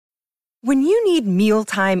When you need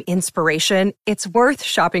mealtime inspiration, it's worth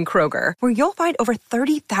shopping Kroger, where you'll find over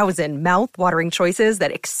 30,000 mouth-watering choices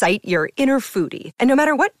that excite your inner foodie. And no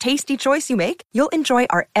matter what tasty choice you make, you'll enjoy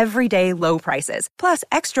our everyday low prices, plus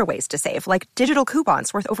extra ways to save, like digital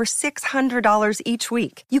coupons worth over $600 each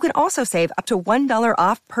week. You can also save up to $1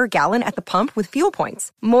 off per gallon at the pump with fuel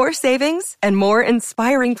points. More savings and more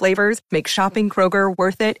inspiring flavors make shopping Kroger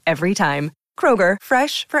worth it every time. Kroger,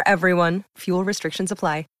 fresh for everyone. Fuel restrictions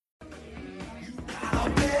apply.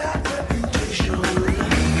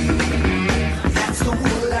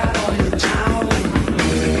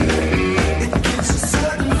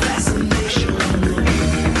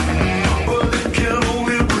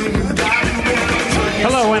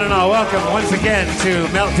 Hello, one and all. Welcome once again to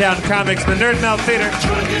Meltdown Comics, the Nerd Melt Theater.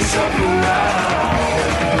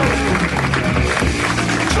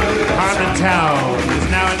 Harmontown is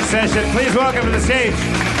now in session. Please welcome to the stage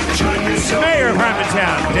Mayor of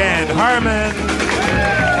Harmontown, Dan Harmon.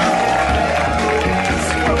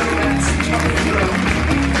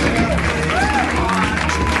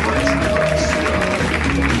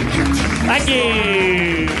 Thank you.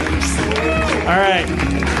 All right.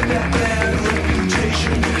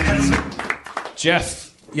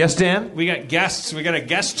 Jeff. Yes, Dan? We got guests. We got a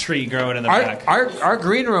guest tree growing in the back. Our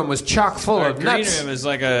green room was chock full of nuts. Green room is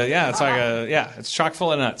it's chock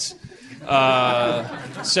full of nuts.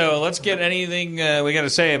 So let's get anything we got to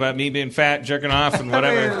say about me being fat, jerking off, and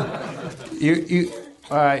whatever.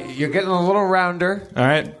 You're getting a little rounder. All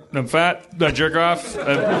right, I'm fat. I jerk off.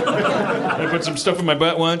 I put some stuff in my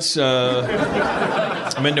butt once.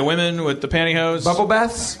 I'm into women with the pantyhose. Bubble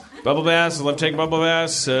baths. Bubble baths. I love taking bubble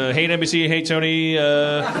baths. Hate NBC. Hate Tony.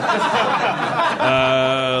 Love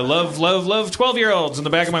 12-year-olds in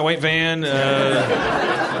the back of my white van.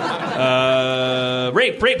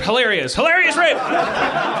 Rape, hilarious rape.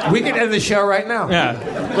 We can end the show right now.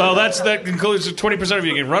 Yeah. Well, that concludes 20% of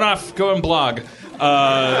you can run off, go and blog.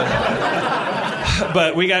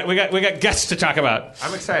 But we got guests to talk about.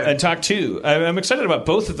 I'm excited. And talk to. I'm excited about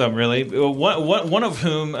both of them, really. One of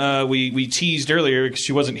whom we teased earlier because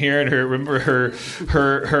she wasn't here, and her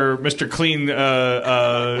Mr. Clean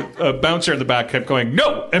bouncer in the back kept going,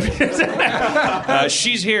 no.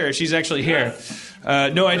 She's here. She's actually here.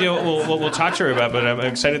 No idea what we'll talk to her about, but I'm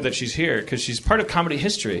excited that she's here because she's part of comedy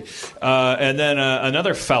history. And then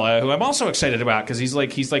another fella who I'm also excited about because he's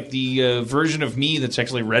like the version of me that's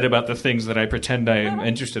actually read about the things that I pretend I am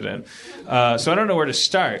interested in. So I don't know where to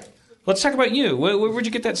start. Let's talk about you. Where'd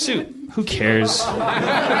you get that suit? Who cares? I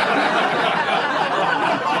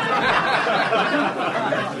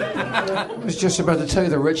was just about to tell you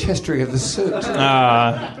the rich history of the suit.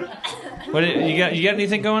 What you got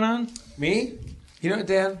anything going on? Me? You know,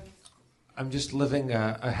 Dan, I'm just living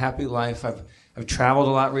a happy life. I've traveled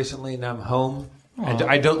a lot recently. Now I'm home.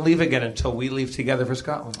 I don't leave again until we leave together for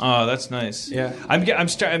Scotland. Oh, that's nice. Yeah. Okay.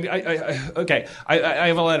 I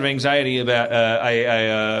have a lot of anxiety about.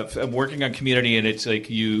 I'm working on Community, and it's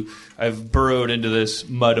like I've burrowed into this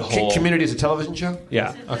mud hole. Community is a television show?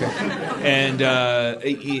 Yeah. Okay. And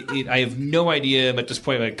I have no idea at this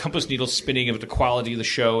point. My compass needle's spinning about the quality of the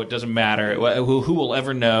show. It doesn't matter. Who will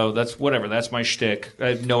ever know? That's whatever. That's my shtick. I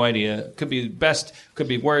have no idea. Could be best. Could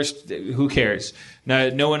be worst. Who cares?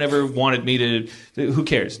 No one ever wanted me to. Who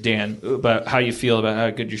cares, Dan, about how you feel about how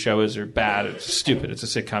good your show is or bad? It's stupid. It's a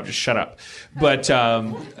sitcom. Just shut up. But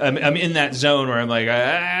I'm in that zone where I'm like,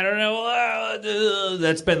 I don't know.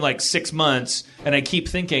 That's been like 6 months, and I keep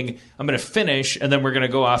thinking I'm going to finish, and then we're going to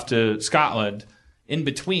go off to Scotland. In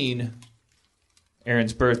between,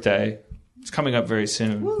 Aaron's birthday. It's coming up very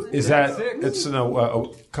soon. Is that? It's in a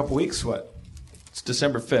couple weeks. What? It's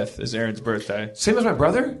December 5th is Aaron's birthday. Same as my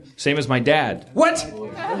brother? Same as my dad. What?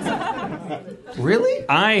 Really?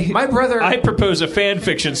 My brother... I propose a fan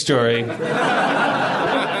fiction story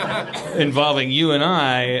involving you and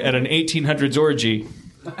I at an 1800s orgy.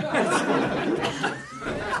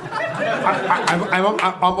 I'm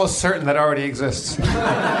almost certain that already exists.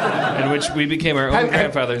 In which we became our own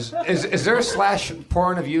grandfathers. Is there a slash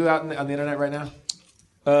porn of you out on the internet right now?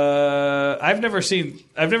 I've never seen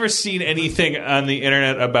anything on the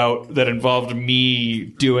internet about that involved me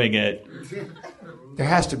doing it. There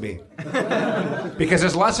has to be, because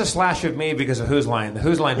there's lots of slash of me because of Whose Line. The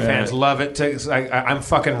Whose Line fans love it. I'm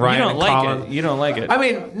fucking Ryan and Colin. You don't like it. I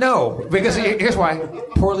mean, no, because here's why: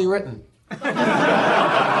 poorly written.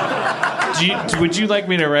 Would you like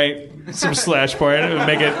me to write some slash porn and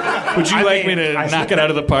make it? Would you like me to knock it out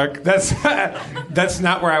of the park? That's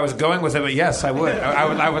not where I was going with it, but yes, I would.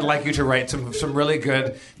 I would like you to write some really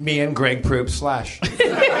good me and Greg Proops slash.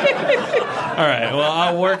 right. Well,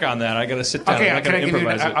 I'll work on that. I got to sit down. Okay, I'm not going to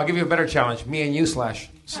improvise it. I'll give you a better challenge. Me and you slash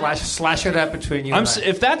it up between you.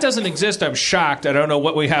 If that doesn't exist, I'm shocked. I don't know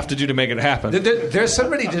what we have to do to make it happen. There's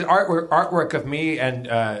somebody did artwork of me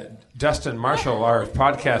and Dustin Marshall, our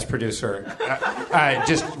podcast producer,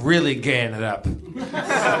 just really gaying it up.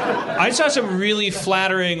 I saw some really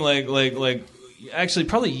flattering, actually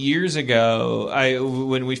probably years ago,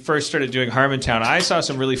 when we first started doing Harmontown, I saw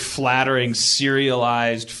some really flattering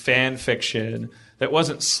serialized fan fiction that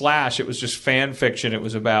wasn't Slash, it was just fan fiction. It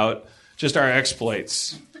was about just our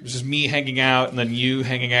exploits. It was just me hanging out and then you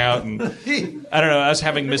hanging out and I don't know, us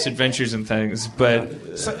having misadventures and things.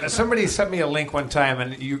 But somebody sent me a link one time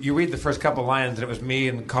and you read the first couple lines and it was me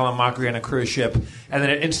and Colin Mockery on a cruise ship and then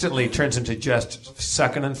it instantly turns into just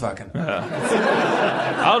sucking and fucking.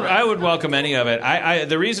 I would welcome any of it.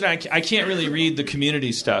 The reason I can't really read the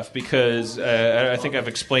Community stuff because I think I've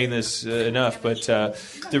explained this enough, but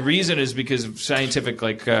the reason is because of scientific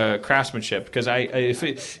craftsmanship. Because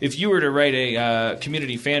if you were to write a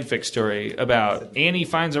Community fanfic story about Annie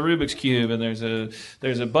finds a Rubik's Cube and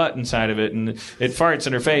there's a butt inside of it and it farts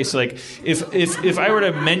in her face, like if I were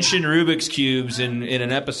to mention Rubik's Cubes in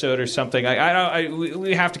an episode or something,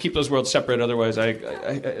 we have to keep those worlds separate. Otherwise,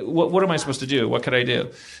 what am I supposed to do? What could I do?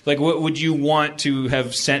 Like, what would you want to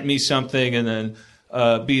have sent me something and then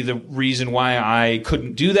be the reason why I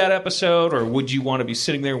couldn't do that episode, or would you want to be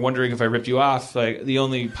sitting there wondering if I ripped you off? Like, the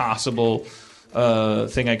only possible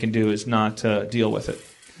thing I can do is not deal with it.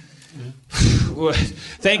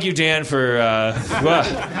 Thank you, Dan, for...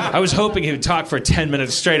 I was hoping he would talk for 10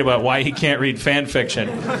 minutes straight about why he can't read fan fiction.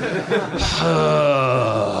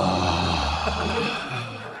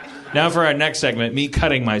 Now for our next segment, me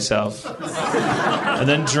cutting myself. And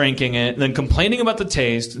then drinking it, and then complaining about the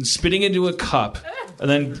taste, and spitting into a cup, and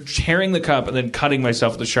then tearing the cup, and then cutting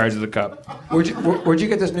myself with the shards of the cup. Where'd you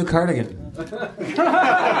get this new cardigan?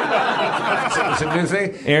 It's a new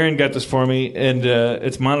thing? Aaron got this for me, and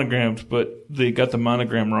it's monogrammed, but they got the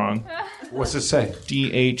monogram wrong. What's it say?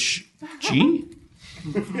 DHG?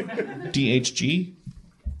 DHG?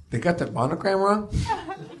 They got the monogram wrong?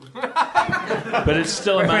 But it's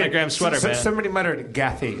still a monogram sweater, man. Somebody muttered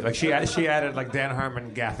Gathy. Like she added like Dan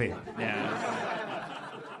Harmon Gathy. Yeah.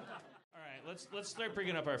 All right, let's start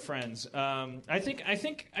bringing up our friends. I think I'm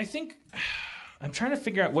trying to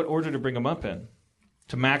figure out what order to bring them up in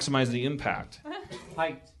to maximize the impact.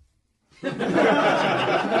 Height.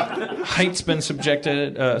 Height's been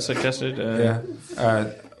suggested.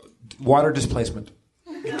 Water displacement.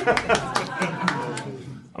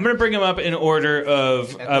 I'm going to bring them up in order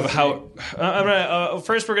of how.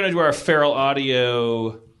 First, we're going to do our feral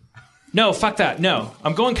audio. No, fuck that. No,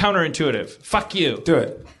 I'm going counterintuitive. Fuck you. Do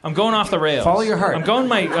it. I'm going off the rails. Follow your heart. I'm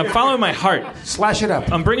following my heart. Slash it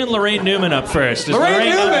up. I'm bringing Laraine Newman up first. Laraine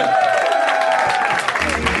Newman.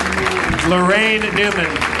 Laraine Newman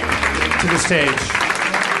to the stage.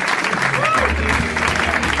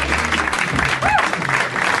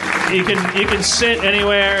 You can sit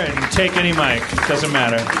anywhere and take any mic. Doesn't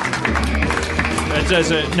matter. It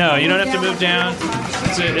doesn't. No, you don't have to move down.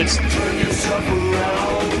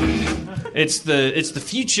 It's the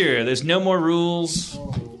future. There's no more rules.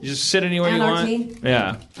 You just sit anywhere Anarchy? you want.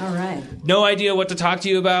 Yeah. All right. No idea what to talk to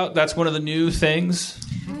you about. That's one of the new things.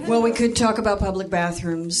 Well, we could talk about public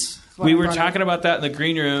bathrooms. We were talking about that in the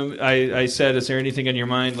green room. I said, "Is there anything on your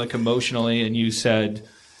mind, like emotionally?" And you said,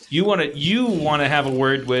 "You want to have a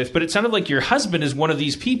word with," but it sounded like your husband is one of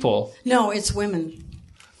these people. No, it's women.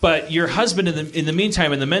 But your husband, in the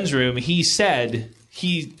meantime, in the men's room, he said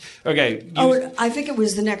I think it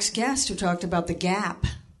was the next guest who talked about the gap.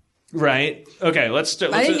 Right. Okay. Let's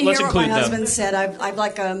I didn't include hear what my them. husband said. I've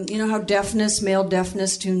like you know how male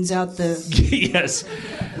deafness tunes out the yes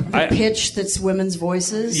the pitch that's women's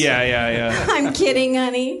voices. Yeah. I'm kidding,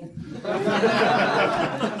 honey.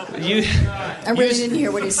 I really didn't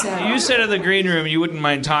hear what he said. You said in the green room you wouldn't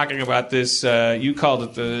mind talking about this. You called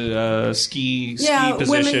it the ski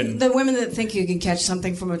position. The women that think you can catch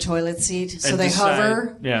something from a toilet seat, so they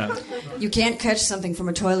hover. Yeah. You can't catch something from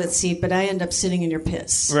a toilet seat, but I end up sitting in your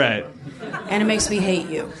piss. Right. And it makes me hate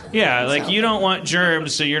you. Yeah, like you don't want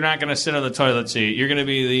germs, so you're not going to sit on the toilet seat. You're going to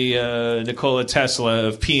be the Nikola Tesla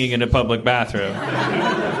of peeing in a public bathroom.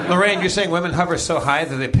 Laraine, you're saying women hover so high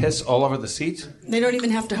that they piss all over the seat? They don't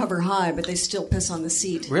even have to hover high, but they still piss on the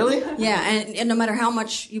seat. Really? Yeah, and no matter how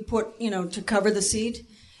much you put, to cover the seat,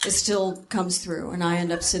 it still comes through, and I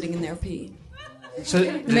end up sitting in their pee. So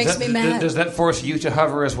it makes me mad. Does that force you to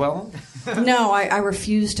hover as well? No, I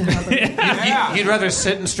refuse to hover. You'd rather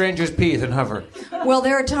sit in strangers' pee than hover. Well,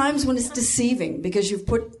 there are times when it's deceiving because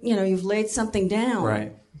you've laid something down.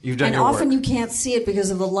 Right. You've done and your often work. you can't see it because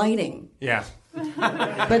of the lighting. Yeah.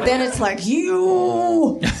 But then it's like,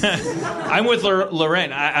 you. I'm with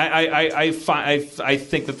Laraine. I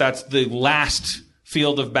think that that's the last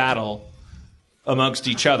field of battle amongst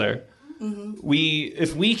each other. Mm-hmm.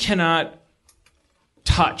 If we cannot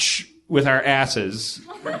touch with our asses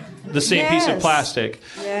the same piece of plastic,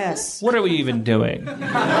 what are we even doing?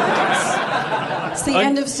 It's the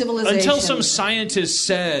end of civilization. Until some scientist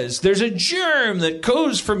says there's a germ that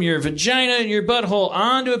goes from your vagina and your butthole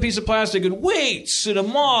onto a piece of plastic and waits in a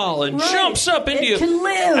mall and jumps up into you. It can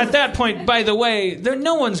live. At that point, by the way,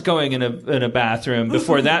 no one's going in a bathroom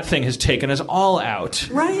before that thing has taken us all out.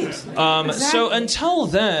 Right. Exactly. So until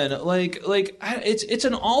then, it's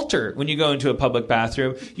an altar when you go into a public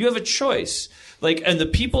bathroom. You have a choice. And the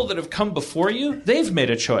people that have come before you, they've made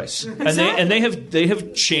a choice, and they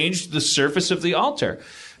have changed the surface of the altar.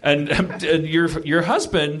 And your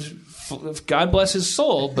husband, God bless his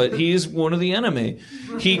soul, but he is one of the enemy.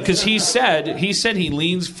 Because he said he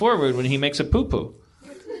leans forward when he makes a poo poo.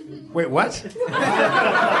 Wait, what?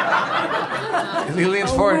 He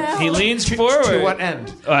leans forward. Wow. He leans forward. To what end?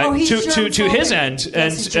 To his end,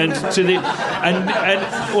 and to the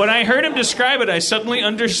and when I heard him describe it, I suddenly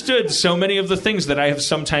understood so many of the things that I have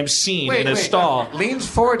sometimes seen in a stall. Leans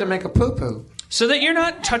forward to make a poo poo. So that you're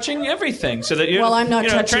not touching everything. So that you're I'm not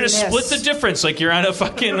touching trying to split the difference, like you're on a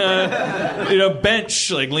fucking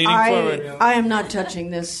bench, leaning forward. I am not touching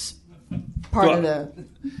this part of the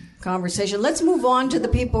conversation. Let's move on to the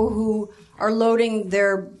people who are loading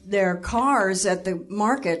their cars at the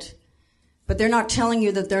market, but they're not telling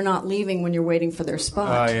you that they're not leaving when you're waiting for their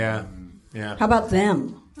spot. Oh, yeah. How about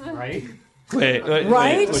them? Right? Wait,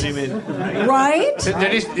 right? What do you mean? Right?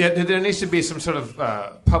 There needs to be some sort of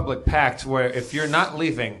public pact where if you're not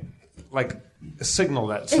leaving, signal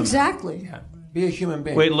that. Exactly. Yeah. Be a human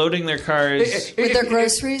being. Wait, loading their cars with their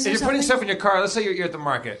groceries. If you're putting stuff in your car, let's say you're at the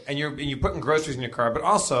market and you're putting groceries in your car, but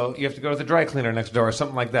also you have to go to the dry cleaner next door or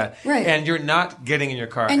something like that. Right. And you're not getting in your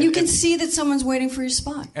car. And you can see that someone's waiting for your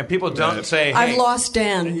spot. And people don't say, hey, I've lost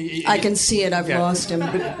Dan. I can see it. I've lost him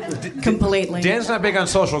completely. Dan's not big on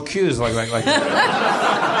social cues like that.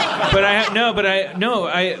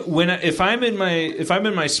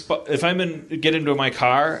 If I'm get into my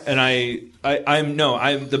car and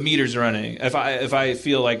the meter's running. If I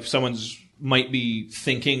feel like someone's might be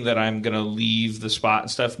thinking that I'm going to leave the spot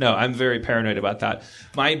and stuff, no, I'm very paranoid about that.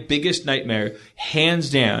 My biggest nightmare, hands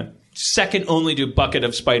down, second only to bucket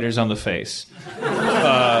of spiders on the face,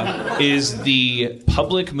 is the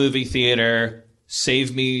public movie theater.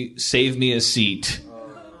 Save me a seat.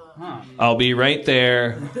 I'll be right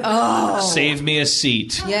there. Oh. Save me a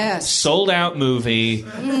seat. Yes. Sold out movie.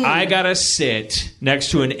 I gotta sit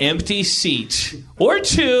next to an empty seat. Or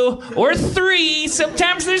 2, or 3.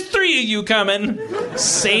 Sometimes there's 3 of you coming.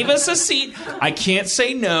 Save us a seat. I can't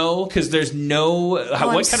say no, because there's no...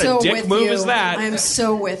 what kind of dick move is that? I'm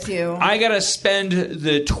so with you. I gotta spend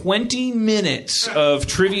the 20 minutes of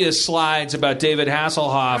trivia slides about David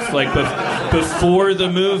Hasselhoff, before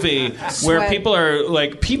the movie, where people are,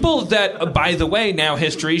 people that, by the way, now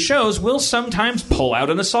history shows, will sometimes pull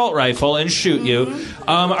out an assault rifle and shoot you,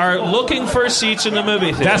 are looking for seats in the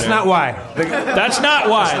movie theater. That's not why. That's not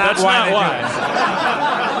why.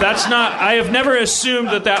 I have never assumed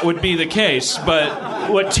that would be the case,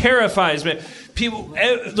 but what terrifies me, people,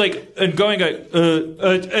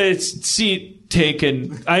 it's seat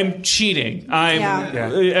taken. I'm cheating.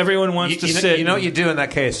 Everyone wants to sit. You know what you do in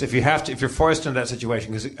that case if you're forced into that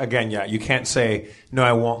situation, because again, you can't say no,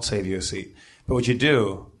 I won't save you a seat. But what you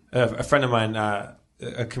do, a friend of mine, a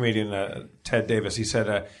comedian, Ted Davis, he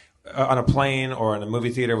said, on a plane or in a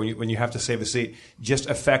movie theater, when you have to save a seat, just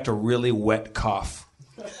affect a really wet cough.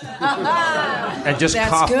 And just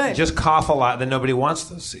cough a lot, then nobody wants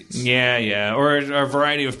those seats. Yeah. Or a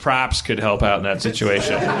variety of props could help out in that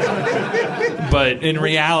situation. But in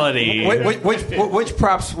reality... Which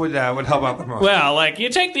props would help out the most? Well, you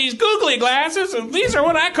take these googly glasses, and these are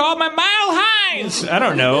what I call my mile highs. I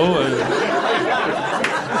don't know.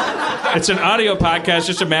 It's an audio podcast.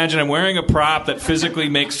 Just imagine I'm wearing a prop that physically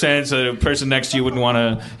makes sense that a person next to you wouldn't want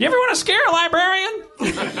to... You ever want to scare a librarian?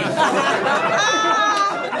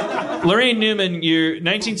 Laraine Newman, you're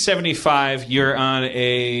 1975. You're on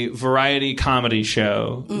a variety comedy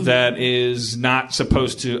show that is not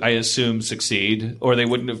supposed to, I assume, succeed, or they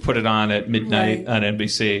wouldn't have put it on at midnight on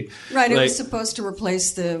NBC. Right, it was supposed to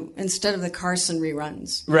replace instead of the Carson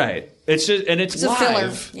reruns. Right, it's live, a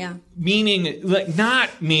filler, yeah. Meaning not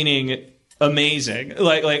meaning amazing,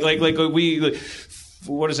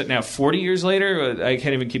 what is it now? 40 years later? I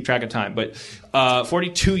can't even keep track of time. But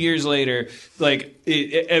 42 years later, like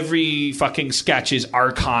every fucking sketch is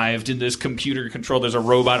archived in this computer control. There's a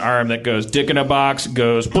robot arm that goes dick in a box,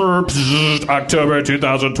 goes burp, October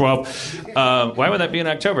 2012. Why would that be in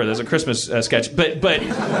October? There's a Christmas sketch.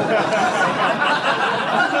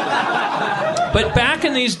 But back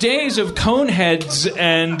in these days of Coneheads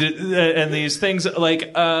and these things,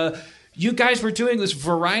 like you guys were doing this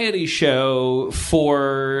variety show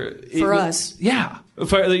for us. Yeah,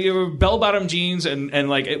 for you were bell-bottom jeans and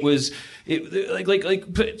like it was.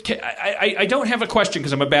 I don't have a question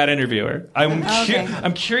because I'm a bad interviewer.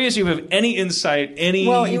 I'm curious if you have any insight.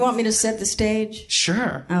 Well, you want me to set the stage?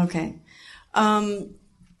 Sure. Okay.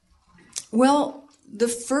 Well, the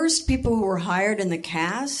first people who were hired in the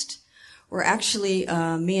cast were actually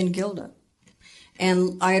me and Gilda.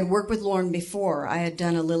 And I had worked with Lorne before. I had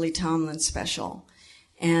done a Lily Tomlin special.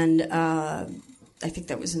 And I think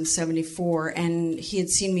that was in 1974. And he had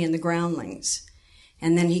seen me in The Groundlings.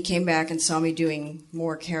 And then he came back and saw me doing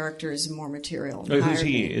more characters and more material. Who's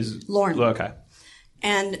he? Is Lorne. Okay.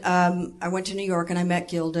 And I went to New York and I met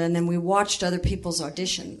Gilda. And then we watched other people's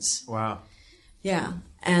auditions. Wow. Yeah.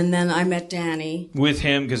 And then I met Danny. With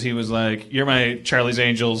him, because he was like, you're my Charlie's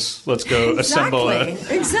Angels. Let's go assemble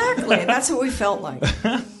it. Exactly. That's what we felt like.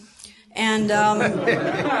 And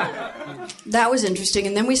that was interesting.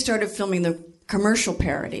 And then we started filming the commercial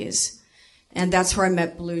parodies. And that's where I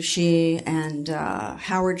met Belushi and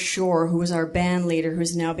Howard Shore, who was our band leader,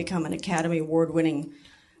 who's now become an Academy Award-winning...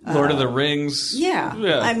 Lord of the Rings. Yeah.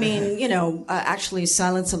 I mean, actually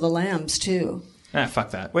Silence of the Lambs, too.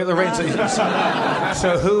 Fuck that. Wait, Laraine.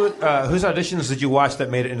 So whose auditions did you watch that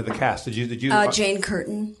made it into the cast? Did you? Jane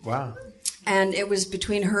Curtin. Wow. And it was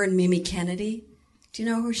between her and Mimi Kennedy. Do you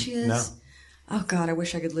know who she is? No. Oh God, I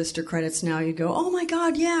wish I could list her credits now. You'd go, oh my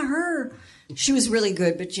God, yeah, her. She was really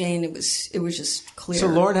good, but Jane, it was just clear. So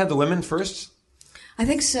Lorne had the women first? I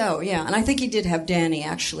think so, yeah. And I think he did have Danny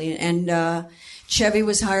actually. And Chevy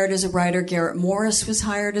was hired as a writer. Garrett Morris was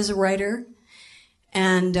hired as a writer.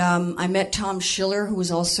 And I met Tom Schiller, who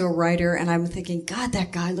was also a writer, and I'm thinking, God,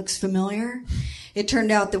 that guy looks familiar. It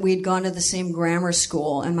turned out that we'd gone to the same grammar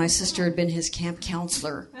school, and my sister had been his camp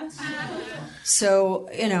counselor. So,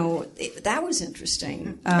 that was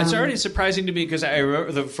interesting. It's already surprising to me because I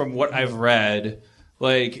remember from what I've read,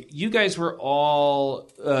 like, you guys were all...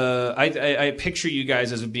 I picture you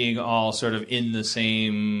guys as being all sort of in the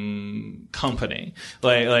same company.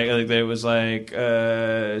 Like there was like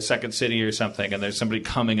Second City or something, and there's somebody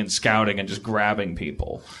coming and scouting and just grabbing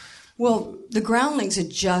people. Well, the Groundlings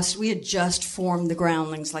we had just formed the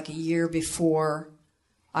Groundlings like a year before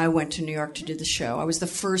I went to New York to do the show. I was the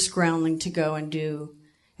first Groundling to go and do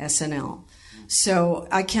SNL. So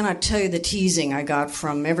I cannot tell you the teasing I got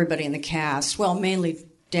from everybody in the cast, well, mainly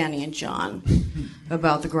Danny and John,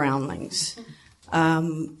 about the Groundlings.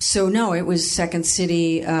 So no, it was Second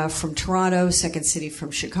City from Toronto, Second City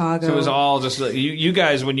from Chicago. So it was all just you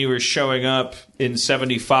guys when you were showing up in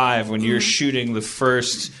 '75 when you were shooting the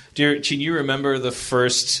first. Can you remember the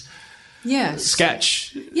first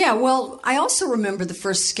sketch? Yeah, well, I also remember the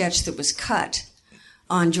first sketch that was cut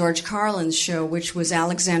on George Carlin's show, which was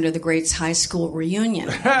Alexander the Great's high school reunion.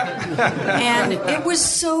 And it was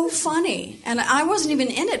so funny. And I wasn't even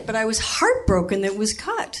in it, but I was heartbroken that it was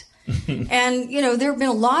cut. And, there have been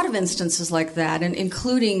a lot of instances like that, and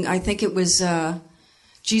including, I think it was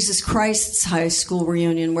Jesus Christ's high school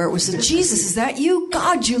reunion, where it was, Jesus, is that you?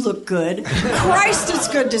 God, you look good. Christ, it's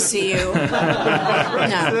good to see you.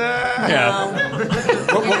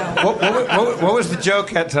 What was the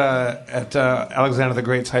joke at Alexander the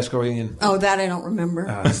Great's high school reunion? Oh, that I don't remember.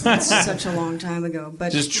 That's such a long time ago.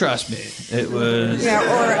 But just trust me, it was. Yeah,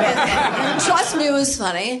 or trust me, it was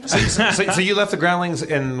funny. So you left the Groundlings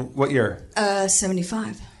in what year?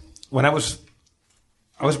 1975. When I was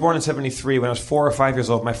born in 1973. When I was 4 or 5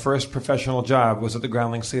 years old, my first professional job was at the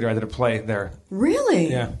Groundlings Theater. I did a play there.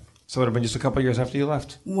 Really? Yeah. So it would have been just a couple of years after you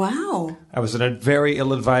left. Wow. I was in a very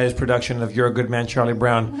ill-advised production of You're a Good Man, Charlie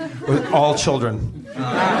Brown, with all children.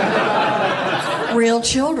 Real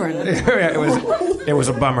children. Yeah, it was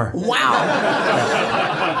a bummer.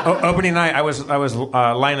 Wow. Opening night, I was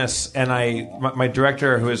Linus, and my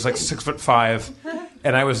director, who is like 6'5",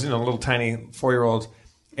 and I was a little tiny 4-year-old.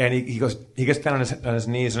 And he gets down on his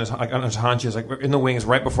knees and on his haunches, like in the wings,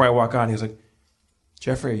 right before I walk on. He's like,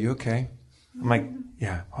 "Jeffrey, are you okay?" I'm like,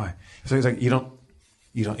 "Yeah, why?" So he's like, "You don't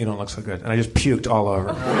look so good." And I just puked all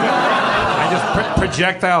over. I just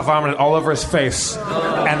projectile vomited all over his face,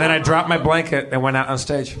 and then I dropped my blanket and went out on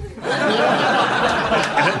stage. As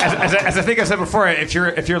I think I said before, if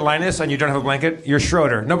you're Linus and you don't have a blanket, you're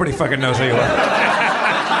Schroeder. Nobody fucking knows who you are.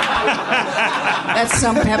 That's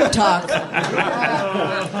some pep talk.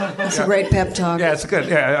 That's a great pep talk. Yeah, it's good.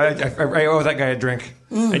 Yeah, I owe that guy a drink.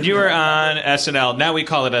 And you were on SNL. Now we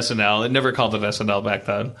call it SNL. It never called it SNL back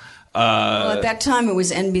then. Well, at that time, it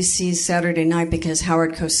was NBC's Saturday Night because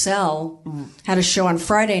Howard Cosell had a show on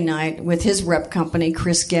Friday night with his rep company,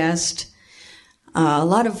 Chris Guest. A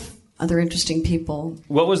lot of other interesting people.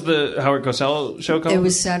 What was the Howard Cosell show called? It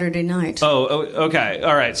was Saturday Night. Oh, okay.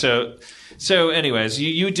 All right. So anyways,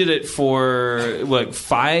 you did it for, what,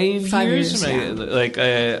 5 years? Yeah. Like,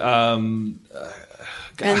 how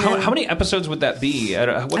many episodes would that be?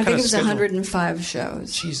 I think it was 105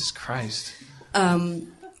 shows. Jesus Christ.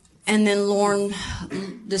 And then Lorne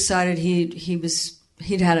decided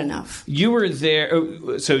he'd had enough. You were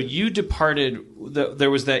there, so you departed.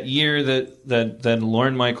 There was that year that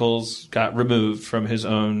Lorne Michaels got removed from his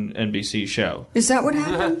own NBC show. Is that what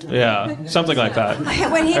happened? Yeah, something like that.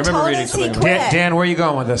 When he told us he quit. Dan, where are you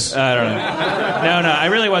going with this? I don't know. No, I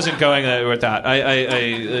really wasn't going with that.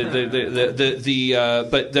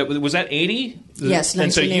 Was that 80? Yes, 1980.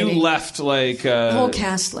 And so you left like the whole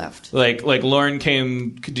cast left. Like Lorne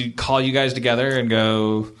came to call you guys together and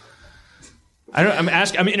go.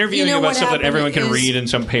 I'm interviewing about stuff that everyone can read in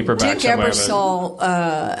some paperback Dick Ebersol,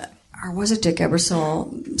 or was it Dick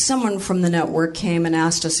Ebersol? Someone from the network came and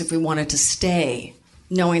asked us if we wanted to stay,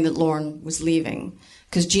 knowing that Lorne was leaving.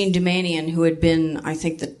 Because Jean Doumanian, who had been, I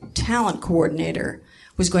think, the talent coordinator,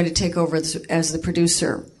 was going to take over as the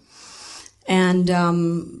producer. And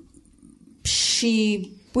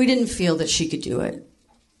we didn't feel that she could do it.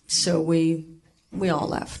 So we all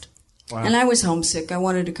left. Wow. And I was homesick. I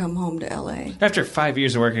wanted to come home to L.A. After 5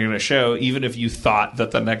 years of working on a show, even if you thought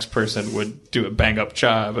that the next person would do a bang-up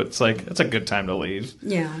job, it's like, it's a good time to leave.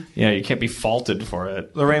 Yeah. Yeah, you can't be faulted for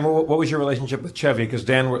it. Laraine, what was your relationship with Chevy? Because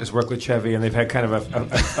Dan has worked with Chevy, and they've had kind of a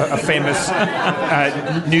famous,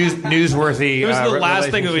 newsworthy It was the last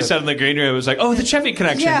thing that we said in the green room. It was like, oh, the Chevy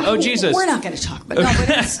connection. Yeah, oh, Jesus. We're not going to talk about it. No,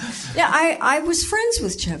 but I was friends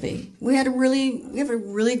with Chevy. We have a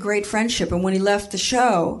really great friendship, and when he left the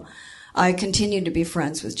show, I continued to be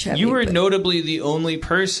friends with Chevy. You were notably the only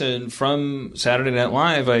person from Saturday Night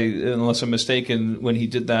Live, unless I'm mistaken, when he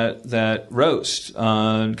did that roast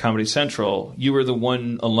on Comedy Central. You were the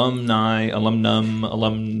one alum.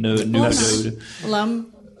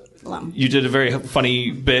 You did a very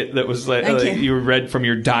funny bit that was like you read from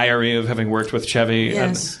your diary of having worked with Chevy.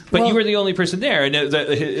 Yes. But you were the only person there, and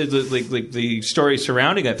the story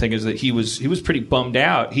surrounding that thing is that he was pretty bummed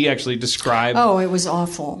out. He actually described. Oh, it was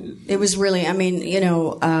awful. It was really. I mean,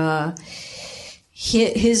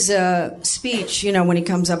 his speech, when he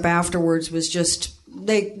comes up afterwards, was just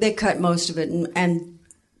they cut most of it, and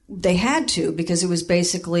they had to because it was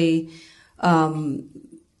basically.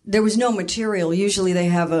 There was no material. Usually they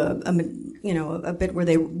have a bit where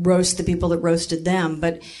they roast the people that roasted them,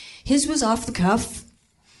 but his was off the cuff,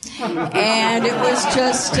 and it was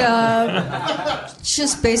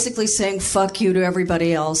just basically saying "fuck you" to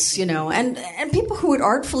everybody else, and people who had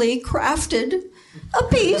artfully crafted a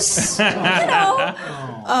piece, and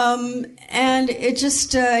it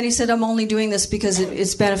just and he said, "I'm only doing this because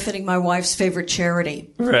it's benefiting my wife's favorite charity."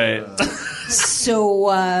 Right. So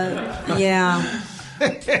yeah.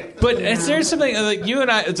 But is there something like you and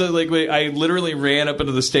I? It's like I literally ran up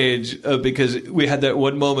into the stage because we had that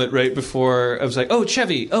one moment right before. I was like, "Oh,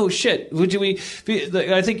 Chevy! Oh shit! Would we?"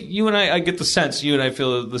 I think you and I get the sense you and I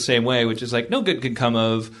feel the same way, which is like no good can come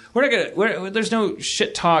of. We're not gonna. There's no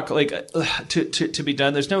shit talk to be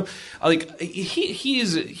done. There's no he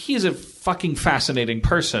is a fucking fascinating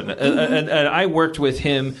person, and I worked with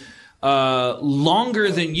him. Longer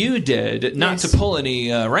than you did, not to pull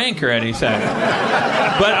any rank or anything,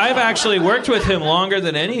 but I've actually worked with him longer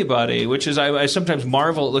than anybody, which is I sometimes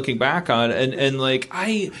marvel at looking back on, and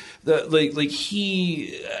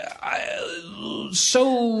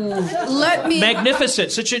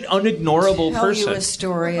magnificent, such an unignorable person. Tell you a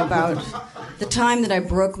story about the time that I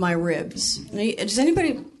broke my ribs. Does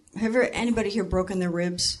anybody here broken their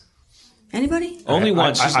ribs? Anybody? Only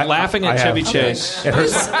once. Just laughing at Chevy Chase. It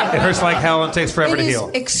hurts like hell and it takes forever to heal.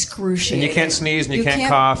 It is excruciating. And you can't sneeze and you can't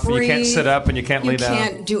cough. Breathe, and you can't sit up and you can't lay down. You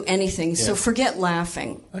can't do anything. So forget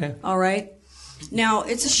laughing. Okay. All right? Now,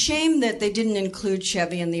 it's a shame that they didn't include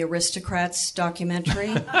Chevy in the Aristocrats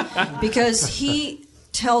documentary because he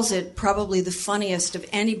tells it probably the funniest of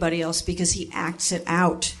anybody else because he acts it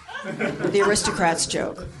out. The Aristocrats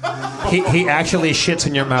joke. He actually shits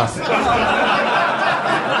in your mouth.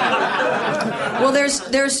 Well,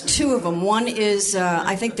 there's two of them. One is,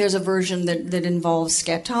 I think there's a version that involves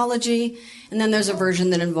scatology, and then there's a version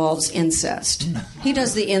that involves incest. He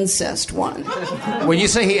does the incest one. When you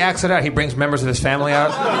say he acts it out, he brings members of his family out?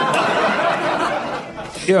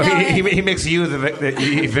 he makes you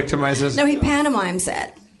he victimizes. No, he pantomimes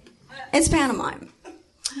it. It's pantomime.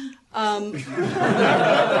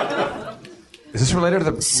 Is this related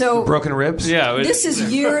to the broken ribs? Yeah. This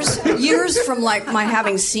is years from like my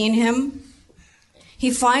having seen him.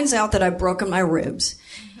 He finds out that I've broken my ribs.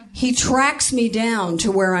 He tracks me down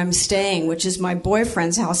to where I'm staying, which is my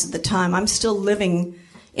boyfriend's house at the time. I'm still living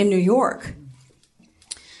in New York.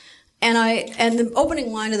 And the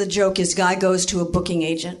opening line of the joke is, guy goes to a booking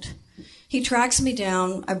agent. He tracks me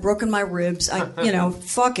down. I've broken my ribs.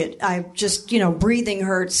 Fuck it. I just, breathing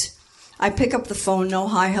hurts. I pick up the phone. No,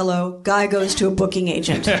 hi, hello. Guy goes to a booking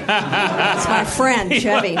agent. It's my friend,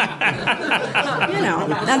 Chevy. Now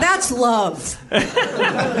that's love.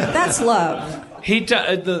 That's love. He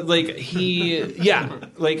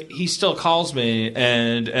still calls me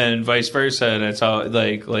and vice versa, and it's all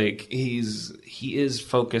he is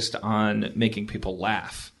focused on making people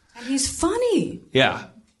laugh. And he's funny. Yeah.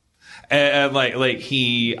 And I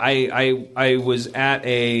was at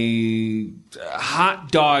a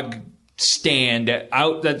hot dog stand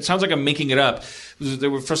out. That sounds like I'm making it up.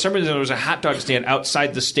 For some reason, there was a hot dog stand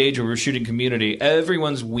outside the stage where we were shooting Community.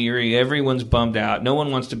 Everyone's weary. Everyone's bummed out. No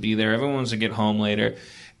one wants to be there. Everyone wants to get home later.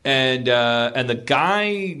 And the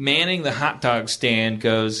guy manning the hot dog stand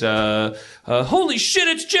goes, "Holy shit,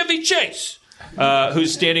 it's Chevy Chase!"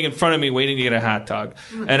 Who's standing in front of me waiting to get a hot dog.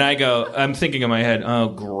 And I'm thinking in my head, oh,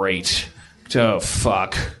 great. Oh,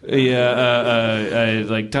 fuck. Yeah,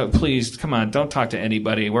 please, come on, don't talk to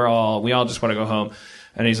anybody. We all just want to go home.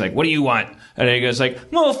 And he's like, what do you want? And he goes like,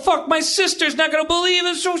 oh, fuck, my sister's not going to believe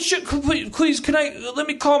it. So shit, please, let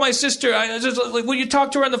me call my sister. Will you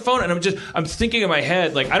talk to her on the phone? And I'm thinking in my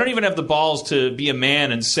head, I don't even have the balls to be a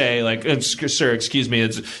man and say, sir, excuse me,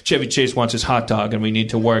 Chevy Chase wants his hot dog and we need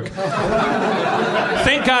to work.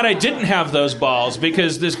 Thank God I didn't have those balls,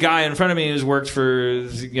 because this guy in front of me who's worked for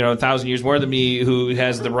 1,000 years more than me, who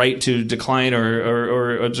has the right to decline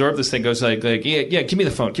or absorb this thing, goes like yeah, give me the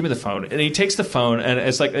phone, and he takes the phone, and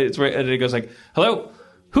it's right, and it goes like, hello,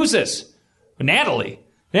 who's this? Natalie,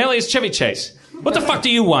 it's Chevy Chase. What the fuck do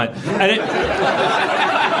you want? And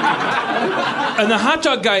the hot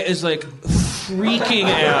dog guy is like freaking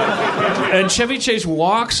out, and Chevy Chase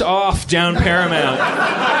walks off down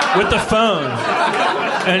Paramount with the phone,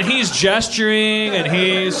 and he's gesturing, and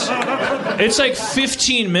it's like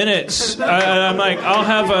 15 minutes, and I'm like, I'll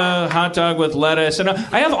have a hot dog with lettuce, and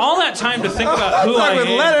I have all that time to think about who I am. With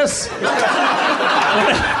lettuce.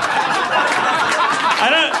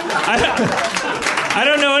 I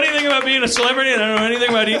don't know anything about being a celebrity, and I don't know anything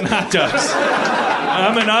about eating hot dogs.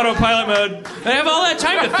 I'm in autopilot mode. I have all that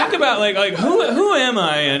time to think about who am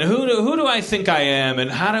I, and who do I think I am, and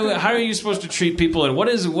how are you supposed to treat people, and what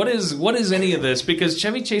is any of this? Because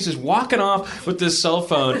Chevy Chase is walking off with this cell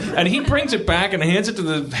phone, and he brings it back and hands it to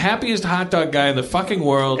the happiest hot dog guy in the fucking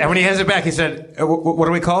world. And when he hands it back, he said, "What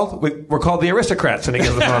are we called? We're called the Aristocrats." And he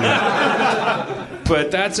gives the phone back. But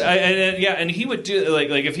that's and he would do like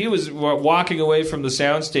if he was walking away from the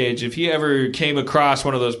soundstage, if he ever came across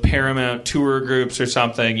one of those Paramount tour groups or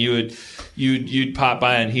something, you'd pop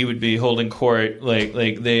by and he would be holding court,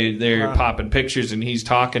 they're popping pictures and he's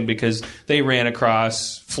talking because they ran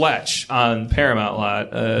across Fletch on Paramount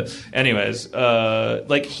lot. What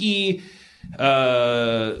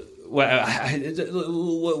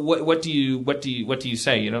do you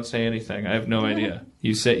say? You don't say anything. I have no idea.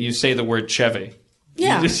 You say the word Chevy.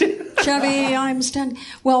 Yeah, Chevy, I'm standing.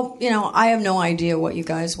 Well, I have no idea what you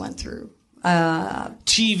guys went through.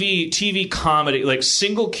 TV comedy,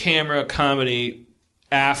 single camera comedy,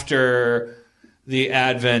 after the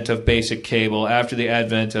advent of basic cable, after the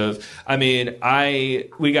advent of,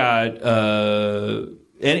 we got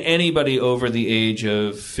anybody over the age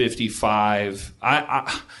of 55.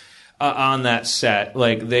 On that set,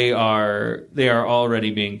 they are already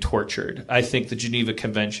being tortured. I think the Geneva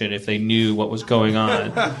Convention, if they knew what was going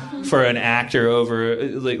on, for an actor over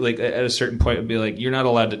at a certain point would be like, you're not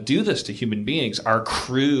allowed to do this to human beings. Our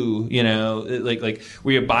crew,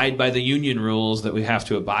 we abide by the union rules that we have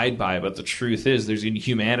to abide by, but the truth is there's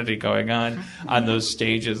inhumanity going on those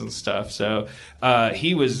stages and stuff. So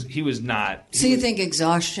he was not. So you think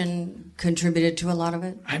exhaustion contributed to a lot of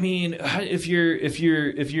it? If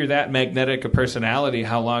you're that magnetic a personality,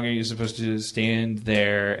 how long are you supposed to stand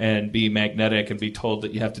there and be magnetic and be told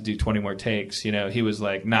that you have to do 20 more takes? He was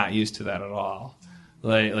not used to that at all.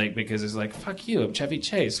 Because it's fuck you, I'm Chevy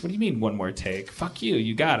Chase. What do you mean one more take? Fuck you,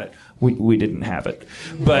 you got it. We didn't have it,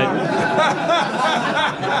 but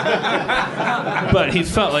but he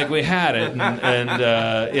felt like we had it,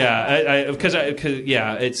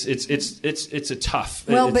 it's a tough.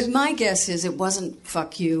 Well, but my guess is it wasn't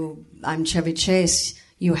fuck you, I'm Chevy Chase.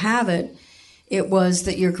 you have it. It was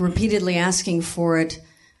that you're repeatedly asking for it.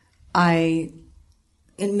 And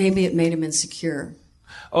maybe it made him insecure.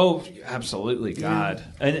 Oh, absolutely, God.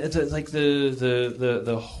 Yeah. And it's like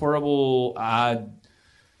the horrible, odd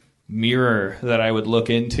mirror that I would look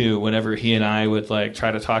into whenever he and I would like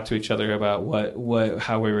try to talk to each other about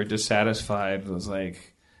how we were dissatisfied was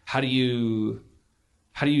like, how do you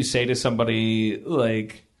say to somebody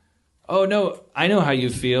like, oh no, I know how you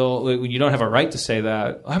feel when you don't have a right to say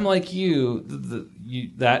that. I'm like you.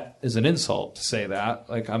 That is an insult to say that.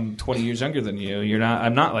 Like, I'm 20 years younger than you. You're not.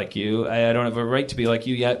 I'm not like you. I don't have a right to be like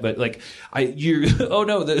you yet. But like, oh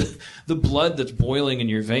no, the blood that's boiling in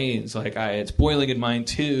your veins, like it's boiling in mine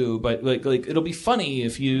too. But like it'll be funny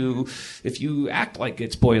if you act like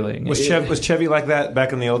it's boiling. Was Chevy like that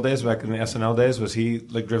back in the old days, back in the SNL days? Was he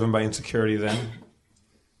like driven by insecurity then?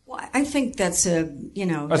 Well, I think that's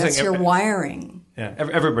your wiring. Yeah,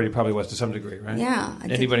 everybody probably was to some degree, right? Yeah.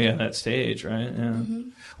 Anybody on that stage, right? Yeah. Mm-hmm.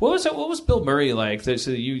 What was Bill Murray like?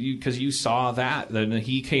 So you because you saw that, then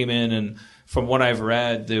he came in, and from what I've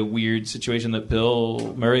read, the weird situation that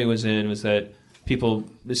Bill Murray was in was that people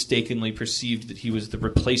mistakenly perceived that he was the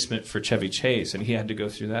replacement for Chevy Chase, and he had to go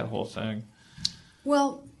through that whole thing.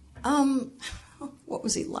 Well, what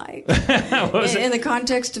was he like? In the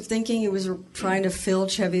context of thinking he was trying to fill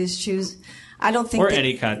Chevy's shoes, I don't think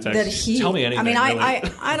any context that he. Tell me anything. I mean,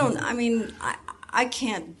 really. I don't. I mean, I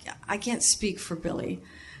can't speak for Billy.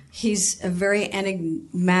 He's a very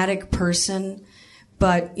enigmatic person,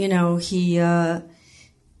 but he's a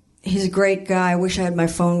great guy. I wish I had my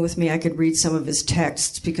phone with me. I could read some of his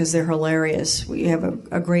texts because they're hilarious. We have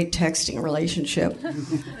a great texting relationship.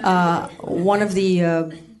 One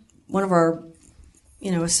of our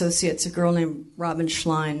associates, a girl named Robin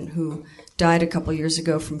Schlein, who died a couple years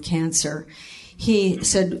ago from cancer. He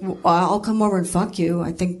said, well, I'll come over and fuck you.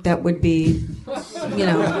 I think that would be,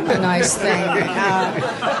 a nice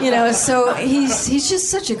thing. So he's just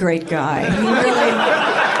such a great guy. He really,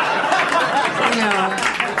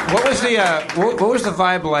 What was the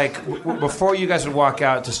vibe like before you guys would walk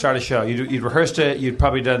out to start a show? You'd rehearsed it. You'd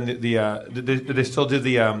probably done did they still do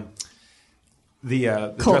the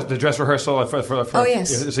dress rehearsal for oh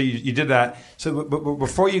yes. So you did that. So but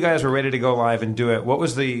before you guys were ready to go live and do it, what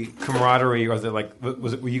was the camaraderie, or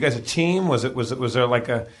were you guys a team? Was there like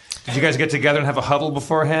did you guys get together and have a huddle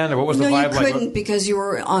beforehand, or what was the vibe like? No, you couldn't because you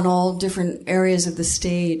were on all different areas of the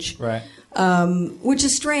stage. Right. Which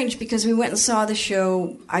is strange because we went and saw the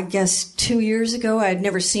show, I guess 2 years ago. I had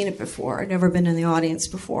never seen it before. I'd never been in the audience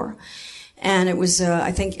before. And it was,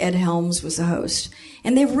 I think Ed Helms was the host.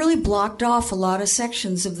 And they've really blocked off a lot of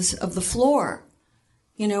sections of the floor,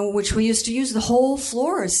 which we used to use the whole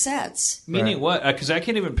floor as sets. Meaning what? Because I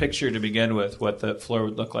can't even picture to begin with what the floor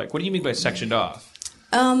would look like. What do you mean by sectioned off?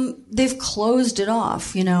 They've closed it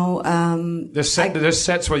off, There's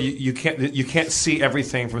sets where you can't see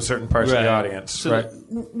everything from certain parts of the audience, so right?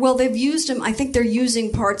 Well, they've used them. I think they're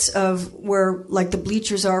using parts of where, like, the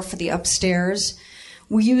bleachers are for the upstairs.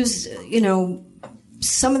 We used,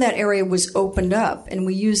 some of that area was opened up, and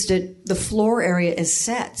we used the floor area as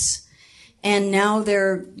sets. And now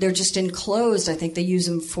they're just enclosed. I think they use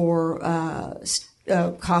them for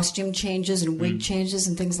costume changes and wig changes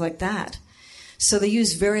and things like that. So they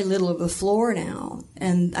use very little of the floor now.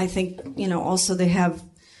 And I think, also they have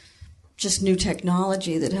just new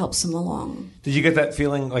technology that helps them along. Did you get that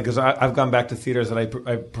feeling? Like, because I've gone back to theaters that I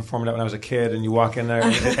performed at when I was a kid, and you walk in there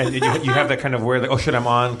and you have that kind of weird, like, oh shit, I'm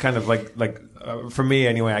on, kind of like for me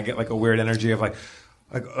anyway, I get like a weird energy of like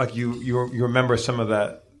you remember some of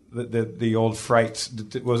that, the old frights.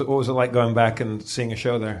 What was it like going back and seeing a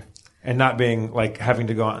show there and not being like having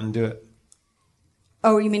to go out and do it?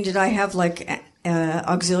 Oh, you mean did I have like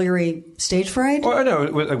auxiliary stage fright? Oh no!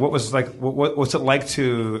 Like, what's it like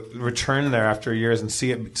to return there after years and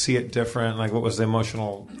see it different? Like, what was the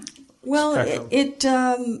emotional? Well,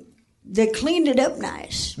 they cleaned it up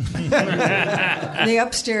nice. The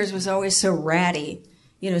upstairs was always so ratty.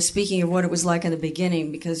 Speaking of what it was like in the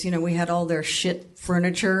beginning, because we had all their shit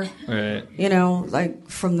furniture. Right. Like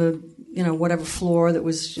from the whatever floor that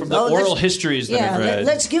was. From the oral histories that I've read.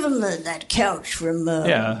 Let's give them that couch from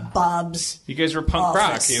Bob's. You guys were punk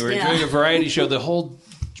office. rock. You were doing a variety show. The whole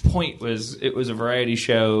point was it was a variety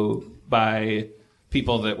show by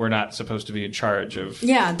people that were not supposed to be in charge of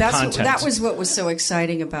content. That was what was so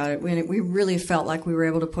exciting about it. We really felt like we were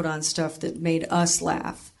able to put on stuff that made us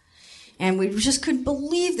laugh. And we just couldn't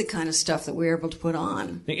believe the kind of stuff that we were able to put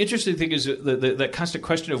on. The interesting thing is that constant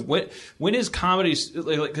question of when is comedy,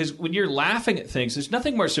 because when you're laughing at things, there's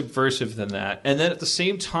nothing more subversive than that. And then at the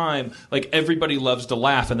same time, like, everybody loves to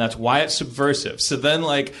laugh, and that's why it's subversive. So then,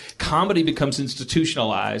 like, comedy becomes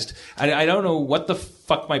institutionalized. I don't know what the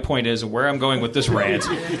fuck my point is and where I'm going with this rant,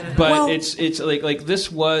 but it's like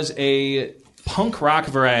this was a punk rock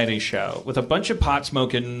variety show with a bunch of pot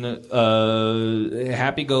smoking,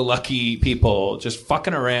 happy-go-lucky people just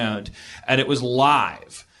fucking around, and it was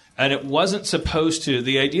live. And it wasn't supposed to.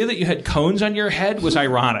 The idea that you had cones on your head was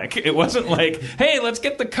ironic. It wasn't like, hey, let's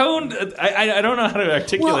get the cone. I don't know how to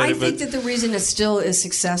articulate it. Well, I think that the reason it still is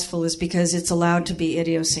successful is because it's allowed to be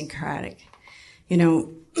idiosyncratic. You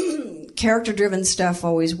know, character-driven stuff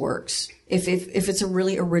always works if it's a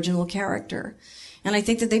really original character. And I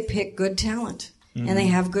think that they pick good talent, and they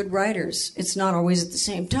have good writers. It's not always at the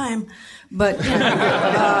same time, but you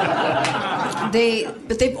know,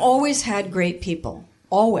 they've always had great people,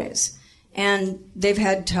 always, and they've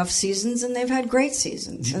had tough seasons and they've had great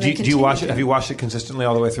seasons. Do you watch it? Have you watched it consistently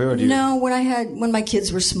all the way through? Or do you... No, when my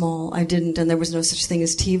kids were small, I didn't, and there was no such thing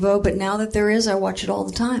as TiVo. But now that there is, I watch it all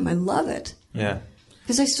the time. I love it. Yeah.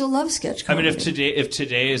 Because I still love sketch comedy. I mean, if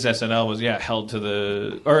today's SNL was held to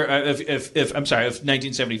the, or if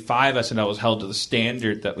 1975 SNL was held to the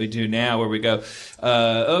standard that we do now, where we go,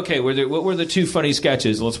 okay, what were the two funny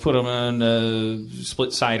sketches? Let's put them on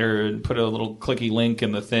Split Sider and put a little clicky link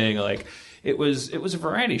in the thing. Like, it was a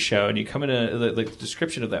variety show, and you come in the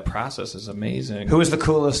description of that process is amazing. Who was the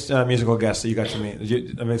coolest musical guest that you got to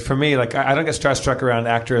meet? I mean, for me, like, I don't get starstruck around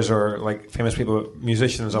actors or like famous people.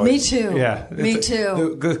 Musicians always. Me too. Yeah, me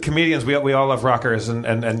too. Good comedians. We all love rockers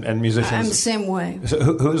and musicians. I'm the same way. So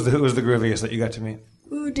who was the grooviest that you got to meet?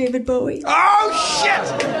 Ooh, David Bowie. Oh shit!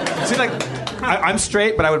 See, like, I'm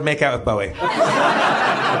straight, but I would make out with Bowie.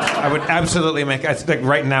 I would absolutely make. Like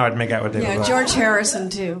right now, I'd make out with David Bowie. Yeah, George Harrison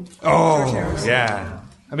too. Oh, George Harrison. Yeah.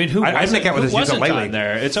 I mean, I'd make out with his ukulele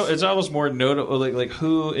there. It's almost more notable. Like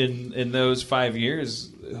who in those 5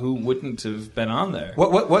 years who wouldn't have been on there?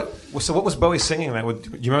 So what was Bowie singing? Do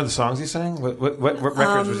you remember the songs he sang? What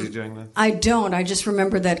records was he doing then? I don't. I just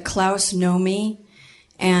remember that Klaus Nomi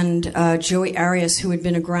and Joey Arias, who had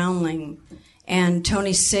been a groundling, and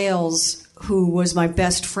Tony Sales, who was my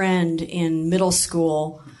best friend in middle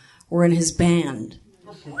school, were in his band.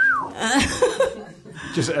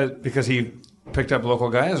 Just because he picked up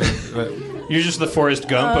local guys? Or, You're just the Forrest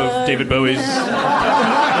Gump of David Bowie's...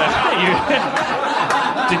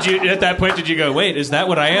 Did you, at that point, did you go, wait, is that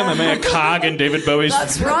what I am? Am I a cog in David Bowie's...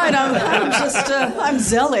 That's right, I'm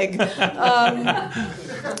Zelig. I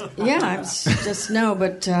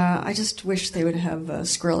just wish they would have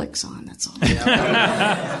Skrillex on, that's all.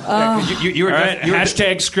 You were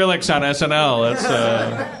hashtag Skrillex on SNL.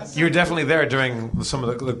 That's, you were definitely there during some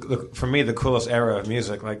of the for me, the coolest era of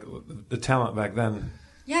music, like the talent back then.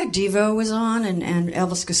 Yeah, Devo was on, and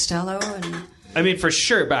Elvis Costello, and... I mean, for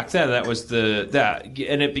sure, back then that was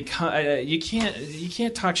and it you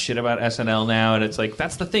can't talk shit about SNL now, and it's like,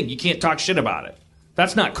 that's the thing, you can't talk shit about it.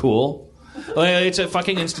 That's not cool. Like, it's a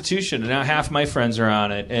fucking institution, and now half my friends are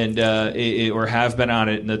on it, and or have been on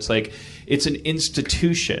it, and it's like, it's an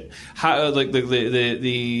institution. How like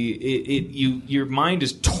your mind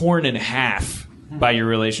is torn in half by your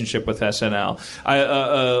relationship with SNL.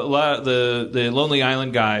 The Lonely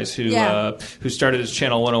Island guys who started as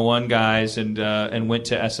Channel 101 guys and went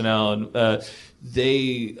to SNL, and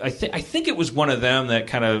I think it was one of them that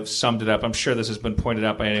kind of summed it up. I'm sure this has been pointed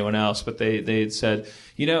out by anyone else, but they had said,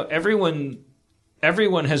 everyone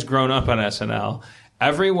has grown up on SNL.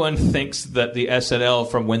 Everyone thinks that the SNL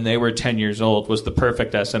from when they were 10 years old was the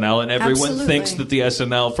perfect SNL, and everyone thinks that the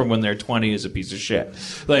SNL from when they're 20 is a piece of shit.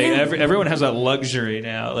 Like, everyone has that luxury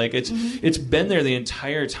now. Like, it's been there the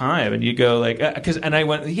entire time, and you go like, and I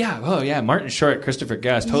went, Martin Short, Christopher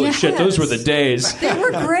Guest, holy shit, those were the days. They were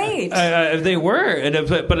great. They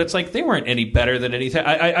were, but it's like they weren't any better than anything.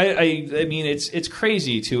 I mean, it's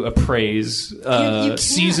crazy to appraise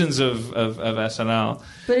seasons of SNL.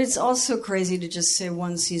 But it's also crazy to just say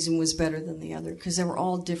one season was better than the other, because they were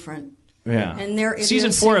all different. Yeah. And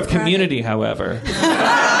Season 4 of Community, however,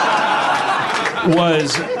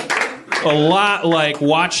 was a lot like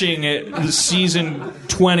watching the season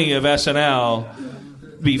 20 of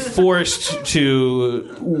SNL be forced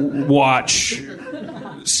to watch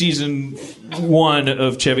season 1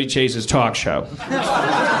 of Chevy Chase's talk show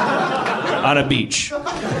on a beach.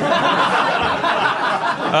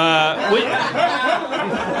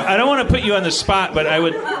 I don't want to put you on the spot, but I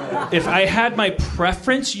would if I had my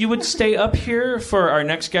preference, you would stay up here for our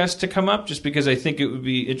next guest to come up, just because I think it would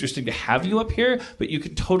be interesting to have you up here. But you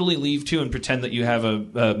could totally leave too and pretend that you have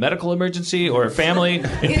a medical emergency or a family in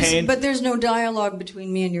pain. But there's no dialogue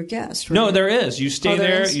between me and your guest, right? No, there is. You stay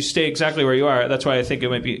there. Is? You stay exactly where you are. That's why I think it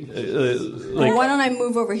might be. Well, why don't I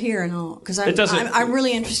move over here and all? Because I'm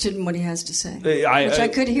really interested in what he has to say, which I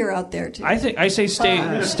could hear out there too. I say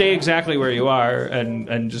stay exactly where you are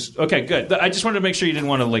and just okay, good. I just wanted to make sure you didn't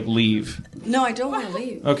want to leave. No, I don't want to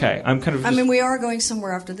leave. Okay, I'm kind of. I mean, we are going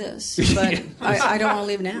somewhere after this, but I don't want to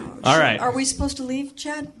leave now. All right. Are we supposed to leave,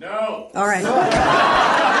 Chad? No. All right.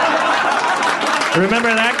 Remember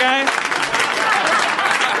that guy?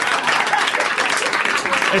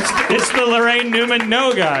 It's the Laraine Newman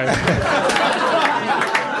no guy.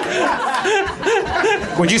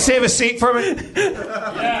 Would you save a seat for me?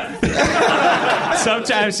 Yeah.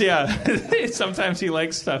 Sometimes, yeah. Sometimes he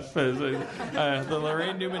likes stuff. The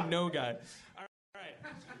Laraine Newman no guy. All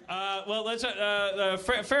right. Well, let's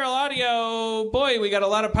Feral Audio. Boy, we got a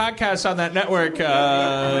lot of podcasts on that network.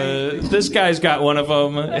 This guy's got one of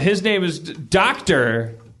them. His name is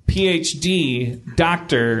Dr. PhD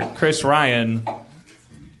Dr. Chris Ryan,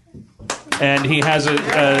 and he has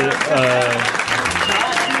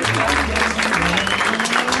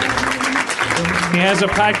he has a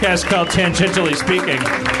podcast called Tangentially Speaking.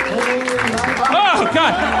 Oh,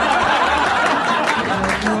 God!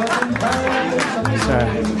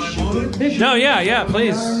 Sorry. No, yeah,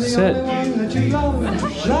 please, sit.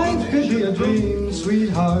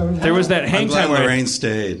 There was that hang time where Laraine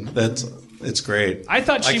stayed. It's great. I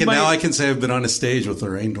thought she Now I can say I've been on a stage with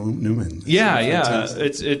Laraine Newman. Yeah.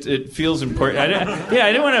 It feels important. I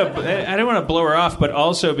didn't want to blow her off, but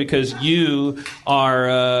also because you are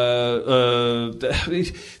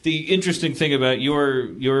the interesting thing about your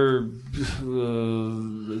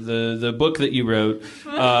the book that you wrote.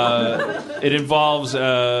 It involves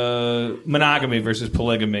monogamy versus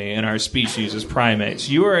polygamy in our species as primates.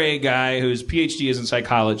 You are a guy whose PhD is in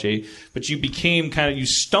psychology, but you became you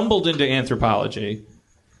stumbled into anthropology,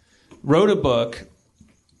 wrote a book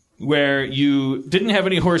where you didn't have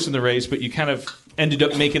any horse in the race, but you kind of ended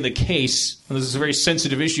up making the case, and this is a very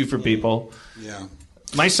sensitive issue for people. Yeah.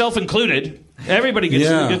 Myself included. Everybody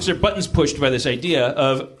gets their buttons pushed by this idea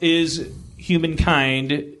of, is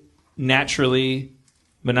humankind naturally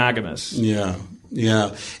monogamous? Yeah.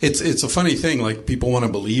 It's a funny thing. People want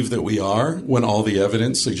to believe that we are when all the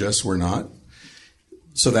evidence suggests we're not.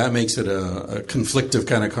 So that makes it a conflictive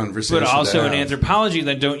kind of conversation. But also in anthropology,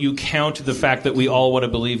 then don't you count the fact that we all want to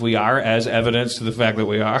believe we are as evidence to the fact that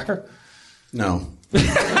we are? No.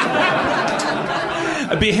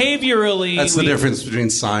 Behaviorally... That's the difference between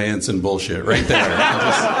science and bullshit right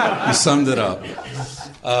there. You summed it up.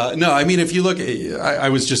 No, I mean, if you look... I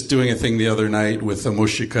was just doing a thing the other night with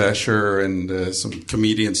Moshe Kasher and some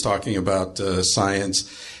comedians talking about science.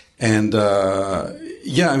 And...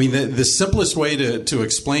 I mean, the simplest way to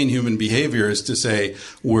explain human behavior is to say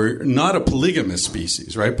we're not a polygamous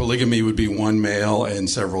species, right? Polygamy would be one male and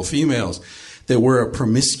several females. That we're a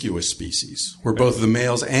promiscuous species, where both the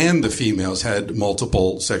males and the females had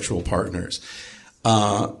multiple sexual partners.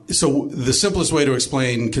 So the simplest way to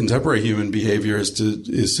explain contemporary human behavior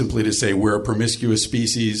is simply to say we're a promiscuous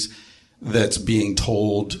species that's being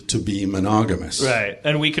told to be monogamous. Right.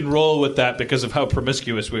 And we can roll with that because of how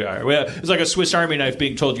promiscuous we are. It's like a Swiss Army knife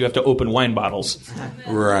being told you have to open wine bottles.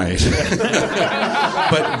 Right.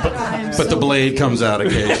 but the blade comes out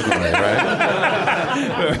occasionally, right?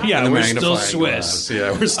 Yeah, we're still Swiss.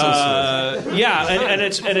 Yeah, we're still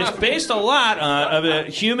Swiss. And it's based a lot on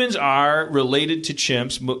humans are related to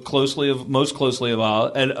chimps most closely of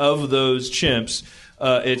all, and of those chimps,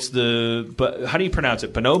 it's how do you pronounce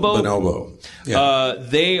it? Bonobo? Bonobo. Yeah.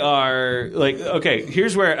 They are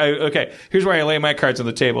here's where I lay my cards on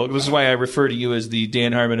the table. This is why I refer to you as the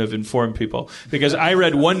Dan Harmon of informed people, because I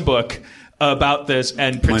read one book about this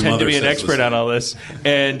and pretend to be an expert on all this,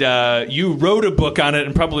 and you wrote a book on it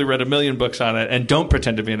and probably read a million books on it and don't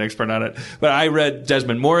pretend to be an expert on it. But I read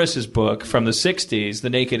Desmond Morris's book from the 60s, The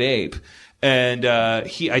Naked Ape. And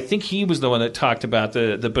I think he was the one that talked about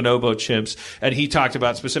the bonobo chimps, and he talked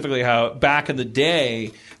about specifically how back in the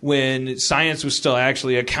day when science was still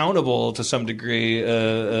actually accountable to some degree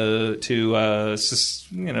to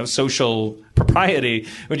social propriety,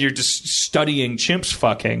 when you're just studying chimps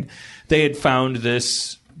fucking, they had found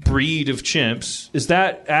this breed of chimps. Is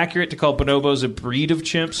that accurate to call bonobos a breed of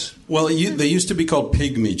chimps? Well, they used to be called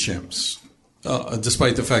pygmy chimps.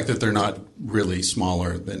 Despite the fact that they're not really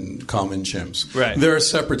smaller than common chimps. Right. They're a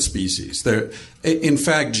separate species. In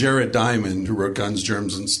fact, Jared Diamond, who wrote Guns,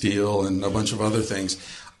 Germs, and Steel and a bunch of other things,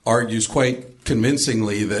 argues quite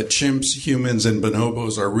convincingly that chimps, humans, and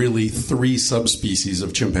bonobos are really 3 subspecies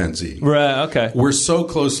of chimpanzee. Right, okay. We're so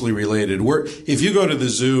closely related. If you go to the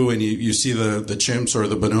zoo and you see the chimps or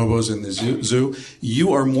the bonobos in the zoo,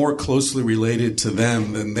 you are more closely related to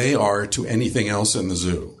them than they are to anything else in the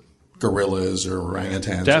zoo. Gorillas or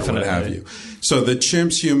orangutans or what have you. So the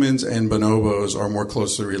chimps, humans, and bonobos are more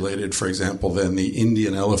closely related, for example, than the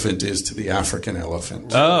Indian elephant is to the African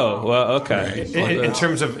elephant. Oh, well, okay. Right? In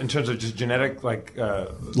terms of just genetic,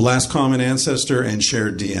 last common ancestor and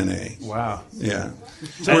shared DNA. Wow. Yeah.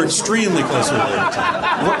 We're extremely closely related to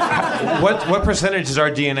them. What percentage is our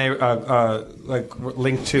DNA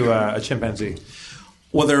linked to a chimpanzee?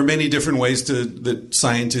 Well, there are many different ways that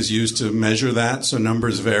scientists use to measure that, so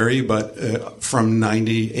numbers vary, but from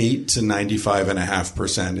 98 to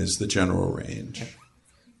 95.5% is the general range.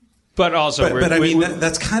 But also, I mean,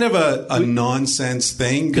 that's kind of a nonsense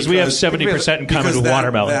thing because we have 70% in common with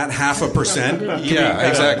watermelon. That 0.5%, yeah,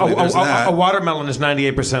 exactly. A watermelon is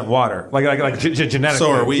 98% water, like genetically.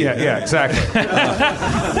 So are we. Yeah, exactly.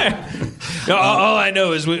 All I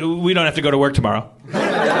know is we don't have to go to work tomorrow.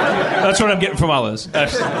 That's what I'm getting from all this.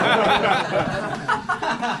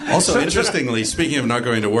 Also, interestingly, speaking of not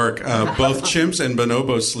going to work, both chimps and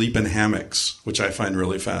bonobos sleep in hammocks, which I find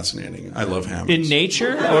really fascinating. I love hammocks. In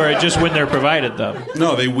nature, or just when they're provided them?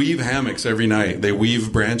 No, they weave hammocks every night. They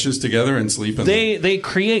weave branches together and sleep in them. They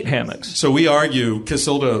create hammocks. So we argue,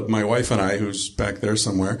 Casilda, my wife and I, who's back there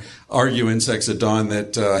somewhere, argue in Sex at Dawn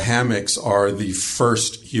that hammocks are the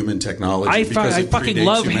first human technology. I fucking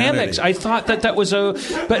love humanity. hammocks. I thought that was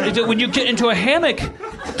but when you get into a hammock,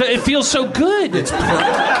 it feels so good.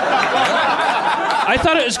 I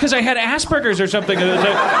thought it was because I had Asperger's or something.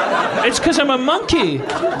 It's because I'm a monkey. So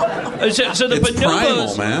the it's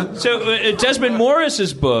bonobos, primal, man. So Desmond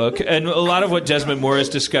Morris's book, and a lot of what Desmond Morris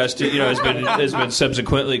discussed, has been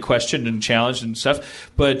subsequently questioned and challenged and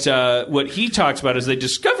stuff. But what he talks about is they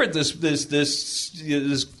discovered this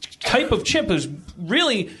type of chimp who's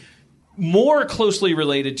really more closely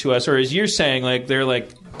related to us, or as you're saying, like they're like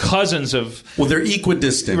cousins of. Well, they're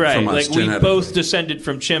equidistant from us. Like we both descended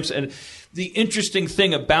from chimps, and the interesting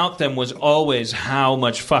thing about them was always how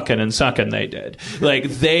much fucking and sucking they did. Like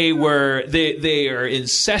they are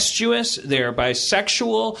incestuous, they are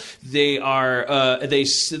bisexual, they are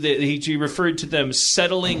he referred to them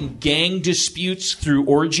settling gang disputes through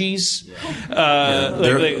orgies.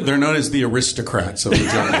 They're known as the aristocrats of the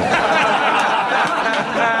jungle.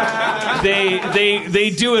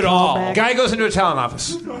 They do it all. Guy goes into a talent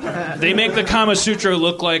office. They make the Kama Sutra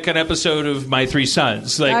look like an episode of My Three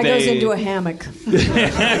Sons. Like Guy goes into a hammock.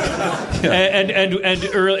 and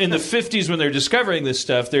early in the 50s, when they're discovering this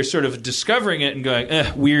stuff, they're sort of discovering it and going,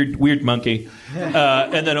 weird monkey.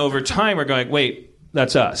 And then over time, we're going, wait,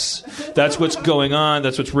 that's us. That's what's going on.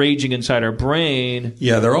 That's what's raging inside our brain.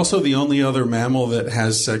 Yeah, they're also the only other mammal that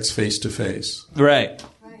has sex face to face. Right.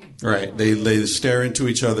 Right. They stare into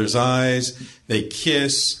each other's eyes. They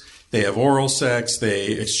kiss. They have oral sex. They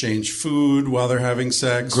exchange food while they're having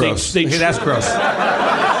sex. Gross. That's gross.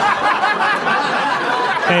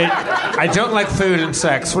 I don't like food and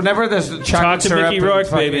sex. Whenever there's chocolate syrup, Mickey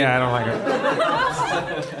Rourke, baby. Yeah, I don't like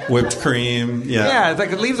it. Whipped cream. Yeah. Yeah, it's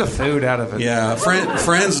like leave the food out of it. Yeah.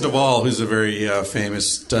 Frans de Waal, who's a very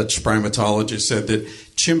famous Dutch primatologist, said that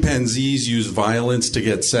chimpanzees use violence to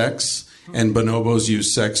get sex, and bonobos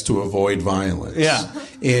use sex to avoid violence. Yeah.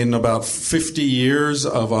 In about 50 years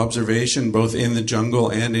of observation, both in the jungle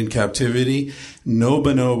and in captivity, no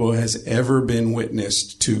bonobo has ever been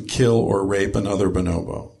witnessed to kill or rape another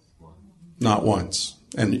bonobo. Not once.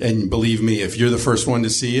 And believe me, if you're the first one to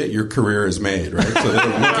see it, your career is made, right? So they're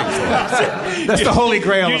looking for it. That's the holy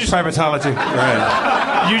grail of primatology.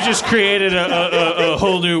 Right. You just created a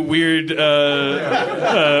whole new weird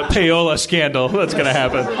payola scandal that's going to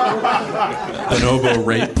happen. Bonobo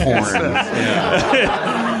rape porn.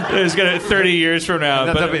 Yeah. It's going to 30 years from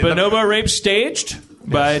now. Bonobo rape staged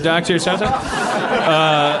by Dr. Soto.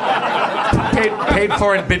 Paid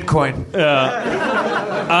for in Bitcoin.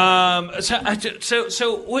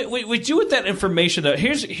 So we do with that information though.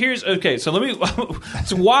 Here's okay. So let me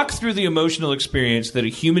let's walk through the emotional experience that a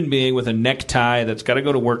human being with a necktie that's got to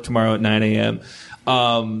go to work tomorrow at 9 a.m.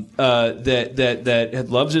 That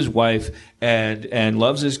loves his wife and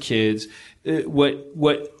loves his kids.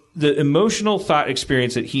 What the emotional thought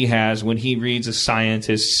experience that he has when he reads a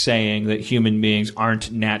scientist saying that human beings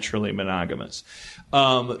aren't naturally monogamous.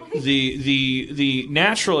 The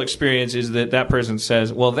natural experience is that person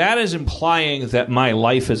says, well, that is implying that my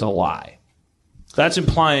life is a lie. That's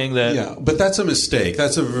implying that... Yeah, but that's a mistake.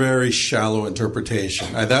 That's a very shallow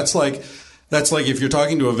interpretation. That's like That's like if you're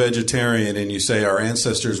talking to a vegetarian and you say our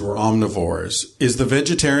ancestors were omnivores, is the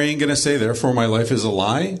vegetarian going to say, therefore my life is a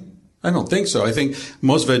lie? I don't think so. I think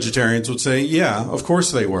most vegetarians would say, yeah, of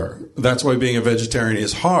course they were. That's why being a vegetarian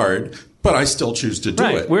is hard, but I still choose to do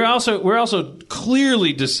it. We're also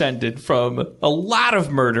clearly descended from a lot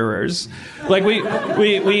of murderers. Like we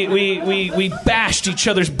bashed each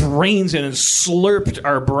other's brains in and slurped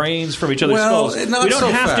our brains from each other's skulls. We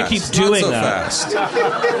don't have to keep doing that. Fast.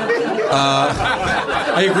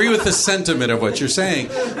 I agree with the sentiment of what you're saying,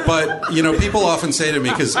 but people often say to me,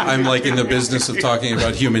 because I'm like in the business of talking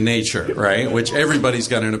about human nature, right? Which everybody's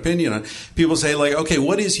got an opinion on. People say like, okay,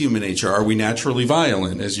 what is human nature? Are we naturally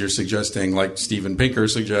violent, as you're suggesting, like Steven Pinker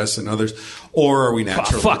suggests and others, or are we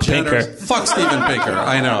naturally fuck generous? Pinker. Fuck Steven Pinker.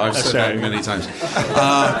 I know, I've said that many times.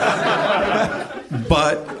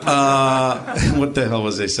 But what the hell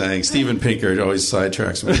was I saying? Steven Pinker always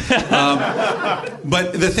sidetracks me.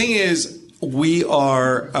 But the thing is, we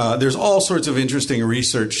are. There's all sorts of interesting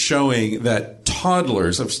research showing that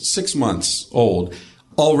toddlers of 6 months old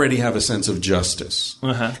already have a sense of justice.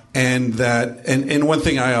 And that, and one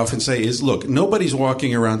thing I often say is, look, nobody's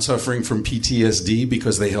walking around suffering from PTSD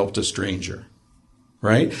because they helped a stranger.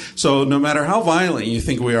 Right? So no matter how violent you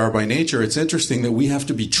think we are by nature, it's interesting that we have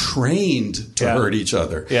to be trained to hurt each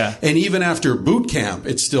other. Yeah. And even after boot camp,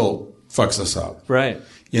 it still fucks us up. Right.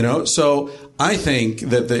 So I think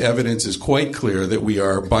that the evidence is quite clear that we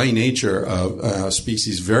are by nature a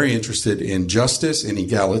species very interested in justice and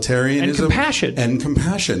egalitarianism. And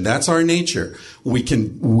compassion. That's our nature. We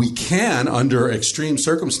can, under extreme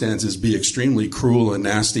circumstances, be extremely cruel and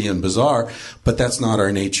nasty and bizarre, but that's not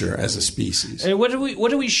our nature as a species. And what do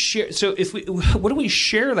we share? So what do we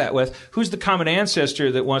share that with? Who's the common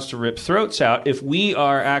ancestor that wants to rip throats out? If we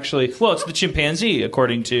are actually, well, it's the chimpanzee,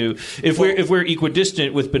 according to if we're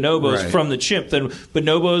equidistant with bonobos from the chimp, then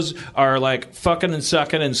bonobos are like fucking and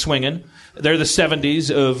sucking and swinging. They're the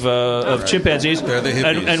 70s of chimpanzees. They're the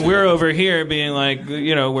hippies. And we're over here being like,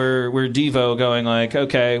 we're Devo going like,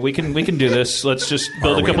 okay, we can do this. Let's just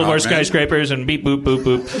build a couple more skyscrapers and beep boop boop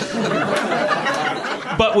boop.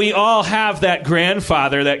 But we all have that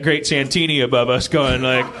grandfather, that great Santini above us going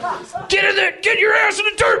like, get in there, get your ass in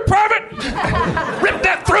the dirt, private! Rip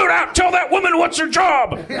that throat out, tell that woman what's her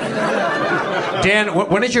job! Dan,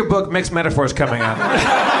 when is your book Mixed Metaphors coming out?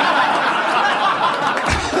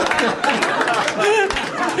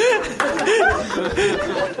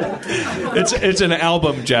 It's an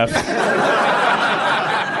album, Jeff.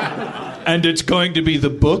 And it's going to be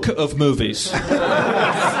the book of movies.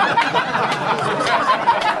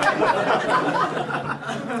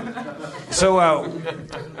 So,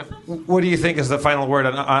 what do you think is the final word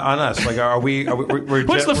on us? Like,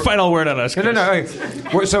 What's the final word on us? No.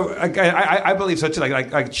 So, I believe so too.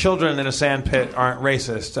 Like children in a sandpit aren't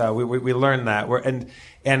racist. We learn that.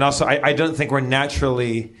 And also, I don't think we're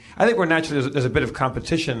naturally. I think we're naturally. There's a bit of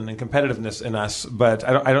competition and competitiveness in us, but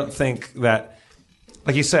I don't think that.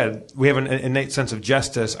 Like you said, we have an innate sense of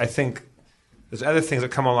justice. I think there's other things that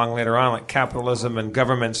come along later on, like capitalism and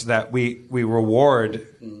governments, that we reward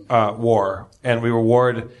war and we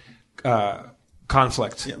reward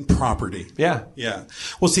conflict. Yeah, property. Yeah.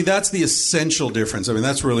 Well, see, that's the essential difference. I mean,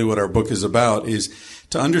 that's really what our book is about, is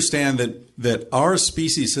to understand that our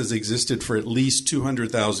species has existed for at least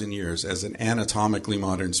 200,000 years as an anatomically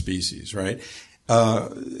modern species, right?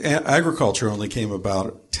 Agriculture only came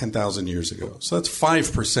about 10,000 years ago. So that's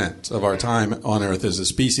 5% of our time on Earth as a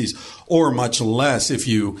species, or much less if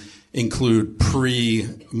you include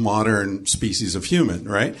pre-modern species of human,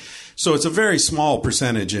 right? So it's a very small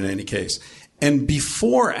percentage in any case. And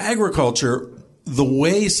before agriculture, the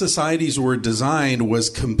way societies were designed was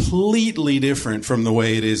completely different from the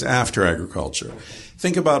way it is after agriculture.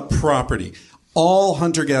 Think about property. All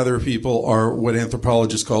hunter-gatherer people are what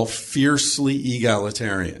anthropologists call fiercely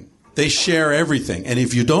egalitarian. They share everything. And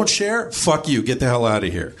if you don't share, fuck you, get the hell out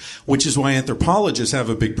of here. Which is why anthropologists have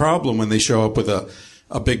a big problem when they show up with a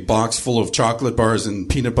big box full of chocolate bars and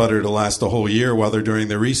peanut butter to last a whole year while they're doing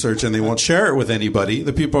their research, and they won't share it with anybody.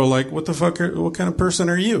 The people are like, what the fuck, what kind of person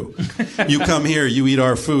are you? You come here, you eat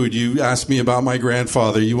our food, you ask me about my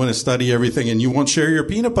grandfather, you want to study everything, and you won't share your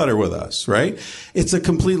peanut butter with us, right? It's a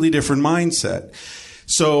completely different mindset.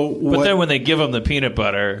 But then when they give them the peanut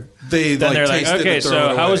butter, they're like, okay,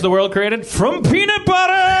 so how was the world created? From peanut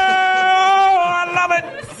butter! I love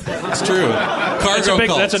it! It's true. Cargo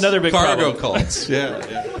cults. That's another big Cargo problem. cults. Yeah.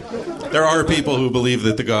 There are people who believe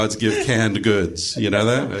that the gods give canned goods. You know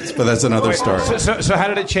that? But that's another story. So how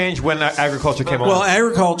did it change when agriculture came along? Well,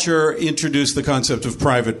 agriculture introduced the concept of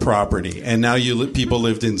private property, and now people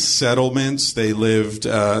lived in settlements. They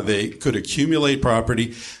could accumulate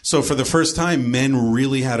property. So for the first time, men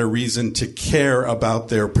really had a reason to care about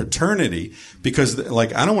their paternity because,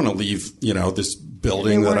 like, I don't want to leave, this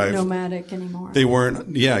building that I've... They weren't nomadic anymore. They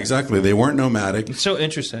weren't, yeah, exactly. They weren't nomadic. It's so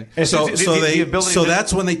interesting. So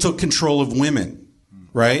that's when they took control of women,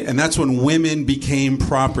 right? And that's when women became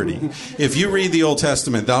property. If you read the Old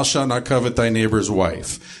Testament, thou shalt not covet thy neighbor's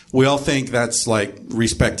wife, we all think that's like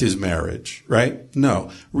respect his marriage, right?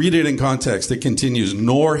 No. Read it in context. It continues,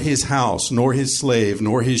 nor his house, nor his slave,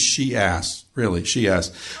 nor his she-ass,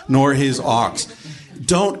 nor his ox.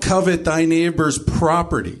 Don't covet thy neighbor's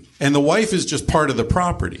property. And the wife is just part of the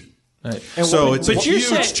property. Right. So it's a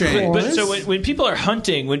huge change. But so when people are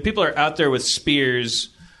hunting, when people are out there with spears,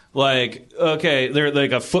 like, okay, they're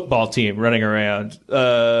like a football team running around.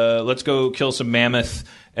 Let's go kill some mammoth,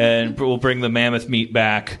 and we'll bring the mammoth meat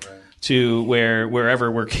back to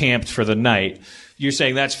wherever we're camped for the night. You're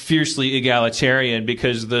saying that's fiercely egalitarian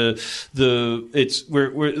because maybe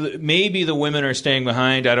the women are staying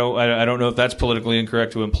behind. I don't know if that's politically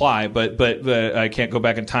incorrect to imply, but I can't go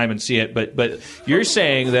back in time and see it. But you're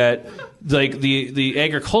saying that like the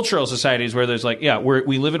agricultural societies where there's like,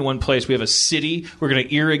 we live in one place, we have a city, we're going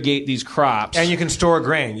to irrigate these crops, and you can store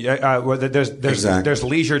grain. There's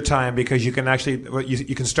leisure time because you can actually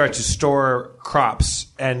you can start to store crops,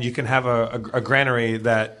 and you can have a granary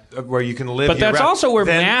where you can live. But that's also where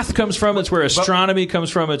math comes from. It's where astronomy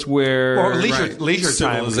comes from. It's where leisure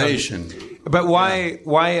time. Civilization. But why?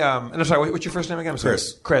 And I'm sorry. What's your first name again? I'm sorry.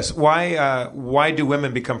 Chris. Why do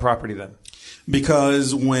women become property then?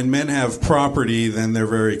 Because when men have property, then they're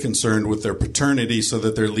very concerned with their paternity, so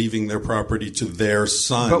that they're leaving their property to their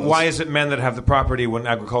sons. But why is it men that have the property when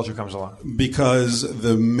agriculture comes along? Because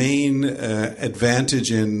the main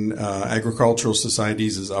advantage in agricultural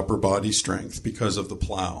societies is upper body strength because of the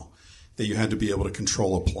plow, that you had to be able to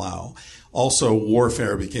control a plow. Also,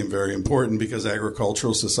 warfare became very important because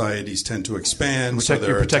agricultural societies tend to expand.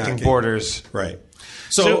 You're protecting borders. Right.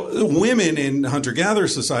 So women in hunter-gatherer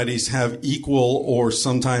societies have equal or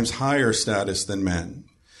sometimes higher status than men.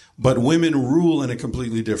 But women rule in a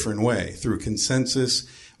completely different way, through consensus.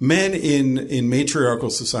 Men in matriarchal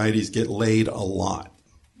societies get laid a lot.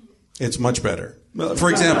 It's much better. For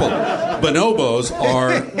example, bonobos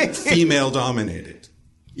are female-dominated.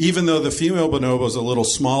 Even though the female bonobo is a little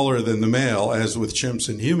smaller than the male, as with chimps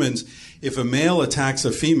and humans, if a male attacks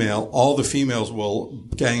a female, all the females will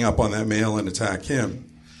gang up on that male and attack him.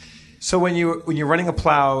 So when you're running a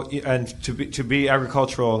plow and to be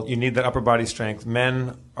agricultural, you need that upper body strength.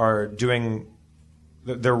 Men are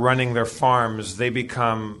they're running their farms. They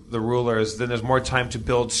become the rulers. Then there's more time to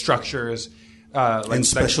build structures. And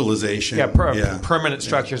specialization. Permanent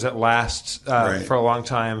structures that last for a long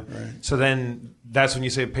time. Right. So then that's when you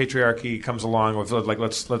say patriarchy comes along with like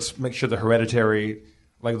let's make sure the hereditary,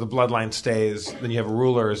 like the bloodline stays. Then you have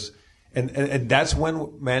rulers, and that's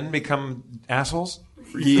when men become assholes.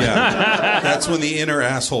 Yeah, that's when the inner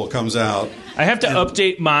asshole comes out. I have to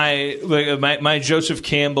update my Joseph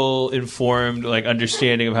Campbell informed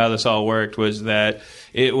understanding of how this all worked was that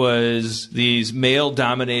it was these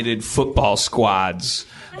male-dominated football squads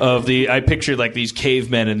I pictured these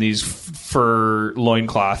cavemen in these fur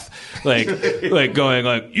loincloth,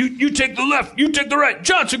 going you take the left, you take the right,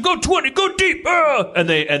 Johnson go 20, go deep, and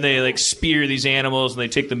they spear these animals and they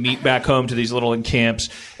take the meat back home to these little encampments,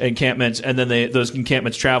 and then those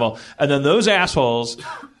encampments travel, and then those assholes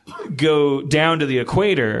go down to the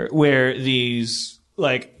equator where these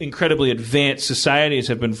incredibly advanced societies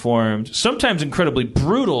have been formed, sometimes incredibly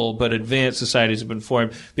brutal, but advanced societies have been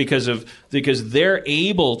formed because they're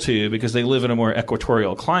able to, because they live in a more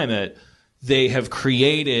equatorial climate, they have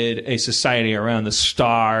created a society around the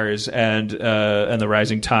stars and the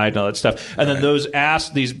rising tide and all that stuff. And then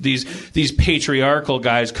these patriarchal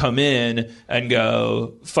guys come in and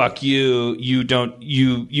go, fuck you,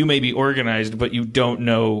 you may be organized, but you don't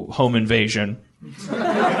know home invasion.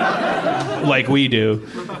 Like we do,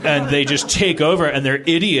 and they just take over, and they're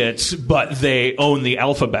idiots, but they own the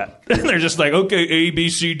alphabet. And they're just okay, A, B,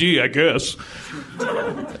 C, D, I guess.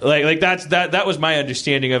 That was my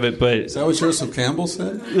understanding of it. But is that what Joseph Campbell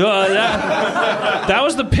said? That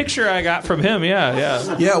was the picture I got from him.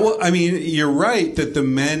 Yeah. Well, I mean, you're right that the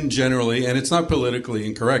men generally, and it's not politically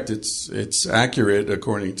incorrect. It's accurate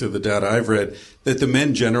according to the data I've read, that the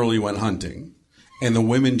men generally went hunting, and the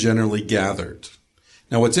women generally gathered.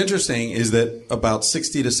 Now, what's interesting is that about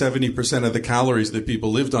 60 to 70% of the calories that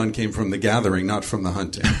people lived on came from the gathering, not from the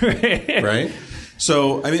hunting. Right?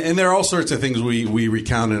 So, I mean, and there are all sorts of things we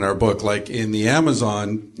recount in our book. Like in the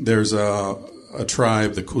Amazon, there's a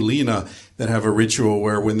tribe, the Kulina, that have a ritual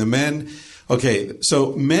where when the men,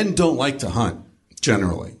 so men don't like to hunt.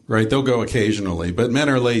 Generally, right? They'll go occasionally, but men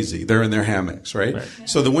are lazy. They're in their hammocks, right?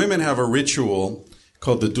 So the women have a ritual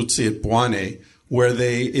called the Dutsiet Bwane, where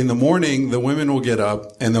in the morning, the women will get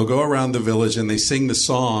up and they'll go around the village and they sing the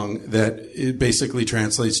song that it basically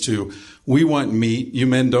translates to, "We want meat, you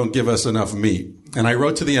men don't give us enough meat." And I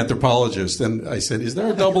wrote to the anthropologist and I said, "Is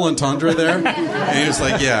there a double entendre there?" And he was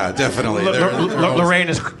like, "Yeah, definitely." Laraine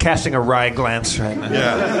is casting a wry glance right now.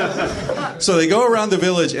 Yeah. So they go around the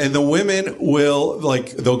village and the women will,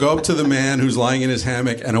 they'll go up to the man who's lying in his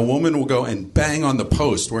hammock and a woman will go and bang on the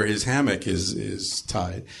post where his hammock is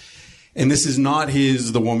tied. And this is not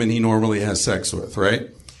the woman he normally has sex with, right?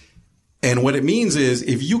 And what it means is,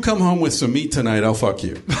 if you come home with some meat tonight, I'll fuck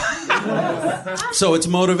you. So it's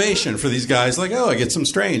motivation for these guys, like, oh, I get some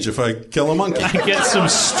strange if I kill a monkey. I get some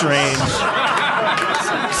strange.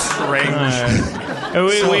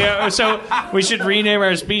 So we should rename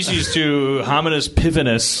our species to Hominus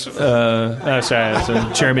pivinus. Sorry, it's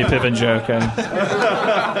a Jeremy Piven joke.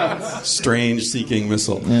 Strange seeking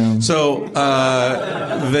missile. Yeah. So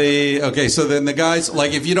so then the guys,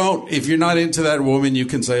 like, if you're not into that woman, you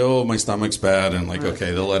can say, "Oh, my stomach's bad," and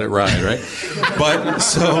okay, they'll let it ride, right? But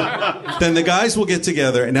so then the guys will get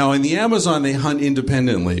together. Now in the Amazon, they hunt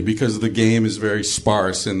independently because the game is very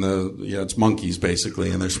sparse and it's monkeys basically,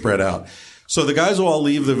 and they're spread out. So the guys will all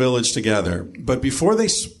leave the village together, but before they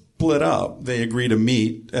split up, they agree to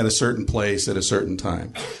meet at a certain place at a certain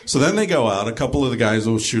time. So then they go out. A couple of the guys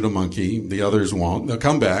will shoot a monkey. The others won't. They'll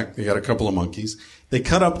come back. They got a couple of monkeys. They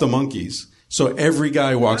cut up the monkeys. So every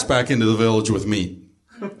guy walks back into the village with meat.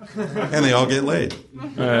 And they all get laid.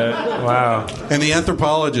 Wow. And the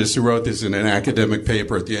anthropologist who wrote this in an academic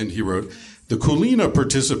paper at the end, he wrote, "The Kulina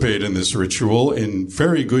participate in this ritual in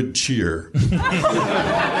very good cheer."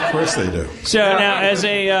 Of course they do. So now, as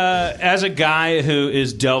a guy who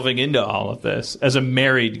is delving into all of this, as a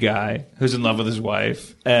married guy who's in love with his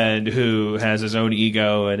wife and who has his own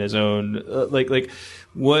ego and his own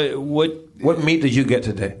what meat did you get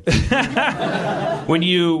today? when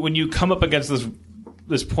you come up against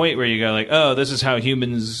this point where you go like, oh, this is how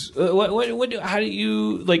humans. How do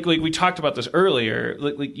you like we talked about this earlier?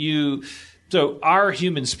 So our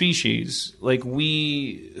human species,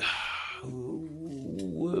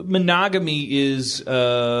 monogamy is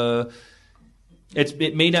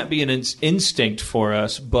it may not be an instinct for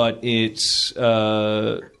us, but it's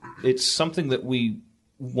something that we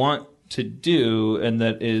want to do and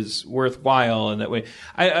that is worthwhile. And that way,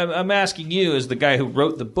 I'm asking you, as the guy who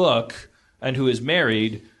wrote the book and who is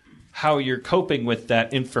married, how you're coping with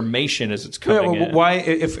that information as it's coming in. Why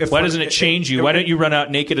doesn't it change you? Why don't you run out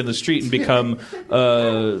naked in the street and become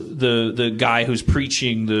the guy who's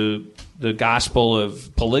preaching the gospel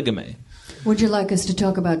of polygamy? Would you like us to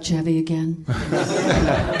talk about Chevy again?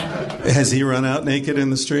 Has he run out naked in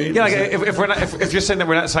the street? Yeah, if you're saying that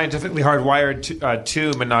we're not scientifically hardwired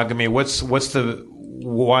to monogamy,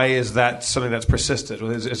 why is that something that's persisted?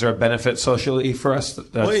 Is there a benefit socially for us?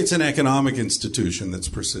 Well, it's an economic institution that's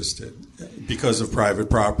persisted because of private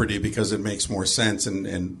property, because it makes more sense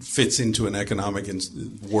and fits into an economic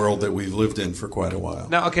world that we've lived in for quite a while.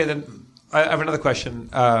 Now, okay, then I have another question.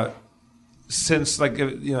 Since,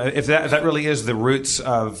 if that really is the roots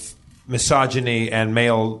of misogyny and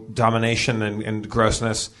male domination and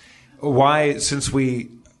grossness, why, since we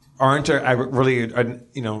aren't really a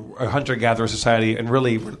hunter-gatherer society, and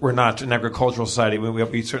really we're not an agricultural society.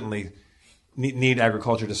 We certainly need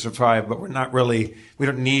agriculture to survive, but we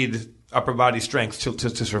don't need upper body strength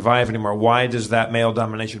to survive anymore. Why does that male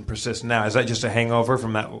domination persist now? Is that just a hangover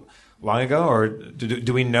from that long ago, or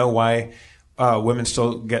do we know why women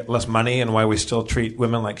still get less money and why we still treat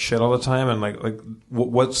women like shit all the time? And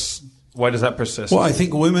why does that persist? Well, I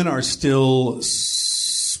think women are still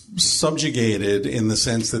subjugated in the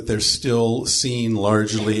sense that they're still seen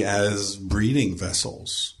largely as breeding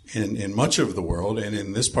vessels in much of the world, and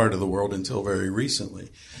in this part of the world until very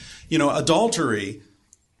recently. Adultery,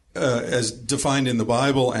 as defined in the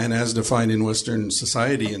Bible and as defined in Western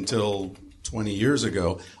society until 20 years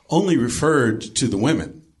ago, only referred to the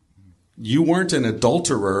women. You weren't an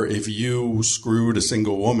adulterer if you screwed a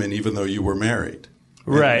single woman even though you were married.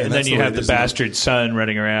 Right, and then that's you way have it the is now. bastard son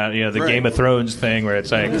running around, the Right. Game of Thrones thing where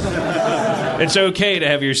it's like, it's okay to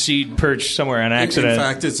have your seed perched somewhere on accident. In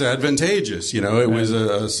fact, it's advantageous. It was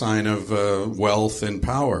a sign of wealth and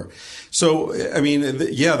power. So, I mean,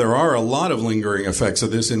 there are a lot of lingering effects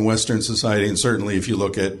of this in Western society, and certainly if you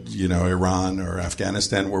look at, Iran or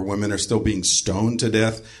Afghanistan, where women are still being stoned to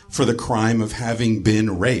death for the crime of having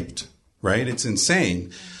been raped, right? It's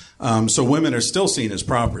insane. So women are still seen as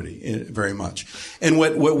property, very much. And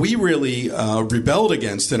what we really rebelled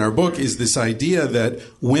against in our book is this idea that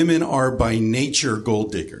women are by nature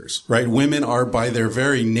gold diggers, right? Women are by their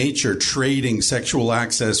very nature trading sexual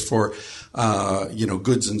access for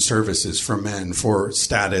goods and services for men, for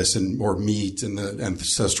status or meat in the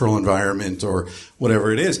ancestral environment or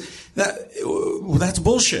whatever it is. That's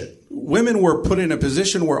bullshit. Women were put in a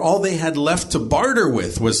position where all they had left to barter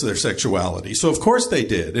with was their sexuality. So of course they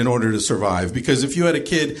did in order to survive. Because if you had a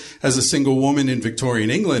kid as a single woman in Victorian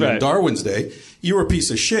England in Darwin's day, you were a piece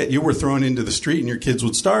of shit. You were thrown into the street and your kids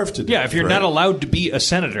would starve to death. Yeah, if you're not allowed to be a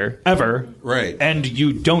senator ever, right, and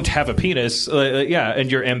you don't have a penis, and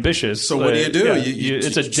you're ambitious. So what do you do? Yeah,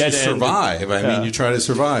 it's a dead end. Survive. I mean, you try to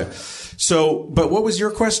survive. So, but what was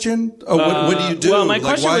your question? What do you do? Well, my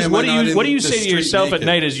question was, what do you say to yourself naked? at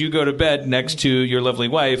night as you go to bed next to your lovely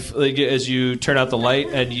wife, as you turn out the light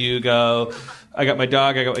and you go, I got my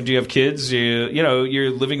dog, do you have kids?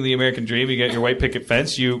 You're living the American dream, you got your white picket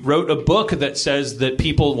fence, you wrote a book that says that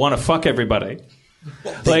people want to fuck everybody.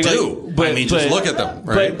 They do. Just look at them,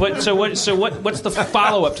 right? What's the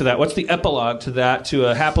follow-up to that? What's the epilogue to that, to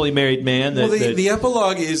a happily married man? The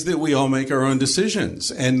epilogue is that we all make our own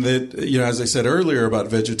decisions. And that, as I said earlier about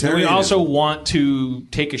vegetarianism. We also want to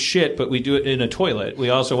take a shit, but we do it in a toilet.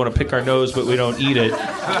 We also want to pick our nose, but we don't eat it.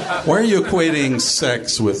 Why are you equating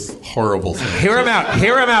sex with horrible things? Hear him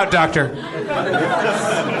out, doctor.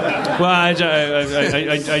 Well, I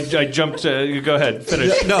jumped. Go ahead,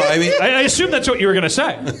 finish. No, I mean, I assume that's what you were going to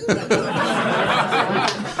say.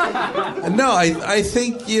 No, I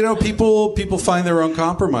think, people find their own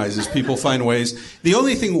compromises. People find ways. The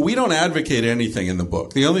only thing, we don't advocate anything in the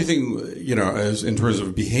book. The only thing, as in terms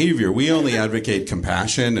of behavior, we only advocate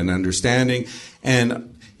compassion and understanding. And,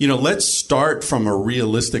 let's start from a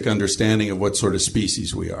realistic understanding of what sort of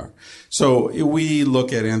species we are. So we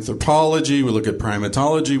look at anthropology, we look at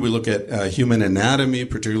primatology, we look at human anatomy,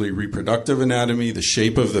 particularly reproductive anatomy, the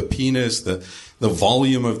shape of the penis, the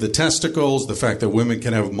volume of the testicles, the fact that women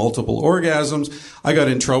can have multiple orgasms. I got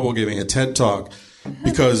in trouble giving a TED Talk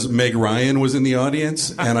because Meg Ryan was in the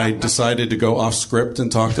audience, and I decided to go off script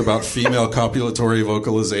and talked about female copulatory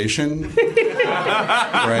vocalization.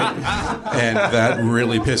 Right? And that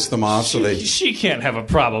really pissed them off. She can't have a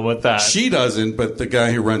problem with that. She doesn't, but the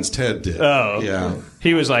guy who runs TED did. Oh. Yeah.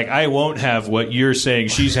 He was like, I won't have what you're saying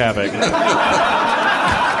she's having.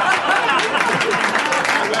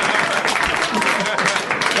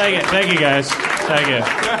 Thank you, guys. Thank you.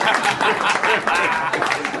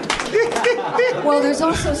 Well, there's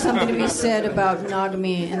also something to be said about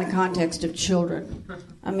monogamy in the context of children.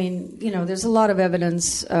 I mean, there's a lot of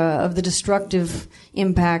evidence of the destructive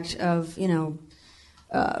impact of,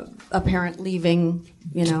 a parent leaving,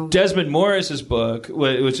 Desmond Morris's book,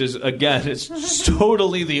 which is, again, it's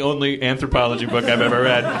totally the only anthropology book I've ever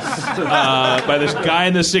read, by this guy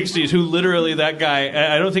in the 60s who literally, that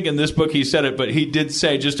guy, I don't think in this book he said it, but he did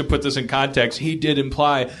say, just to put this in context, he did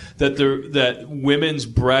imply that women's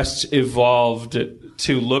breasts evolved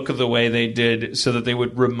to look the way they did so that they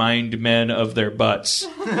would remind men of their butts.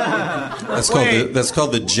 That's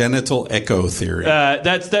called the genital echo theory.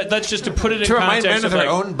 That's just to put it in to context remind men of their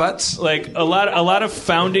like, own butts. Like a lot of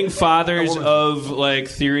founding fathers of like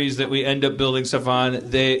theories that we end up building stuff on.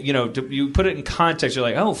 They, you put it in context. You're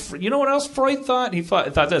like, oh, you know what else Freud thought? He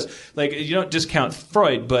thought this. Like, you don't discount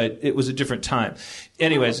Freud, but it was a different time.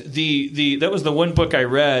 Anyways, that was the one book I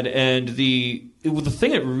read, and the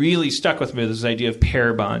thing that really stuck with me was this idea of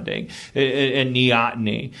pair bonding and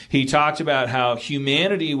neoteny. He talked about how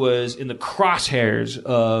humanity was in the crosshairs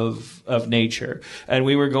of nature, and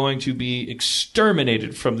we were going to be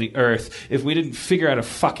exterminated from the earth if we didn't figure out a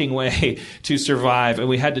fucking way to survive, and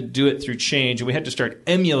we had to do it through change, and we had to start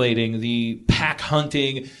emulating the pack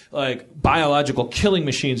hunting, like biological killing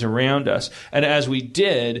machines around us. And as we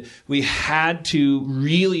did, we had to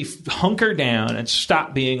really hunker down and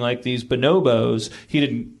stop being like these bonobos.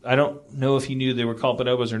 I don't know if he knew they were called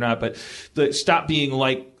bonobos or not, but stop being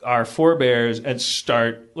like our forebears and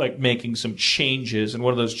start like making some changes. And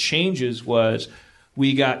one of those changes was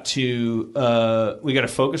we got to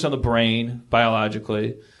focus on the brain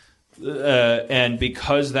biologically. And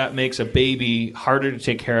because that makes a baby harder to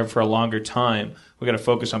take care of for a longer time, We got to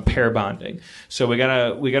focus on pair bonding. So we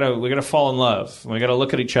gotta fall in love. We got to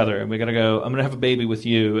look at each other, and we got to go, I'm going to have a baby with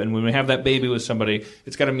you. And when we have that baby with somebody,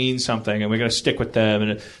 it's got to mean something, and we got to stick with them.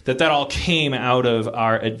 And that all came out of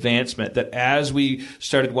our advancement. That as we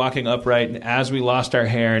started walking upright, and as we lost our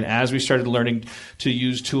hair, and as we started learning to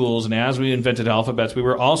use tools, and as we invented alphabets, we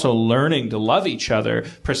were also learning to love each other,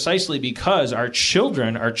 precisely because our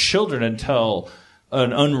children until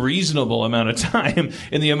an unreasonable amount of time,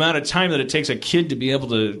 in the amount of time that it takes a kid to be able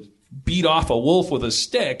to beat off a wolf with a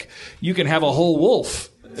stick, you can have a whole wolf.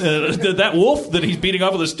 That wolf that he's beating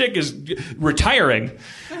off with a stick is retiring.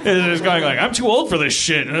 Is going like, I'm too old for this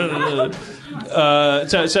shit. The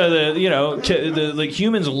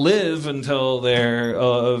humans live until they're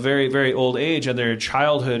a very, very old age, and their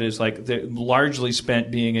childhood is like largely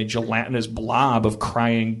spent being a gelatinous blob of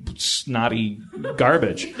crying, snotty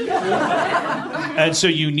garbage. And so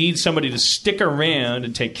you need somebody to stick around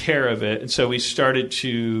and take care of it. And so we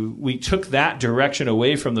took that direction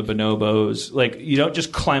away from the bonobos. Like, you don't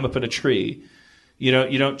just climb up in a tree. You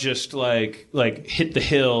don't just like hit the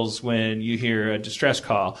hills when you hear a distress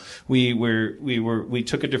call. We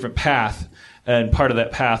took a different path, and part of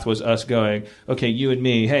that path was us going, okay, you and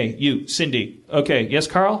me, hey, you, Cindy, okay, yes,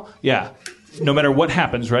 Carl, yeah, no matter what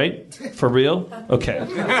happens, right? For real, okay.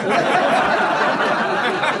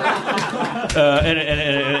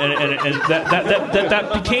 And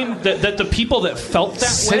that became that the people that felt that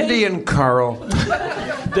Cindy way, and Carl.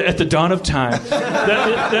 At the dawn of time,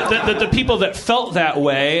 that the people that felt that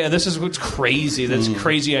way, and this is what's crazy, that's a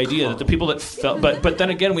crazy idea, that the people that felt, but then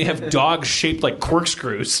again, we have dogs shaped like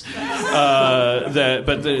corkscrews,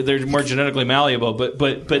 they're more genetically malleable, but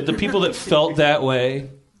the people that felt that way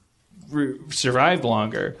survived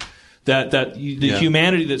longer.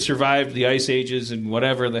 Humanity that survived the ice ages and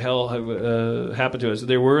whatever the hell happened to us,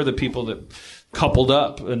 there were the people that coupled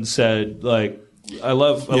up and said, like, I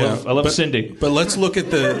love Cindy. But let's look at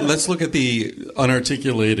the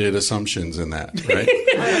unarticulated assumptions in that, right?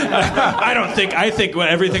 I think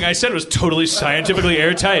everything I said was totally scientifically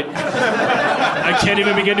airtight. I can't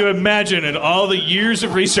even begin to imagine in all the years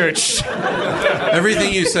of research.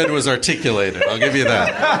 Everything you said was articulated. I'll give you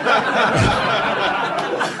that.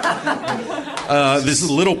 This is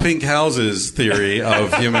Little Pink House's theory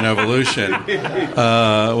of human evolution.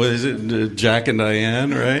 What is it? Jack and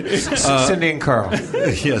Diane, right? Cindy and Carl.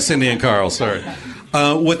 Yeah, Cindy and Carl, sorry.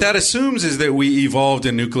 What that assumes is that we evolved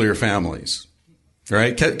in nuclear families.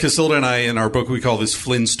 Right? Casilda and I, in our book, we call this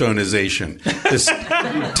Flintstoneization. This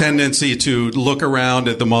tendency to look around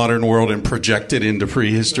at the modern world and project it into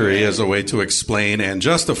prehistory as a way to explain and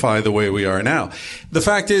justify the way we are now. The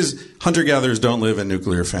fact is, hunter-gatherers don't live in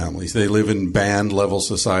nuclear families. They live in band-level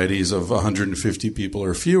societies of 150 people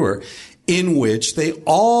or fewer, in which they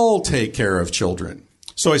all take care of children.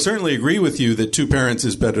 So I certainly agree with you that 2 parents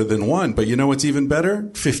is better than 1, but you know what's even better?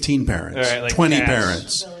 15 parents, right, like 20 cats.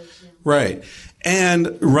 Parents. Right.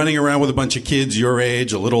 And running around with a bunch of kids your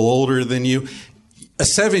age, a little older than you. A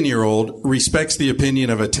 7-year-old respects the opinion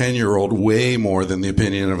of a 10-year-old way more than the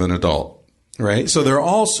opinion of an adult, right? So there are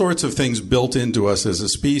all sorts of things built into us as a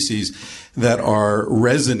species that are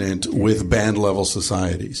resonant with band-level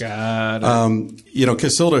societies. Got it.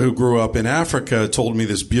 Casilda, who grew up in Africa, told me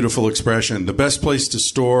this beautiful expression: the best place to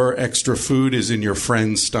store extra food is in your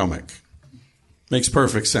friend's stomach. Makes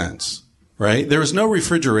perfect sense. Right? There was no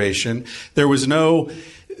refrigeration. There was no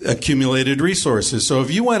accumulated resources. So if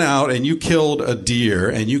you went out and you killed a deer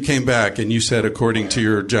and you came back and you said, according to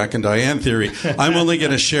your Jack and Diane theory, I'm only going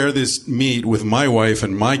to share this meat with my wife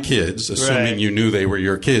and my kids, assuming you knew they were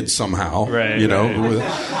your kids somehow,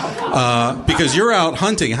 because you're out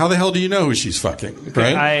hunting. How the hell do you know who she's fucking?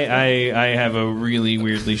 Right? I have a really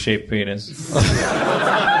weirdly shaped penis.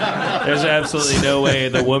 There's absolutely no way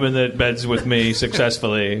the woman that beds with me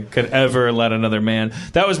successfully could ever let another man.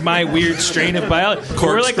 That was my weird strain of biology.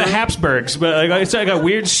 We're like the Habsburgs, but it's like a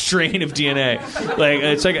weird strain of DNA.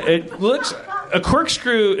 It looks a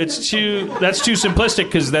corkscrew. That's too simplistic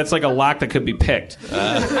because that's like a lock that could be picked.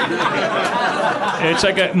 It's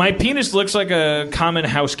like my penis looks like a common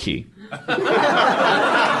house key.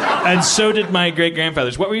 And so did my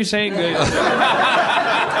great-grandfather's. What were you saying?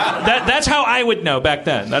 That's how I would know back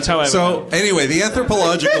then. That's how I would know. Anyway, the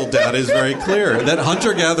anthropological data is very clear that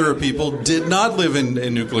hunter-gatherer people did not live in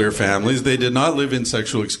nuclear families. They did not live in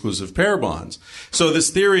sexual exclusive pair bonds. So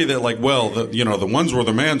this theory that, the ones where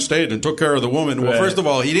the man stayed and took care of the woman. Well, first of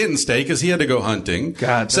all, he didn't stay because he had to go hunting.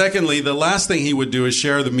 God. Secondly, the last thing he would do is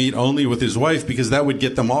share the meat only with his wife because that would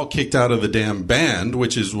get them all kicked out of the damn band,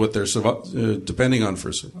 which is what they're depending on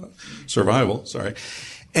for survival. Sorry.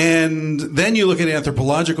 And then you look at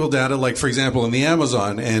anthropological data, like, for example, in the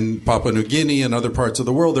Amazon and Papua New Guinea and other parts of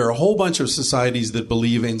the world, there are a whole bunch of societies that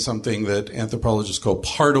believe in something that anthropologists call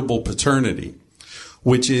partible paternity,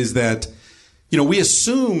 which is that, we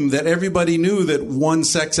assume that everybody knew that one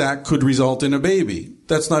sex act could result in a baby.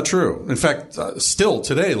 That's not true. In fact, still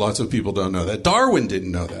today, lots of people don't know that. Darwin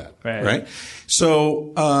didn't know that, right?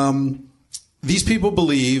 So, these people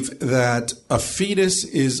believe that a fetus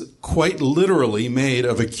is quite literally made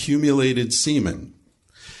of accumulated semen.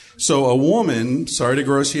 So a woman, sorry to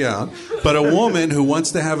gross you out, but a woman who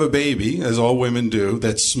wants to have a baby, as all women do,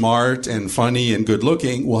 that's smart and funny and good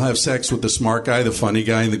looking, will have sex with the smart guy, the funny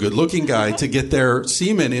guy, and the good looking guy to get their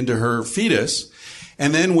semen into her fetus.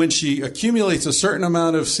 And then when she accumulates a certain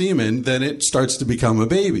amount of semen, then it starts to become a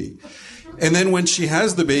baby. And then when she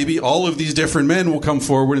has the baby, all of these different men will come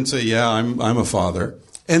forward and say, yeah, I'm a father.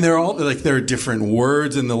 And they're all like, there are different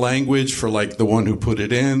words in the language for like the one who put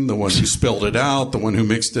it in, the one who spilled it out, the one who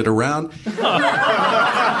mixed it around.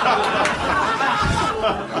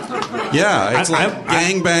 Yeah, it's like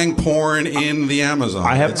gangbang porn in the Amazon.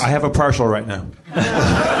 I have a partial right now.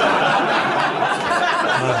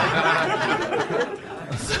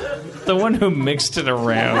 The one who mixed it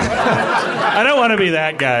around. I don't want to be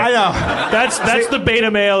that guy. I know. That's the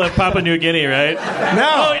beta male of Papua New Guinea, right? No.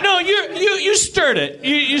 Oh, no, you stirred it.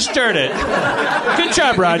 You stirred it. Good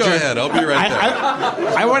job, Roger. Go ahead. I'll be right there.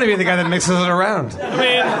 I want to be the guy that mixes it around. I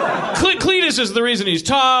mean, Cletus is the reason he's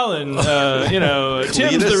tall, and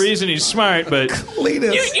Tim's the reason he's smart. But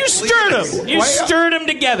Cletus. You stirred them. You stirred them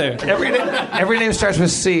together. Every name starts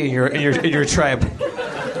with C in your tribe.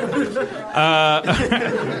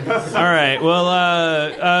 All right. Well,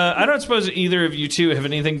 I don't suppose either of you two have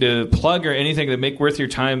anything to plug or anything that make worth your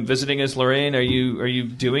time visiting us, Laraine. Are you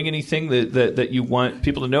doing anything that you want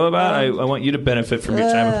people to know about? I want you to benefit from your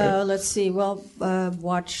time up here. Let's see. Well,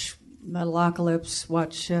 watch Metalocalypse.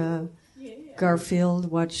 Watch Garfield.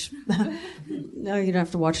 Watch. No, you don't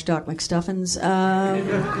have to watch Doc McStuffins.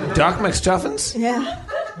 Doc McStuffins? Yeah.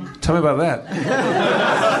 Tell me about that.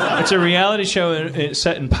 It's a reality show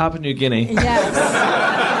set in Papua New Guinea. Yes.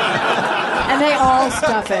 And they all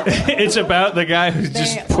stuff it. It's about the guy who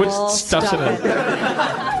just stuffs it in.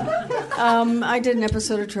 I did an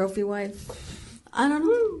episode of Trophy Wife. I don't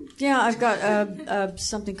know. Yeah, I've got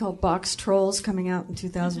something called Box Trolls coming out in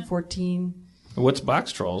 2014. What's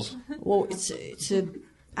Box Trolls? Well, it's an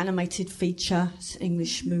animated feature. It's an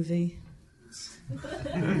English movie.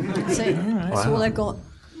 That's all I got.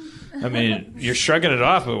 I mean, you're shrugging it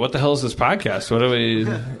off, but what the hell is this podcast? What do we?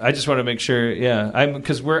 I just want to make sure. Yeah,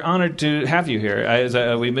 because we're honored to have you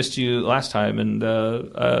here. We missed you last time, and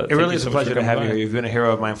it really is a pleasure to have you here. You've been a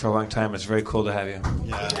hero of mine for a long time. It's very cool to have you.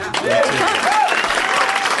 Yeah.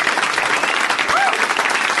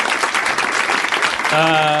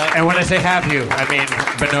 And when I say have you, I mean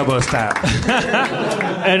bonobo style.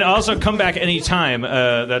 And also come back anytime.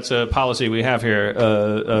 That's a policy we have here.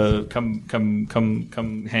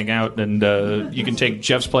 Come hang out, and you can take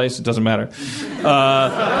Jeff's place. It doesn't matter.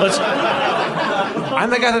 I'm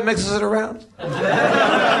the guy that mixes it around.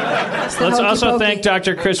 Let's also thank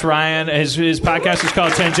Dr. Chris Ryan. His podcast is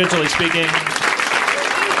called Tangentially Speaking.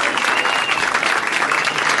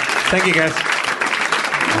 Thank you, guys.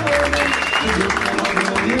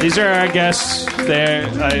 These are our guests.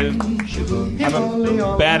 I'm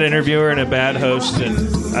a bad interviewer and a bad host, and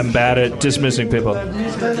I'm bad at dismissing people.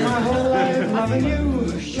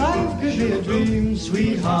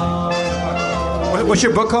 What's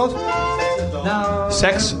your book called?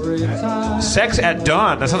 Sex at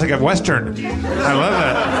Dawn. That sounds like a Western. I love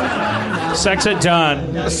that. Sex at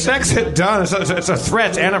Dawn. Sex at Dawn. It's a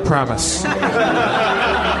threat and a promise.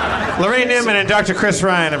 Laraine Newman and Dr. Chris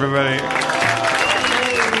Ryan, everybody.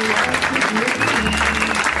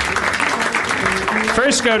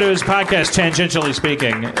 First, go to his podcast, Tangentially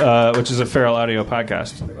Speaking, which is a feral audio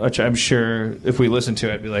podcast, which I'm sure if we listen to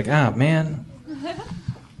it, I'd be like, ah, man.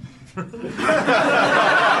 You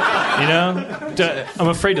know? I'm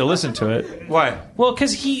afraid to listen to it. Why? Well,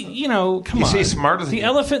 because come on. You see smarter than the you.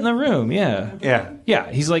 elephant in the room, yeah. Yeah. Yeah,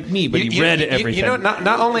 he's like me, but he read everything. You know,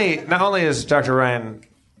 not only is Dr. Ryan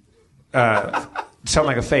sound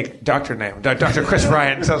like a fake doctor name. Dr. Chris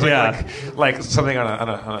Ryan sounds like something on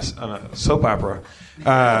a soap opera.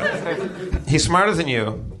 He's smarter than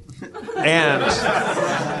you, and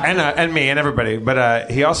me and everybody.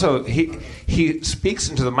 But he also he speaks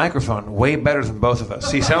into the microphone way better than both of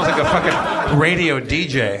us. He sounds like a fucking radio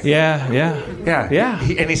DJ. Yeah.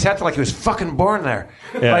 And he sounded like he was fucking born there.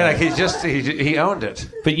 Yeah. Like he owned it.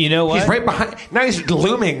 But you know what? He's right behind. Now he's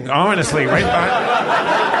looming ominously right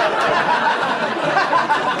behind.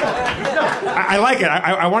 I like it.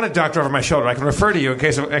 I want a doctor over my shoulder. I can refer to you in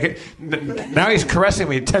case of... now he's caressing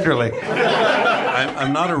me tenderly.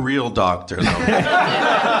 I'm not a real doctor,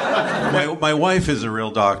 though. My wife is a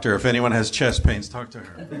real doctor. If anyone has chest pains, talk to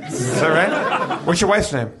her. Is that right? What's your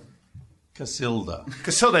wife's name? Casilda.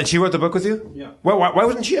 Casilda, and she wrote the book with you? Yeah. Well, why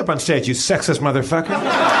wasn't she up on stage, you sexist motherfucker?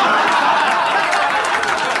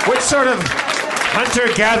 What sort of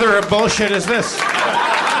hunter-gatherer bullshit is this?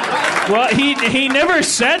 Well, he never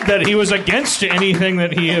said that he was against anything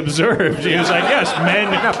that he observed. He was like, yes,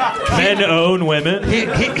 men own women.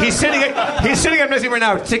 He's sitting up next to me right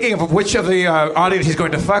now, thinking of which of the audience he's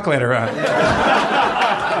going to fuck later on.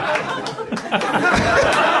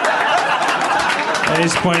 And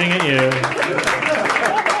he's pointing at you.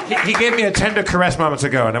 He gave me a tender caress moments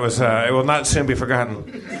ago, and it will not soon be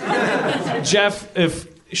forgotten. Jeff,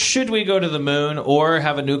 should we go to the moon or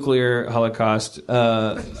have a nuclear holocaust,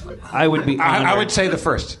 I would be honored. I would say the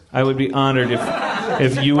first. I would be honored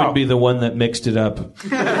if you would be the one that mixed it up.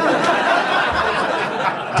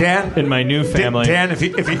 Dan? In my new family. Dan,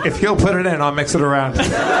 if he'll put it in, I'll mix it around.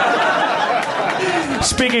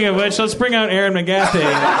 Speaking of which, let's bring out Aaron McGathy.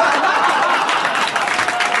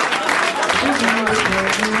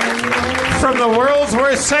 From the world's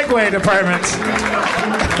worst Segway department.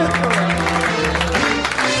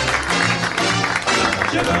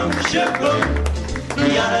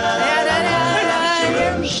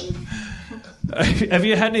 Have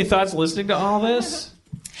you had any thoughts listening to all this?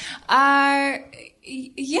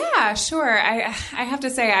 Yeah, sure. I have to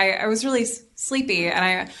say I was really sleepy,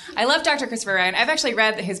 and I love Dr. Christopher Ryan. I've actually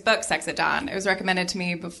read his book, Sex at Dawn. It was recommended to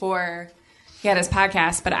me before he had his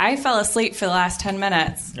podcast, but I fell asleep for the last 10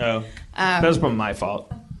 minutes. Oh, that was my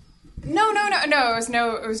fault. No.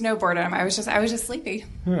 It was no boredom. I was just sleepy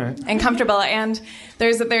right. and comfortable. And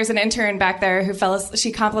there's an intern back there who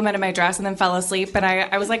she complimented my dress and then fell asleep. And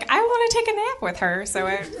I was like, I want to take a nap with her, so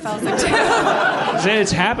I fell asleep too.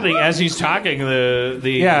 It's happening as he's talking.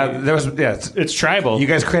 It's tribal. You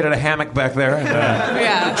guys created a hammock back there. And,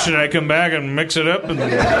 yeah. Should I come back and mix it up and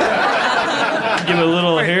give a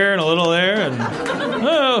little here and a little there and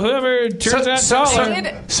whoever turns out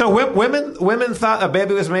taller. So women thought a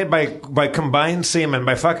baby was made by combined semen,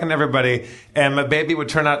 by fucking everybody, and a baby would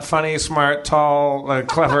turn out funny, smart, tall,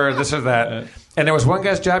 clever, this or that. And there was one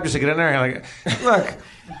guy's job just to get in there and look,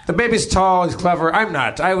 the baby's tall, he's clever. I'm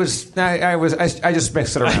not. I just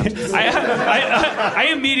mixed it around. I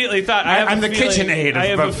immediately thought I'm the kitchen aid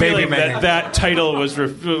of baby making. That title was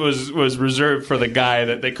reserved for the guy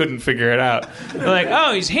that they couldn't figure it out. They're like,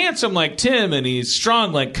 oh, he's handsome like Tim and he's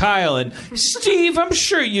strong like Kyle. And Steve, I'm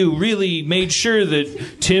sure you really made sure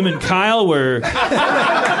that Tim and Kyle were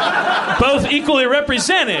both equally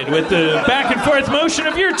represented with the back and forth motion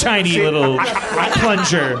of your tiny little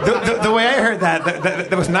plunger. The way I heard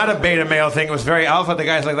that was not a beta male thing. It was very alpha. The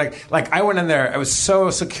guy's like I went in there. I was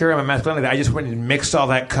so secure in my masculinity that I just went and mixed all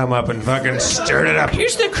that cum up and fucking stirred it up.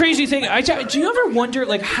 Here's the crazy thing. Do you ever wonder,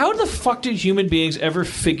 how the fuck did human beings ever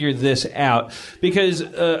figure this out? Because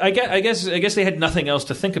I guess they had nothing else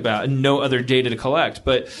to think about and no other data to collect.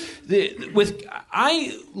 But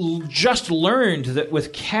I just learned that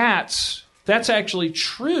with cats, that's actually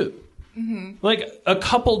true. Mm-hmm. Like a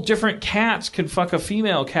couple different cats can fuck a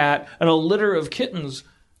female cat, and a litter of kittens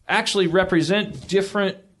actually represent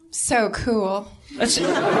different. So cool. It's so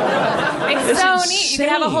neat. You could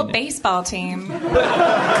have a whole baseball team.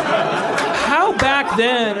 How back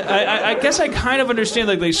then? I guess I kind of understand.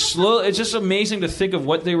 It's just amazing to think of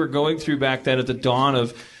what they were going through back then at the dawn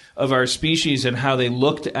of our species and how they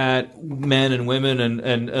looked at men and women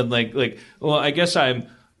and well, I guess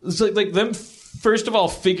it's like them. First of all,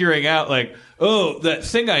 figuring out that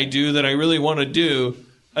thing I do that I really want to do,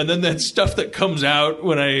 and then that stuff that comes out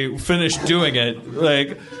when I finish doing it,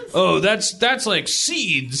 that's like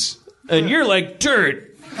seeds, and you're like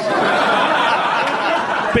dirt.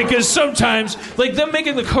 Because sometimes, them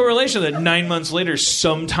making the correlation that 9 months later,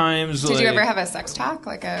 sometimes. Did you ever have a sex talk,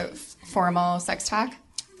 like a formal sex talk?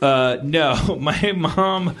 No, my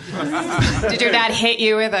mom. Did your dad hit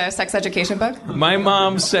you with a sex education book? My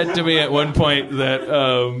mom said to me at one point that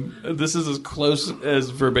this is as close as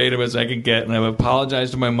verbatim as I can get, and I've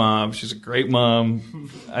apologized to my mom. She's a great mom.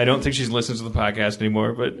 I don't think she listens to the podcast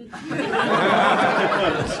anymore, but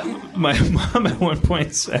my mom at one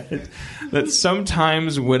point said that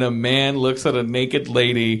sometimes when a man looks at a naked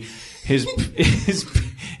lady, his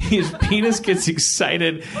penis gets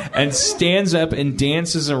excited and stands up and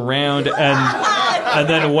dances around, and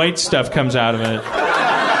then white stuff comes out of it.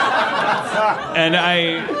 And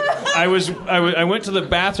I went to the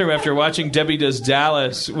bathroom after watching Debbie Does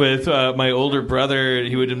Dallas with my older brother.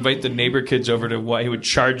 He would invite the neighbor kids over he would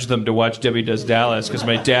charge them to watch Debbie Does Dallas because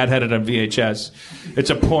my dad had it on VHS. It's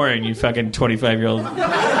a porn, you fucking 25-year-old.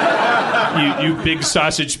 You big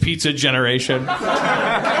sausage pizza generation.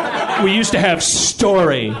 We used to have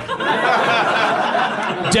Story.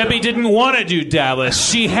 Debbie didn't want to do Dallas.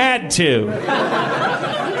 She had to.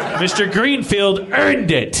 Mr. Greenfield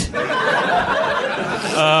earned it.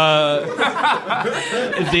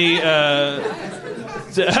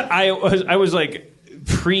 I was like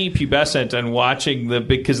pre-pubescent and watching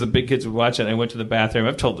because the big kids would watch it. And I went to the bathroom.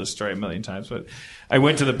 I've told this story a million times, but I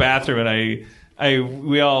went to the bathroom and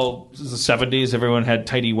we all, this was the 70s, everyone had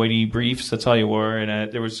tighty whitey briefs. That's all you wore.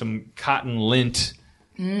 And there was some cotton lint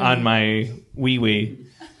on my wee-wee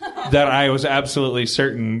that I was absolutely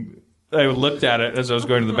certain. I looked at it as I was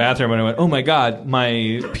going to the bathroom and I went, oh my God,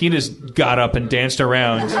 my penis got up and danced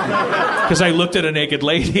around because I looked at a naked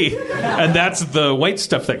lady and that's the white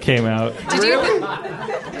stuff that came out.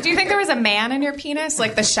 Did you think there was a man in your penis,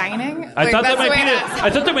 like The Shining? I thought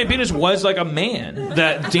that my penis was like a man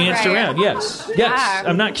that danced around. Yes.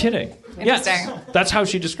 I'm not kidding. Yes, that's how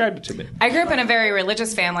she described it to me. I grew up in a very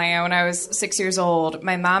religious family. When I was 6 years old,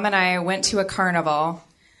 my mom and I went to a carnival.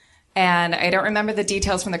 And I don't remember the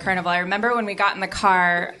details from the carnival. I remember when we got in the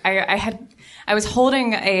car, I was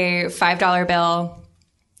holding a $5 bill,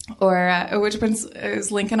 or which one's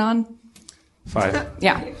is Lincoln on? 5.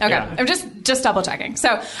 Yeah. Okay. Yeah. I'm just double checking.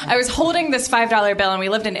 So I was holding this $5 bill, and we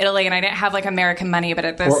lived in Italy, and I didn't have like American money, but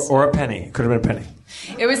at this or a penny. It could have been a penny.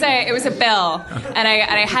 It was a bill, and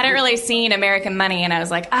I hadn't really seen American money, and I was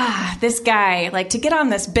like, this guy, like, to get on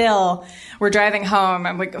this bill. We're driving home.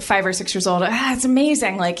 I'm like 5 or 6 years old. It's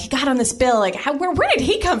amazing. Like, he got on this bill. Like, where did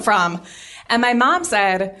he come from? And my mom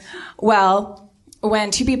said, well, when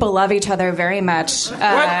two people love each other very much, the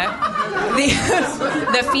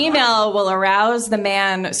female will arouse the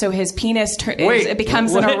man, so his penis it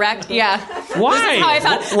becomes an erect. Yeah. Why? This is how I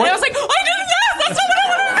thought. And I was like, I didn't know. That's not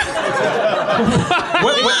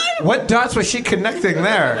what I what dots was she connecting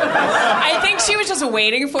there? I think she was just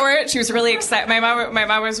waiting for it. She was really excited. My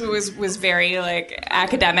mom was very like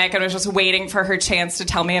academic and was just waiting for her chance to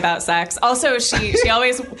tell me about sex. Also, she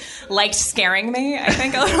always liked scaring me, I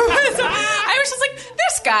think, a little bit. So I was just like,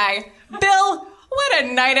 this guy, Bill. What a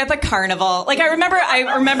night at the carnival. Like, I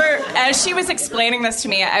remember as she was explaining this to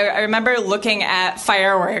me, I remember looking at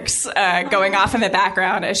fireworks going off in the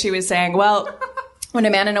background as she was saying, well, when a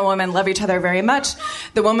man and a woman love each other very much,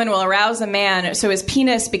 the woman will arouse a man so his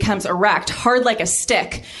penis becomes erect, hard like a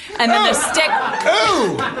stick. And then the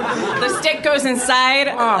stick goes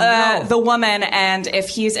inside the woman, and if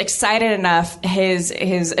he's excited enough, his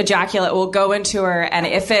ejaculate will go into her, and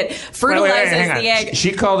if it fertilizes the egg...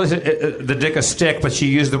 She called the dick a stick, but she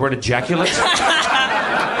used the word ejaculate?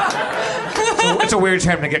 It's a weird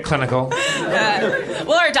term to get clinical.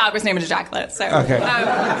 Well, our dog was named Ejaculate, so... Okay.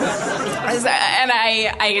 And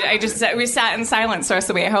we sat in silence the rest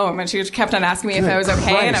of the way home, and she kept on asking me if I was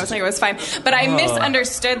okay, and I was like, it was fine. But I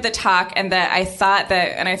misunderstood the talk, and that I thought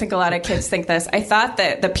that, and I think a lot of kids think this, I thought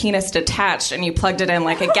that the penis detached and you plugged it in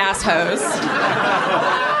like a gas hose.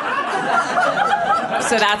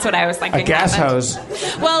 So that's what I was thinking. A gas hose?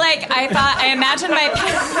 Well, like, I imagined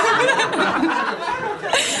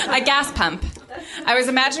a gas pump. I was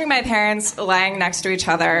imagining my parents lying next to each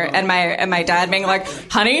other, and my dad being like,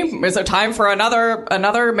 "Honey, is it time for another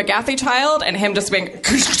McGathy child?" And him just being,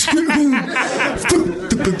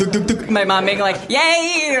 my mom being like,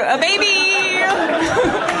 "Yay, a baby!"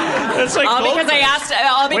 That's like all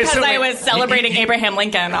because I was celebrating Abraham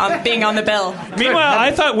Lincoln being on the bill. Meanwhile,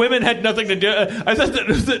 I thought women had nothing to do. I thought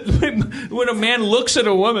that when a man looks at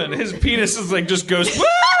a woman, his penis is like just goes. Woo!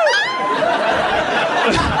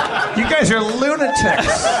 You guys are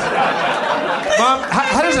lunatics. Mom,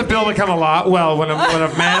 how does a bill become a law? Well, when a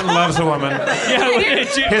man loves a woman,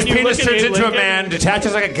 his penis turns into a man,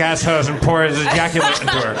 detaches like a gas hose, and pours ejaculate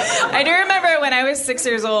into her. I do remember when I was 6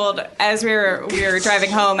 years old, as we were driving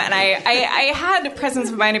home, and I had presence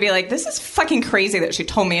of mind to be like, this is fucking crazy that she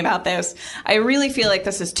told me about this. I really feel like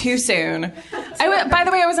this is too soon. By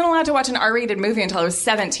the way, I wasn't allowed to watch an R-rated movie until I was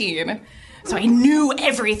 17. So I knew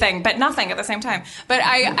everything, but nothing at the same time. But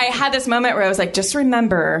I had this moment where I was like, just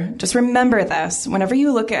remember this. Whenever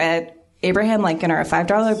you look at Abraham Lincoln or a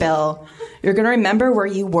 $5 bill, you're going to remember where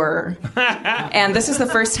you were. And this is the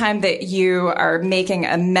first time that you are making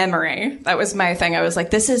a memory. That was my thing. I was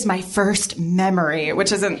like, this is my first memory, which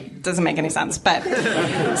doesn't make any sense. But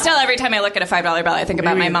still, every time I look at a $5 bill, I think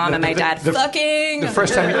about my mom and my dad fucking. The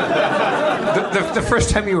first time the first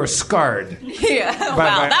time you were scarred. Yeah.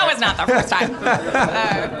 That was not the first time.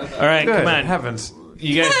 All right, Good come on. Heavens.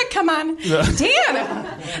 You guys, come on,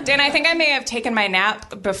 Dan. I think I may have taken my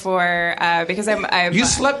nap before because I'm. You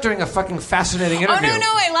slept during a fucking fascinating interview. Oh no,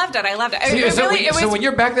 I loved it. So when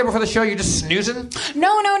you're back there before the show, you're just snoozing?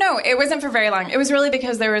 No. It wasn't for very long. It was really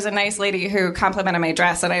because there was a nice lady who complimented my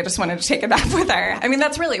dress, and I just wanted to take a nap with her. I mean,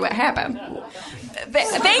 that's really what happened.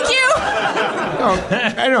 Thank you. Oh,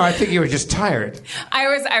 I know. I think you were just tired.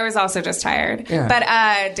 I was also just tired. Yeah. But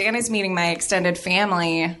Dan is meeting my extended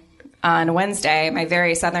family on Wednesday, my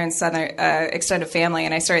very southern extended family,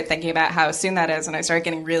 and I started thinking about how soon that is, and I started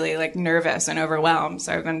getting really nervous and overwhelmed.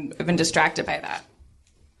 So I've been distracted by that,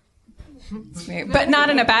 but not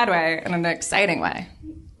in a bad way, in an exciting way.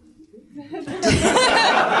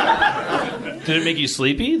 did it make you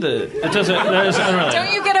sleepy? It doesn't.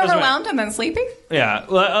 Don't you get overwhelmed and then sleepy? Yeah.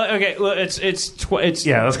 Well, okay. Well, it's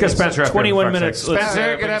yeah. Let's get Spencer up 21 here. minutes.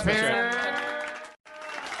 Spencer, get up here.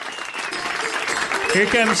 Here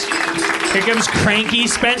comes cranky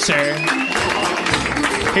Spencer.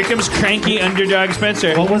 Here comes cranky underdog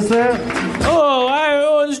Spencer. What was that?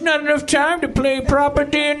 Oh, there's not enough time to play proper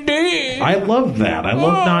D&D. I love that. I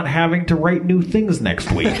love not having to write new things next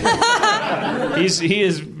week. He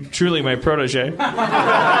is truly my protege.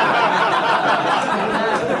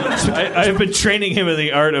 I've been training him in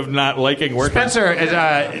the art of not liking working. Spencer,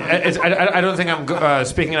 I don't think I'm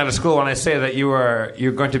speaking out of school when I say that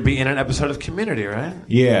you're going to be in an episode of Community, right?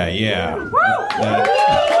 Yeah.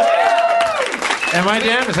 Am I,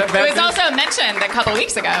 Dan? Is that bad? It was also mentioned a couple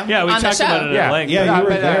weeks ago. Yeah, we on talked the show. about it at length. Yeah, you were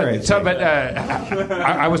there.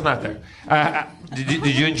 I was not there. Did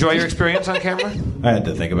you enjoy your experience on camera? I had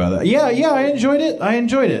to think about that. Yeah, I enjoyed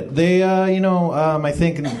it. They, I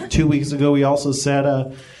think 2 weeks ago we also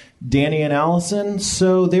said Danny and Allison,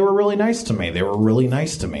 so they were really nice to me.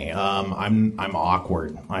 I'm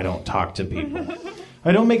awkward. I don't talk to people.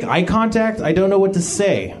 I don't make eye contact. I don't know what to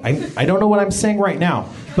say. I don't know what I'm saying right now.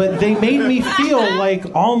 But they made me feel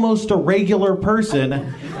like almost a regular person.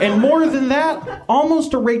 And more than that,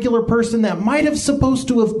 almost a regular person that might have supposed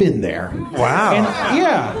to have been there. Wow.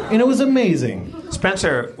 And it was amazing.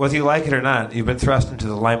 Spencer, whether you like it or not, you've been thrust into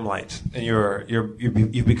the limelight. And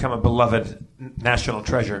you've become a beloved national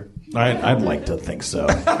treasure. I'd like to think so. All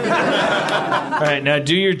right, now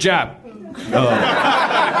do your job.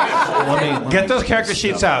 Get those character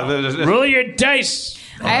sheets out. Roll your dice,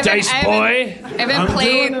 boy.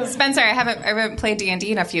 Spencer, I haven't played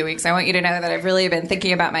D&D in a few weeks. I want you to know that I've really been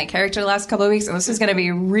thinking about my character the last couple of weeks, and this is going to be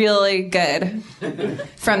really good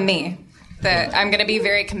from me. That I'm going to be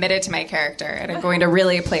very committed to my character, and I'm going to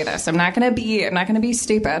really play this. I'm not going to be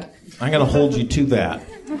stupid. I'm going to hold you to that.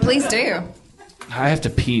 Please do. I have to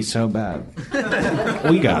pee so bad.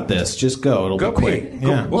 We got this. Just go. It'll Go be quick. pee.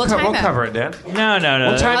 Yeah. We'll cover it, Dan. No.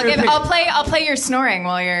 I'll play your snoring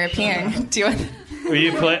while you're peeing. Do you want? Will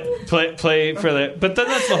you play for the? But then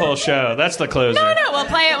that's the whole show. That's the closer. No. We'll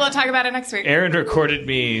play it. We'll talk about it next week. Aaron recorded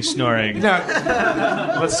me snoring. No.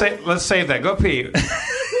 Let's save that. Go pee.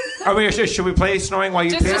 Should we play snoring while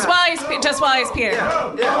you pee? Just while he's peeing.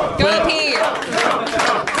 Go pee.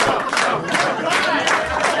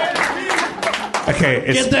 Okay,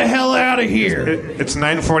 Get the hell out of here. It's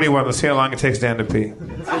 9:41. Let's see how long it takes Dan to pee.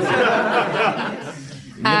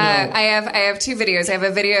 I have two videos. I have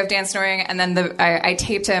a video of Dan snoring, and then I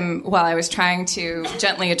taped him while I was trying to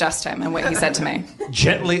gently adjust him and what he said to me.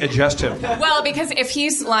 Gently adjust him. Well, because if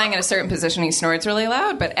he's lying in a certain position, he snores really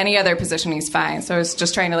loud, but any other position, he's fine. So I was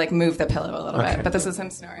just trying to move the pillow a little bit. But this is him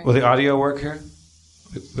snoring. Will the audio work here?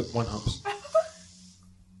 With one hopes.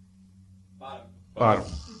 Bottom.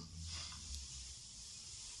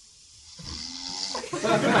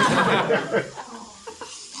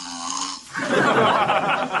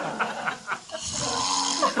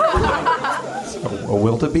 A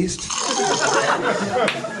wildebeest?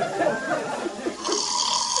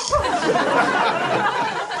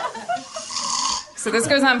 So this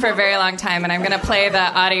goes on for a very long time, and I'm going to play the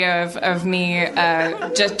audio of me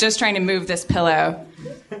just trying to move this pillow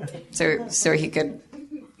so he could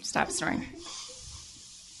stop snoring.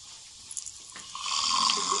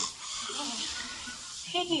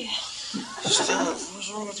 Hey. What's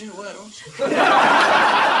wrong with you? All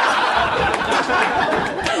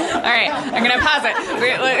right, right, I'm going to pause it.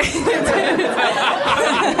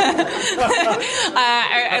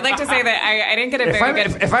 I'd like to say that I didn't get a very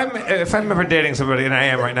good... If I'm ever dating somebody, and I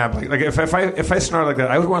am right now, like if I snore like that,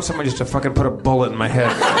 I would want someone just to fucking put a bullet in my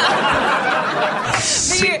head.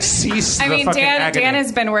 Dan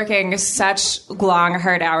has been working such long,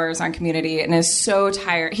 hard hours on Community and is so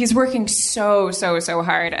tired. He's working so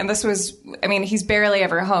hard. And this was, he's barely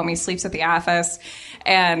ever home. He sleeps at the office.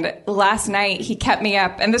 And last night he kept me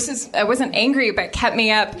up. And I wasn't angry, but kept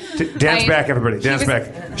me up. Dan's back, everybody. Dan's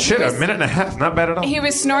back. Shit, a minute and a half. Not bad at all. He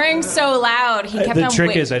was snoring so loud. He kept the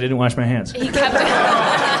trick is I didn't wash my hands. He kept...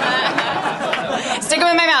 Stick them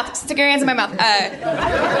in my mouth. Stick your hands in my mouth.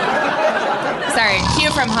 Sorry, cue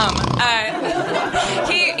from home.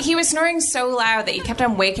 He was snoring so loud that he kept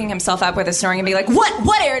on waking himself up with his snoring and be like,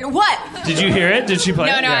 "What, Aaron? What?" Did you hear it? Did she play?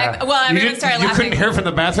 No. Yeah. Everyone started laughing. You couldn't hear from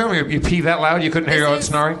the bathroom. You pee that loud. You couldn't hear your own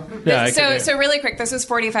snoring. Yeah. So really quick. This is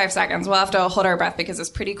 45 seconds. We'll have to hold our breath because it's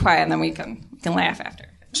pretty quiet, and then we can laugh after.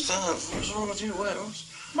 Stop. What's wrong with you? What?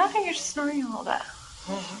 Nothing. You're just snoring a little bit.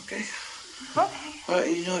 Oh, okay.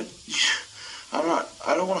 Okay. I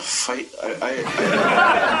don't want to fight. I'm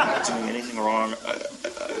not doing anything wrong. I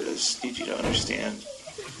just need you to understand.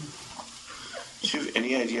 Do you have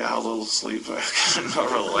any idea how little sleep I've gotten in my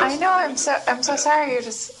life? I know. I'm so sorry. You're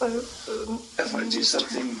just. If I do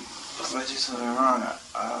something wrong,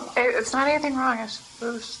 it's not anything wrong. It's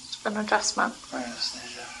just an adjustment.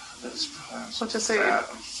 That's We'll just say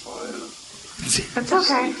it's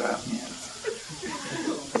okay.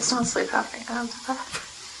 It's not sleep apnea.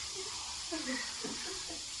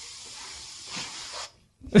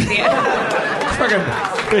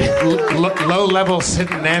 Fucking low-level Sid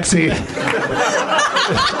and Nancy. I'm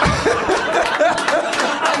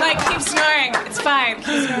like, keep snoring. It's fine. Keep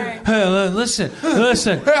snoring. Hey, listen.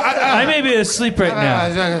 I may be asleep right now,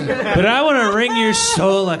 but I want to wring your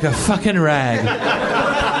soul like a fucking rag.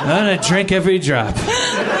 I want to drink every drop.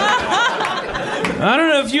 I don't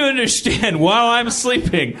know if you understand, while I'm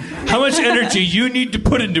sleeping, how much energy you need to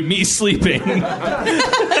put into me sleeping.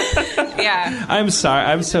 Yeah. I'm sorry.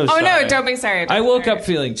 I'm so sorry. Oh, no, don't be sorry. I woke up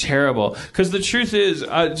feeling terrible. Because the truth is,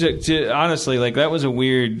 honestly, like, it was a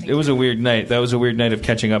weird night. That was a weird night of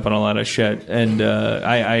catching up on a lot of shit. And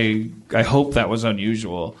I hope that was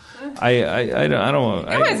unusual.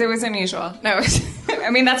 It was unusual. No,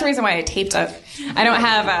 that's the reason why I taped it. I don't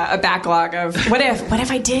have a backlog of what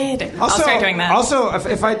if I did. I'll start doing that. Also,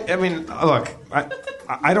 look,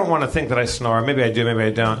 I don't want to think that I snore. Maybe I do, maybe I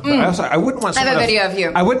don't. But I wouldn't want. I have a video of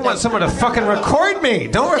you. I wouldn't want someone to fucking record me.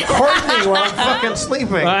 Don't record me while I'm fucking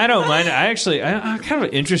sleeping. Well, I don't mind. I'm kind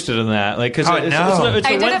of interested in that, like, because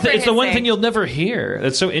it's the one thing you'll never hear.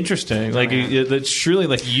 That's so interesting. Like, that's truly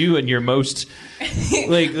like you and your most.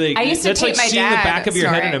 Like I used to that's tape like my seeing dad the back of your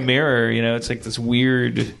head in a snoring. mirror. It's like this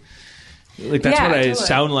weird. Like that's what I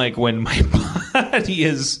sound like when my body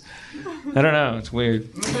is. I don't know. It's weird.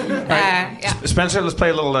 Yeah. Spencer, let's play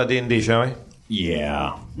a little D&D, shall we?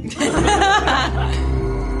 Yeah.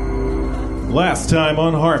 Last time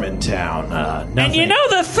on Harmontown, nothing. And you know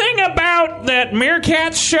the thing about that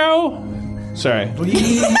Meerkats show? Sorry.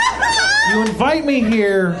 You invite me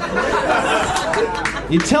here.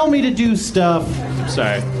 You tell me to do stuff.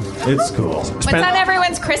 Sorry. It's cool. What's on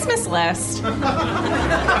everyone's Christmas list?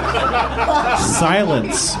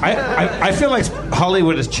 Silence. I feel like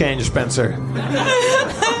Hollywood has changed, Spencer.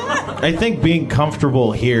 I think being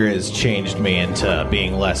comfortable here has changed me into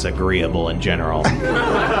being less agreeable in general.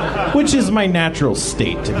 Which is my natural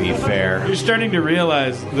state, to be fair. You're starting to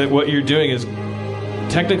realize that what you're doing is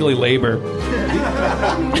technically labor.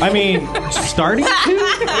 Starting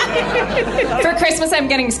to? For Christmas, I'm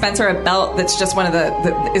getting Spencer a belt that's just one of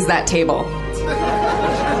is that table.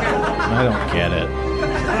 I don't get it.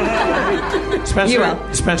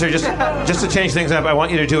 Spencer, just to change things up, I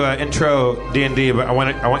want you to do an intro D&D, but I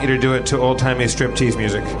want you to do it to old-timey striptease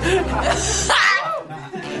music.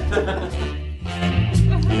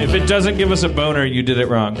 If it doesn't give us a boner, you did it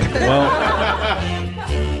wrong. Well,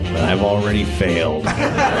 I've already failed.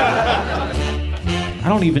 I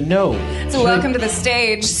don't even know. So welcome to the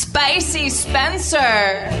stage, Spicy Spencer.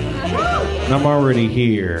 I'm already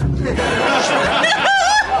here.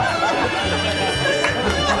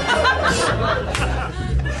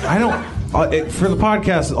 I don't. For the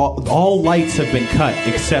podcast, all lights have been cut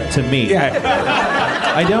except to me. Yeah.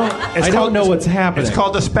 I don't know what's happening. It's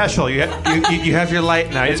called the special. You have your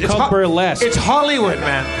light now. It's called burlesque. It's Hollywood,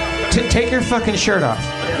 man. Take your fucking shirt off.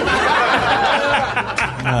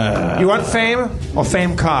 You want fame? Well,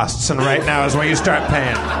 fame costs, and right now is where you start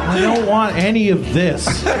paying. I don't want any of this.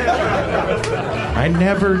 I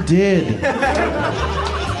never did.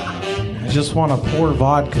 just want to pour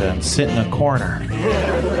vodka and sit in a corner.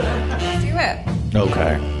 Do it.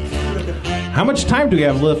 Okay. How much time do we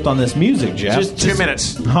have left on this music, Jeff? Just 2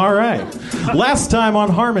 minutes. All right. Last time on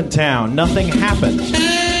Harmontown, nothing happened.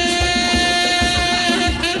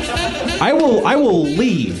 I will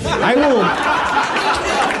leave. I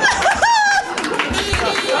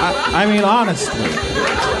mean, honestly.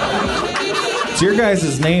 It's your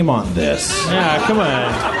guys' name on this. Yeah, come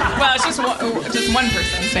on. Well, it's just one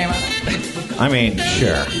person's name on it. I mean,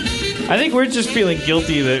 sure. I think we're just feeling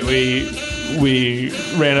guilty that we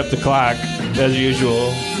ran up the clock as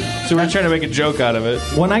usual. So we're trying to make a joke out of it.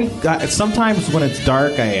 Sometimes when it's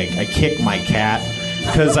dark, I kick my cat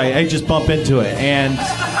because I just bump into it, and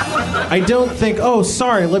I don't think, oh,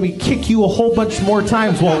 sorry, let me kick you a whole bunch more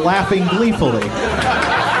times while laughing gleefully.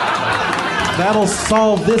 That'll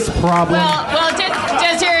solve this problem. Well,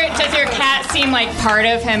 does your cat seem like part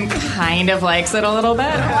of him kind of likes it a little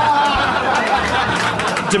bit?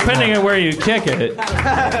 Depending on where you kick it.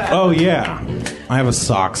 Oh, yeah. I have a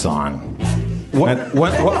socks on. What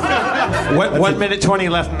 1 minute 20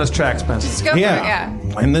 left in this track, Spence? Just go for it, yeah.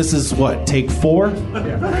 And this is what, take 4?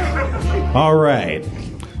 All right.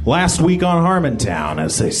 Last week on Harmontown,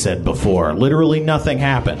 as I said before, literally nothing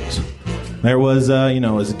happened. There was, it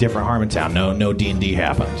was a different Harmontown. No D&D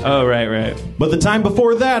happened. Oh, right. But the time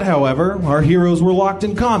before that, however, our heroes were locked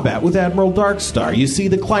in combat with Admiral Darkstar. You see,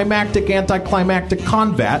 the climactic, anticlimactic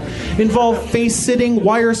combat involved face-sitting,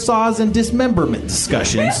 wire saws, and dismemberment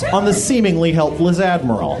discussions on the seemingly helpless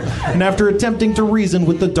Admiral. And after attempting to reason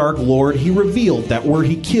with the Dark Lord, he revealed that were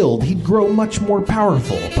he killed, he'd grow much more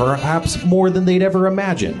powerful, perhaps more than they'd ever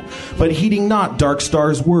imagine. But heeding not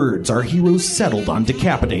Darkstar's words, our heroes settled on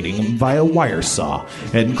decapitating him via wire saw,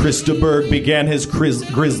 and Krista Berg began his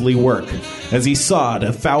grisly work. As he sawed,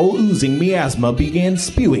 a foul oozing miasma began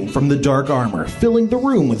spewing from the dark armor, filling the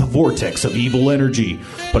room with a vortex of evil energy.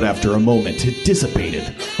 But after a moment, it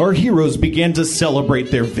dissipated. Our heroes began to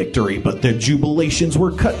celebrate their victory, but their jubilations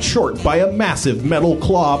were cut short by a massive metal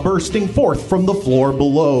claw bursting forth from the floor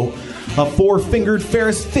below. A 4-fingered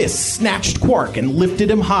Ferris fist snatched Quark and lifted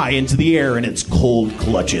him high into the air in its cold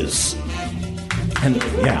clutches. And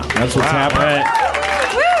yeah, that's what's happening.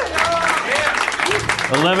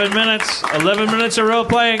 11 minutes. 11 minutes of role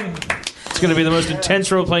playing. It's going to be the most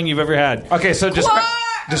intense role playing you've ever had. Okay, so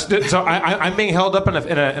I'm being held up in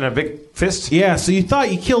a big fist. Yeah, so you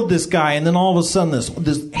thought you killed this guy, and then all of a sudden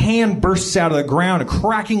this hand bursts out of the ground,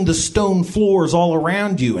 cracking the stone floors all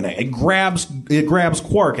around you, and it grabs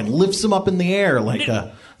Quark and lifts him up in the air like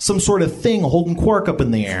some sort of thing holding Quark up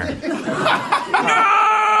in the air.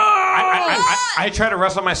 I try to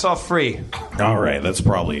wrestle myself free. All right, that's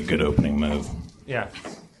probably a good opening move. Yeah.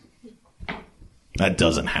 That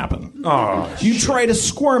doesn't happen. Oh, you try to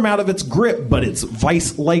squirm out of its grip, but its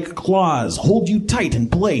vice-like claws hold you tight in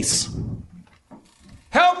place.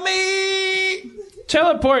 Help me!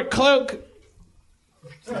 Teleport cloak.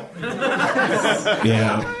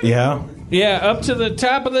 Yeah. Yeah, up to the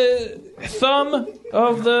top of the thumb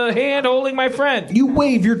of the hand holding my friend. You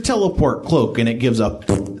wave your teleport cloak, and it gives a...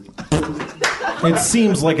 It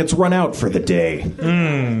seems like it's run out for the day.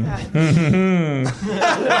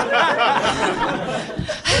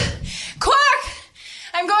 Quark!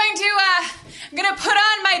 I'm going to put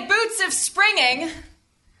on my boots of springing.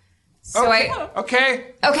 Okay. Okay.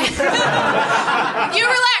 You relax.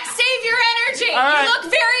 Save your energy. Right. You look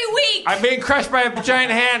very weak. I'm being crushed by a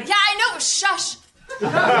giant hand. Yeah, I know. Shush.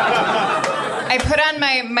 I put on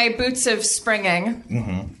my boots of springing,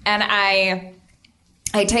 and I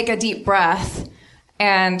take a deep breath.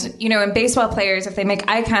 And, in baseball players, if they make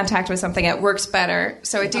eye contact with something, it works better.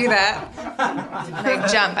 So I do that. And I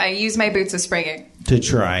jump. I use my boots of springing. To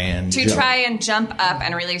try and jump up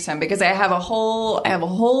and release him, because I have a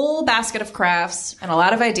whole basket of crafts and a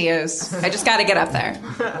lot of ideas. I just got to get up there.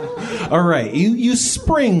 All right. You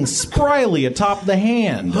spring spryly atop the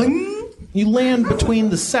hand. You land between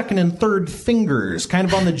the second and third fingers, kind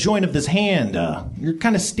of on the joint of this hand. You're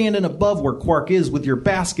kind of standing above where Quark is with your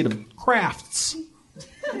basket of crafts.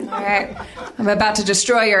 All right. I'm about to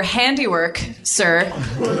destroy your handiwork, sir.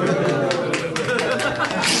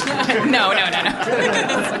 No.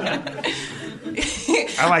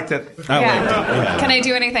 I like that. Yeah. Can I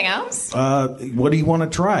do anything else? What do you want to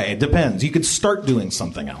try? It depends. You could start doing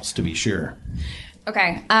something else, to be sure.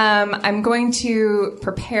 Okay. I'm going to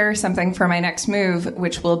prepare something for my next move,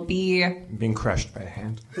 which will be... Being crushed by a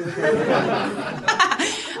hand.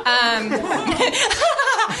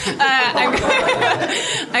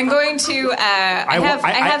 I'm going to...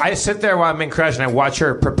 I sit there while I'm being crushed and I watch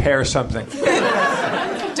her prepare something.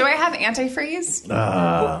 Do I have antifreeze?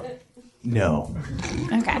 No.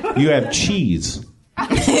 Okay. You have cheese. All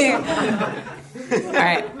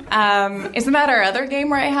right. Isn't that our other game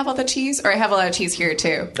where I have all the cheese? Or I have a lot of cheese here,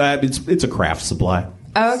 too? It's a craft supply.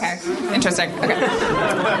 Oh, okay. Interesting. Okay.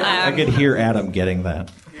 I could hear Adam getting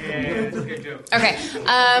that. Okay.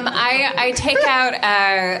 I take out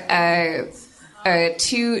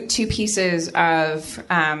two pieces of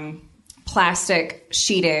plastic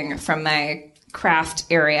sheeting from my craft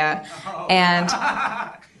area, and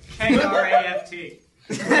KRAFT.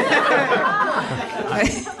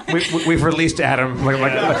 We've released Adam.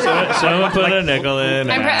 Someone put a nickel in.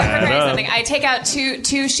 I'm preparing something. I take out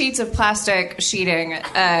two sheets of plastic sheeting,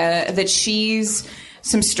 the cheese,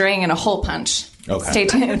 some string, and a hole punch. Okay. Stay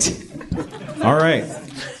tuned. All right.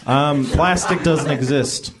 Plastic doesn't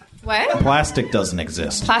exist. What? Plastic doesn't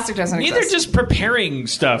exist. Plastic doesn't exist. Either just preparing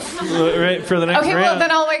stuff, right, for the next Okay, round. well,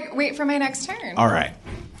 then I'll wait for my next turn. All right.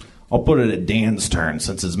 I'll put it at Dan's turn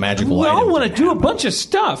since his magical We all item. want to do a bunch of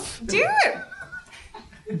stuff. Do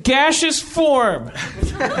it. Gaseous form.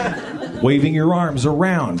 Waving your arms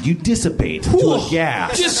around, you dissipate to a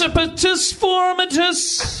gas. Dissipatus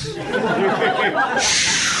formatus.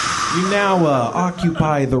 You now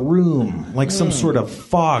occupy the room like some sort of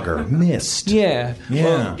fog or mist. Yeah. Yeah.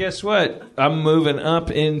 Well, guess what? I'm moving up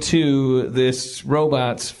into this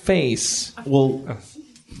robot's face. Well,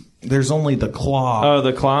 there's only the claw. Oh,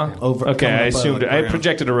 the claw? Over- Okay, coming I up assumed above the I ground.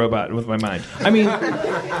 projected a robot with my mind. I mean,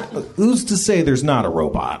 who's to say there's not a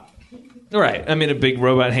robot? All right. I mean, a big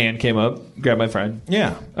robot hand came up, grabbed my friend.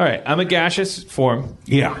 Yeah. All right. I'm a gaseous form.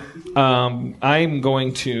 Yeah. I'm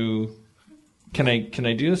going to. Can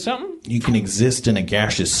I do something? You can exist in a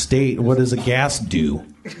gaseous state. What does a gas do?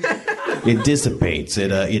 It dissipates.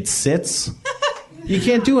 It sits. You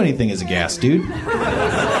can't do anything as a gas, dude.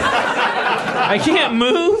 I can't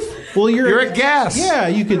move. Well, you're a gas. Yeah,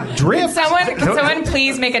 you could drift. Can someone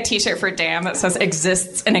please make a T-shirt for Dan that says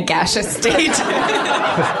 "exists in a gaseous state"?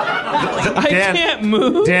 I can't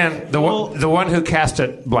move. Dan, the one who cast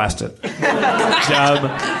it, blast it.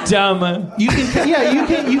 Dumb. You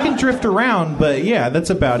can drift around, but yeah, that's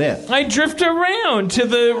about it. I drift around to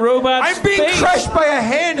the robot's I'm being face. crushed by a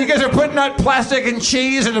hand. You guys are putting out plastic and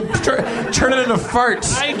cheese and turning it into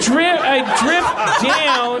farts. I drift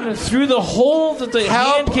down through the hole that the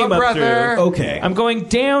hand came up brother. through. Okay. I'm going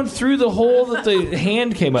down through the hole that the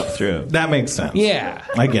hand came up through. That makes sense. Yeah.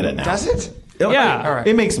 I get it now. Does it? Yeah. All right.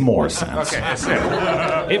 It makes more sense. Okay, that's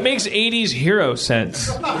it. It makes 80s hero sense.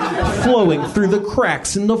 Flowing through the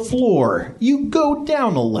cracks in the floor, you go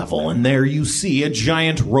down a level, and there you see a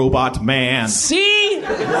giant robot man See?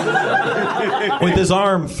 with his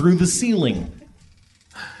arm through the ceiling.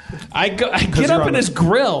 I get you're up on in the- his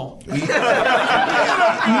grill.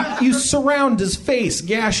 You surround his face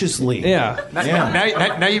gaseously. Yeah.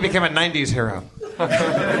 Now you became a 90s hero.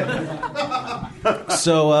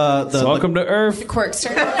 So Welcome to Earth. Quirk's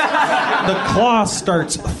turn. the claw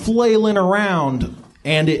starts flailing around,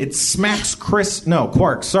 and it smacks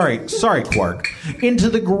Quark. Sorry, Quark, into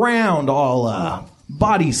the ground, all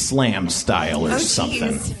body slam style or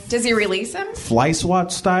something. Does he release him? Fly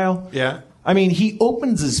swat style. Yeah. I mean, he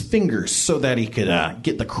opens his fingers so that he could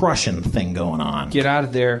get the crushing thing going on. Get out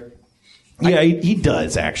of there. Yeah, he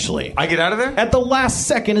does, actually. I get out of there? At the last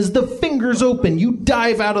second, as the fingers open, you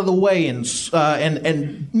dive out of the way and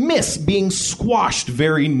miss being squashed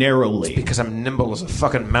very narrowly. Because I'm nimble as a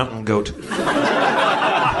fucking mountain goat.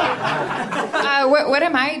 What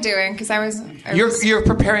am I doing? Because I was. You're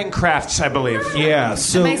preparing crafts, I believe. Yeah,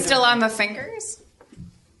 so... Am I still on the fingers?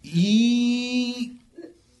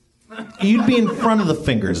 You'd be in front of the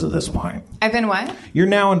fingers at this point. I've been what? You're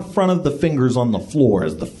now in front of the fingers on the floor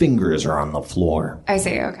as the fingers are on the floor. I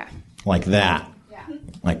see. Okay. Like that. Yeah.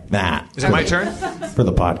 Like that. Is it my turn? For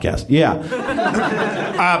the podcast. Yeah.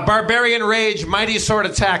 Barbarian Rage, Mighty Sword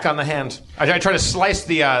Attack on the hand. I try to slice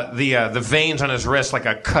the veins on his wrist like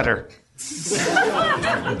a cutter.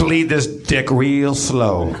 Bleed this dick real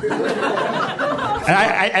slow. And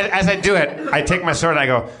as I do it, I take my sword and I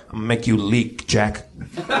go, "I'll make you leak, Jack."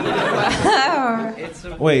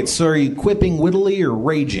 Wait, so are you quipping wittily or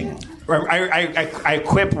raging? I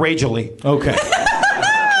quip ragily. Okay.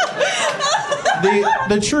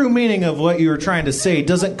 The true meaning of what you were trying to say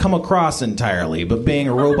doesn't come across entirely, but being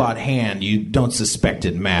a robot hand, you don't suspect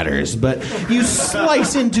it matters. But you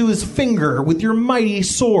slice into his finger with your mighty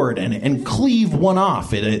sword and cleave one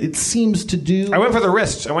off. It seems to do... I went for the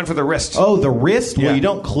wrist. Oh, the wrist? Yeah. Well, you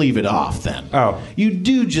don't cleave it off then. Oh. You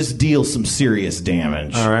do just deal some serious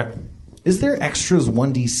damage. All right. Is there extras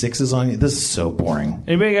 1d6s on you? This is so boring.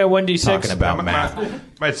 Anybody got 1d6? Talking about math.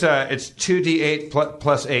 It's 2d8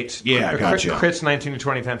 plus 8. Yeah, gotcha. Crits 19 to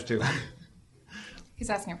 20 times 2. He's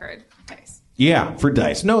asking for a dice. Yeah, for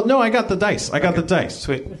dice. No, I got the dice. I got the dice.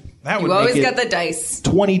 Sweet. That would You always make got it the dice.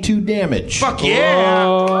 22 damage. Fuck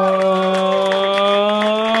yeah!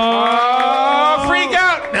 Freak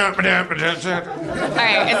out! All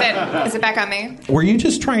right, is it back on me? Were you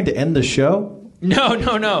just trying to end the show?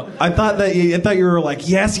 No. I thought you were like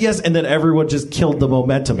yes, and then everyone just killed the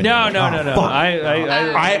momentum. No. Fuck.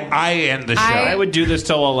 I end the show. I would do this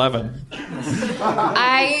till 11.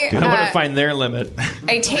 I want to find their limit.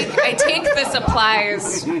 I take the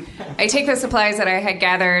supplies. I take the supplies that I had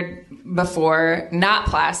gathered before, not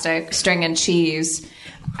plastic, string and cheese.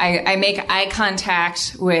 I make eye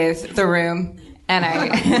contact with the room, and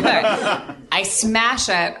I smash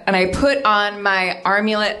it, and I put on my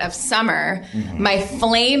amulet of summer, my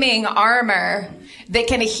flaming armor that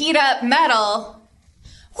can heat up metal.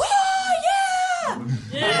 Whoa,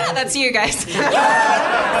 yeah, that's you guys.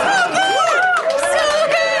 Yeah,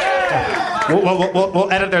 so good.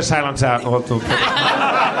 We'll edit their silence out.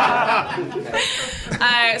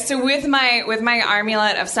 So with my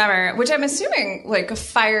amulet of summer, which I'm assuming like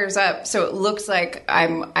fires up, so it looks like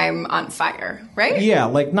I'm on fire, right? Yeah,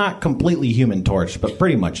 like not completely Human Torch, but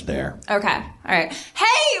pretty much there. Okay, all right.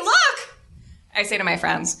 Hey, look! I say to my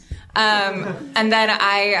friends, and then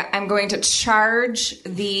I'm going to charge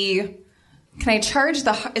the. Can I charge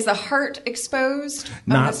the? Is the heart exposed?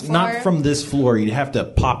 On this floor? Not from this floor. You'd have to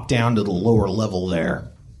pop down to the lower level there.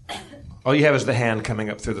 All you have is the hand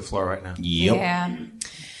coming up through the floor right now. Yep. Yeah.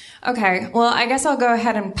 Okay, well, I guess I'll go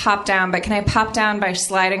ahead and pop down, but can I pop down by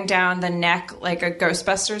sliding down the neck like a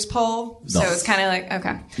Ghostbusters pole? So it's kind of like,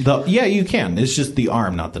 okay. Yeah, you can. It's just the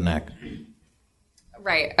arm, not the neck.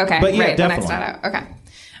 Right, okay. But yeah, right, definitely. The neck's not out. Okay.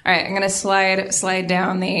 All right, I'm going to slide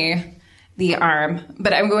down the arm,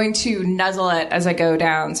 but I'm going to nuzzle it as I go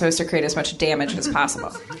down so as to create as much damage as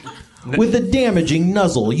possible. With a damaging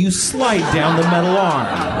nuzzle, you slide down the metal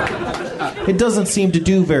arm. It doesn't seem to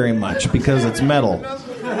do very much because it's metal.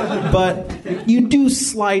 But you do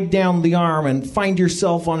slide down the arm and find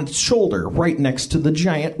yourself on its shoulder right next to the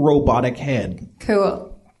giant robotic head.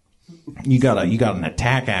 Cool. You got an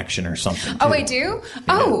attack action or something. Oh, I do?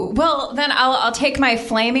 Oh, well, then I'll take my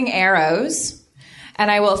flaming arrows. And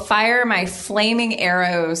I will fire my flaming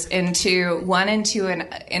arrows into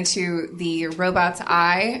the robot's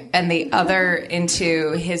eye and the other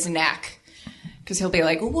into his neck. Because he'll be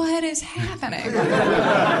like, what is happening?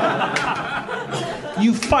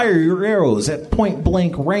 You fire your arrows at point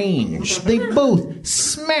blank range. They both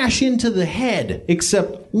smash into the head,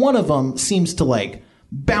 except one of them seems to like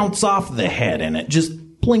bounce off the head and it just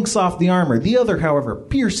blinks off the armor. The other, however,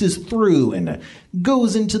 pierces through and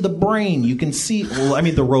goes into the brain. You can see,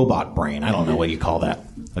 the robot brain. I don't know what you call that.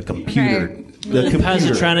 A computer. Right. The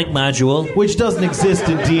positronic module, which doesn't exist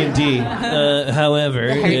in D&D. However,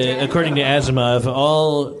 according to Asimov,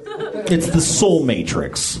 it's the soul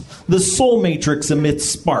matrix. The soul matrix emits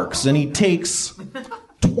sparks, and he takes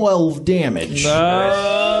 12 damage.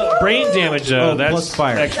 Brain damage, though. That's plus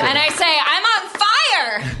fire. Extra. And I say, I'm on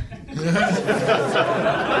fire!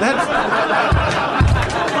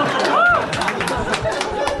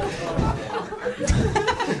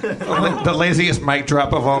 The laziest mic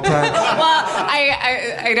drop of all time. Well,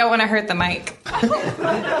 I don't want to hurt the mic.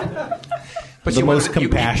 But the most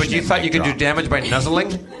compassionate. But you thought you could do damage by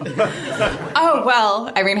nuzzling? Oh,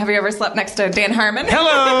 well, Irene, have you ever slept next to Dan Harmon?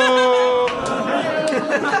 Hello!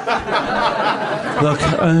 look,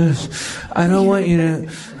 I don't want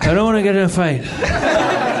to get in a fight.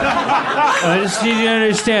 I just need you to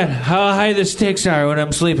understand how high the stakes are when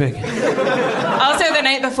I'm sleeping. Also, the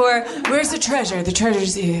night before, where's the treasure? The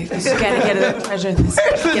treasure's here. You gotta get the treasure.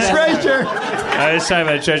 The treasure! I was talking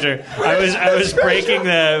about treasure. I was breaking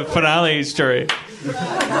the finale story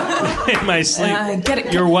in my sleep. Get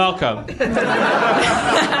it. You're welcome.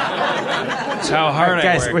 That's how hard I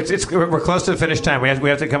guys, work. we're close to the finish time. We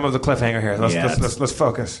have to come up with a cliffhanger here. Let's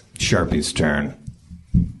focus. Sharpie's turn.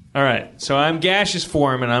 All right, so I'm gaseous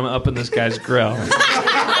form and I'm up in this guy's grill. Or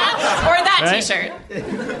that Right? T-shirt.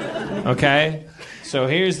 Okay? So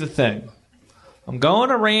here's the thing. I'm going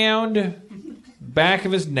around back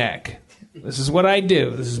of his neck. This is what I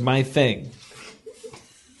do. This is my thing.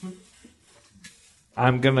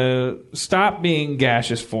 I'm going to stop being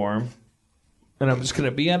gaseous form, and I'm just going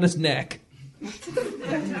to be on his neck.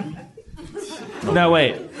 No,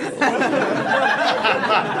 wait.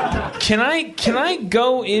 Can I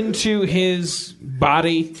go into his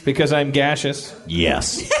body because I'm gaseous?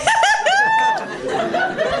 Yes.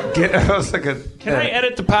 I was like Can I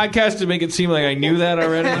edit the podcast to make it seem like I knew that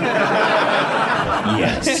already?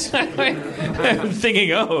 Yes. I'm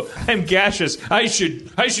thinking, I'm gaseous. I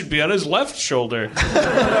should be on his left shoulder.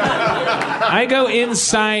 I go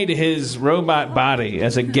inside his robot body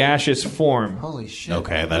as a gaseous form. Holy shit.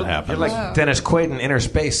 Okay, that happens. You're like Dennis Quaid in Inner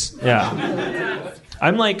Space. Yeah.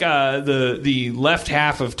 I'm like the left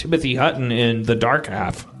half of Timothy Hutton in the dark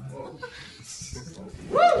half.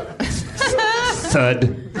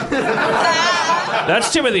 Thud.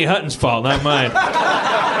 That's Timothy Hutton's fault, not mine.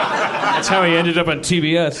 That's how he ended up on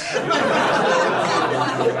TBS.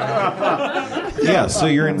 Yeah, so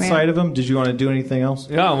you're inside of him. Did you want to do anything else?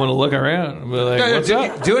 Yeah, I want to look around. Be like, what's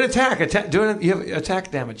up? Do an attack. You have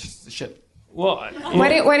attack damage. Shit. Well, what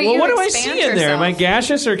do I see in there? Am I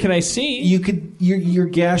gaseous or can I see? You're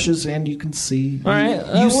gaseous and you can see. All right.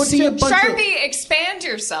 You see a bunch Sharpie, expand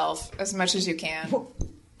yourself as much as you can.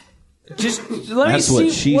 Just let That's me see.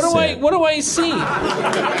 what she said. What do I see?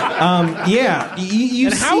 Yeah, you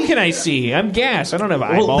and see, how can I see? I'm gas. I don't have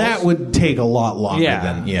eyeballs. Well, that would take a lot longer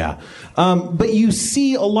but you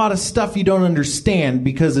see a lot of stuff you don't understand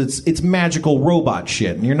because it's magical robot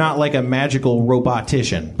shit, and you're not like a magical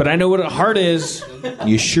robotician. But I know what a heart is.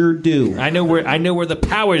 You sure do. I know where the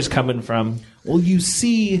power's coming from. Well, you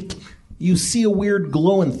see a weird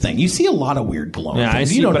glowing thing. You see a lot of weird glowing things. I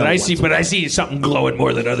see something glowing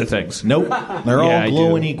more than other things. Nope. They're all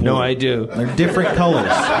glowing equally. No, I do. They're different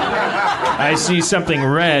colors. I see something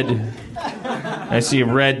red. I see a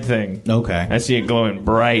red thing. Okay. I see it glowing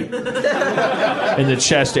bright in the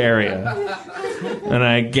chest area. And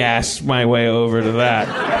I gas my way over to that.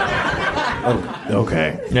 Oh,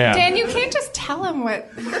 okay. Yeah. Dan, you can't just tell him what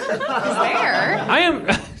is there. I am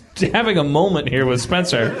having a moment here with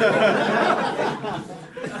Spencer.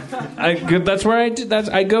 That's where I do.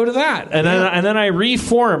 I go to that, and then I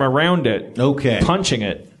reform around it. Okay, punching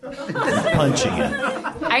it.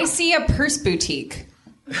 I see a purse boutique.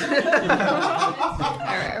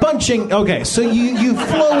 Punching. Okay, so you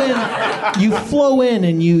flow in,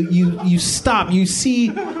 and you stop. You see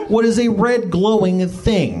what is a red glowing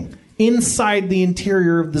thing inside the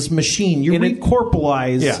interior of this machine. You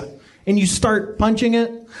recorporize, and you start punching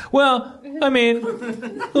it. Well, I mean,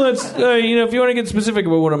 let's if you want to get specific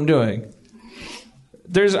about what I'm doing,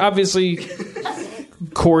 there's obviously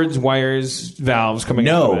cords, wires, valves coming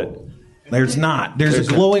out of it. There's not. There's a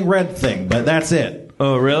glowing red thing, but that's it.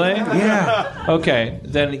 Oh, really? Yeah. Okay,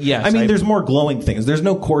 then yes. I mean, there's more glowing things. There's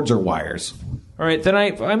no cords or wires. All right, then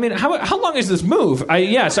I mean, how long is this move? I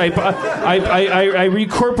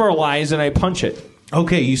recorporalize and I punch it.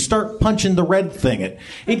 Okay, you start punching the red thing.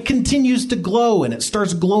 It continues to glow, and it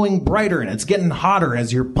starts glowing brighter, and it's getting hotter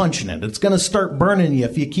as you're punching it. It's going to start burning you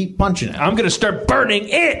if you keep punching it. I'm going to start burning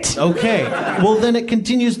it! Okay, well, then it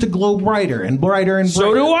continues to glow brighter and brighter and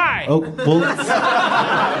brighter. So do I! Oh, well,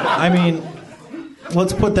 I mean,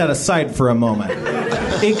 let's put that aside for a moment.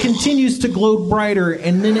 It continues to glow brighter,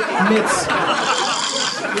 and then it emits...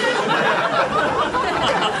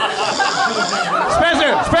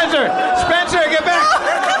 Spencer, get back!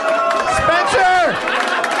 Spencer!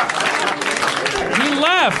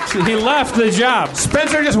 He left the job.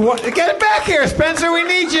 Spencer get back here, Spencer. We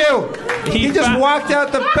need you. He just walked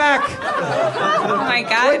out the back. Oh my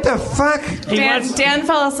God! What the fuck? Dan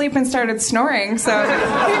fell asleep and started snoring. So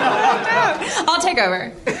I'll take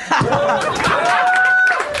over.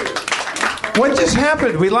 What just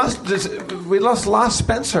happened? We lost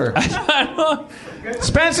Spencer.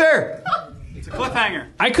 Spencer. Cliffhanger.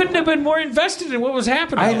 I couldn't have been more invested in what was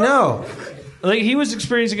happening. I know. Like he was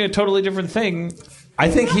experiencing a totally different thing. I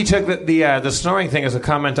think he took the snoring thing as a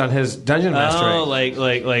comment on his dungeon mastering. Oh, like,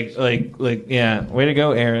 yeah. Way to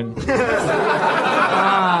go, Aaron.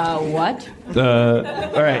 What?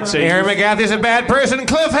 All right, so Aaron McGathy's a bad person.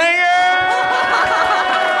 Cliffhanger.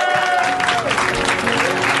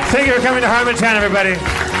 Thank you for coming to Harmontown, everybody.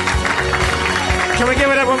 Can we give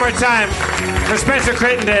it up one more time for Spencer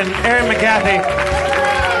Crittenden, Aaron McGathy,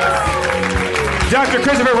 Dr.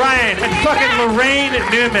 Christopher Ryan, and fucking Laraine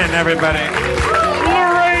Newman, everybody.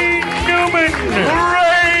 Laraine Newman!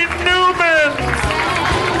 Laraine Newman!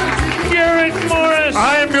 Garrett Morris!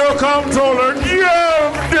 I'm your comptroller,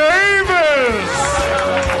 Jeff Davis!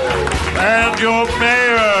 And your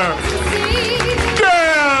mayor,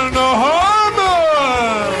 Dan Harmon!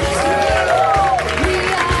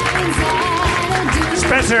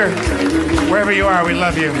 Spencer, wherever you are, we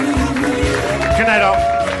love you. Good night, all.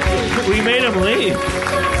 We made him leave.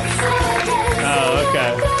 Oh,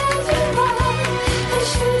 okay.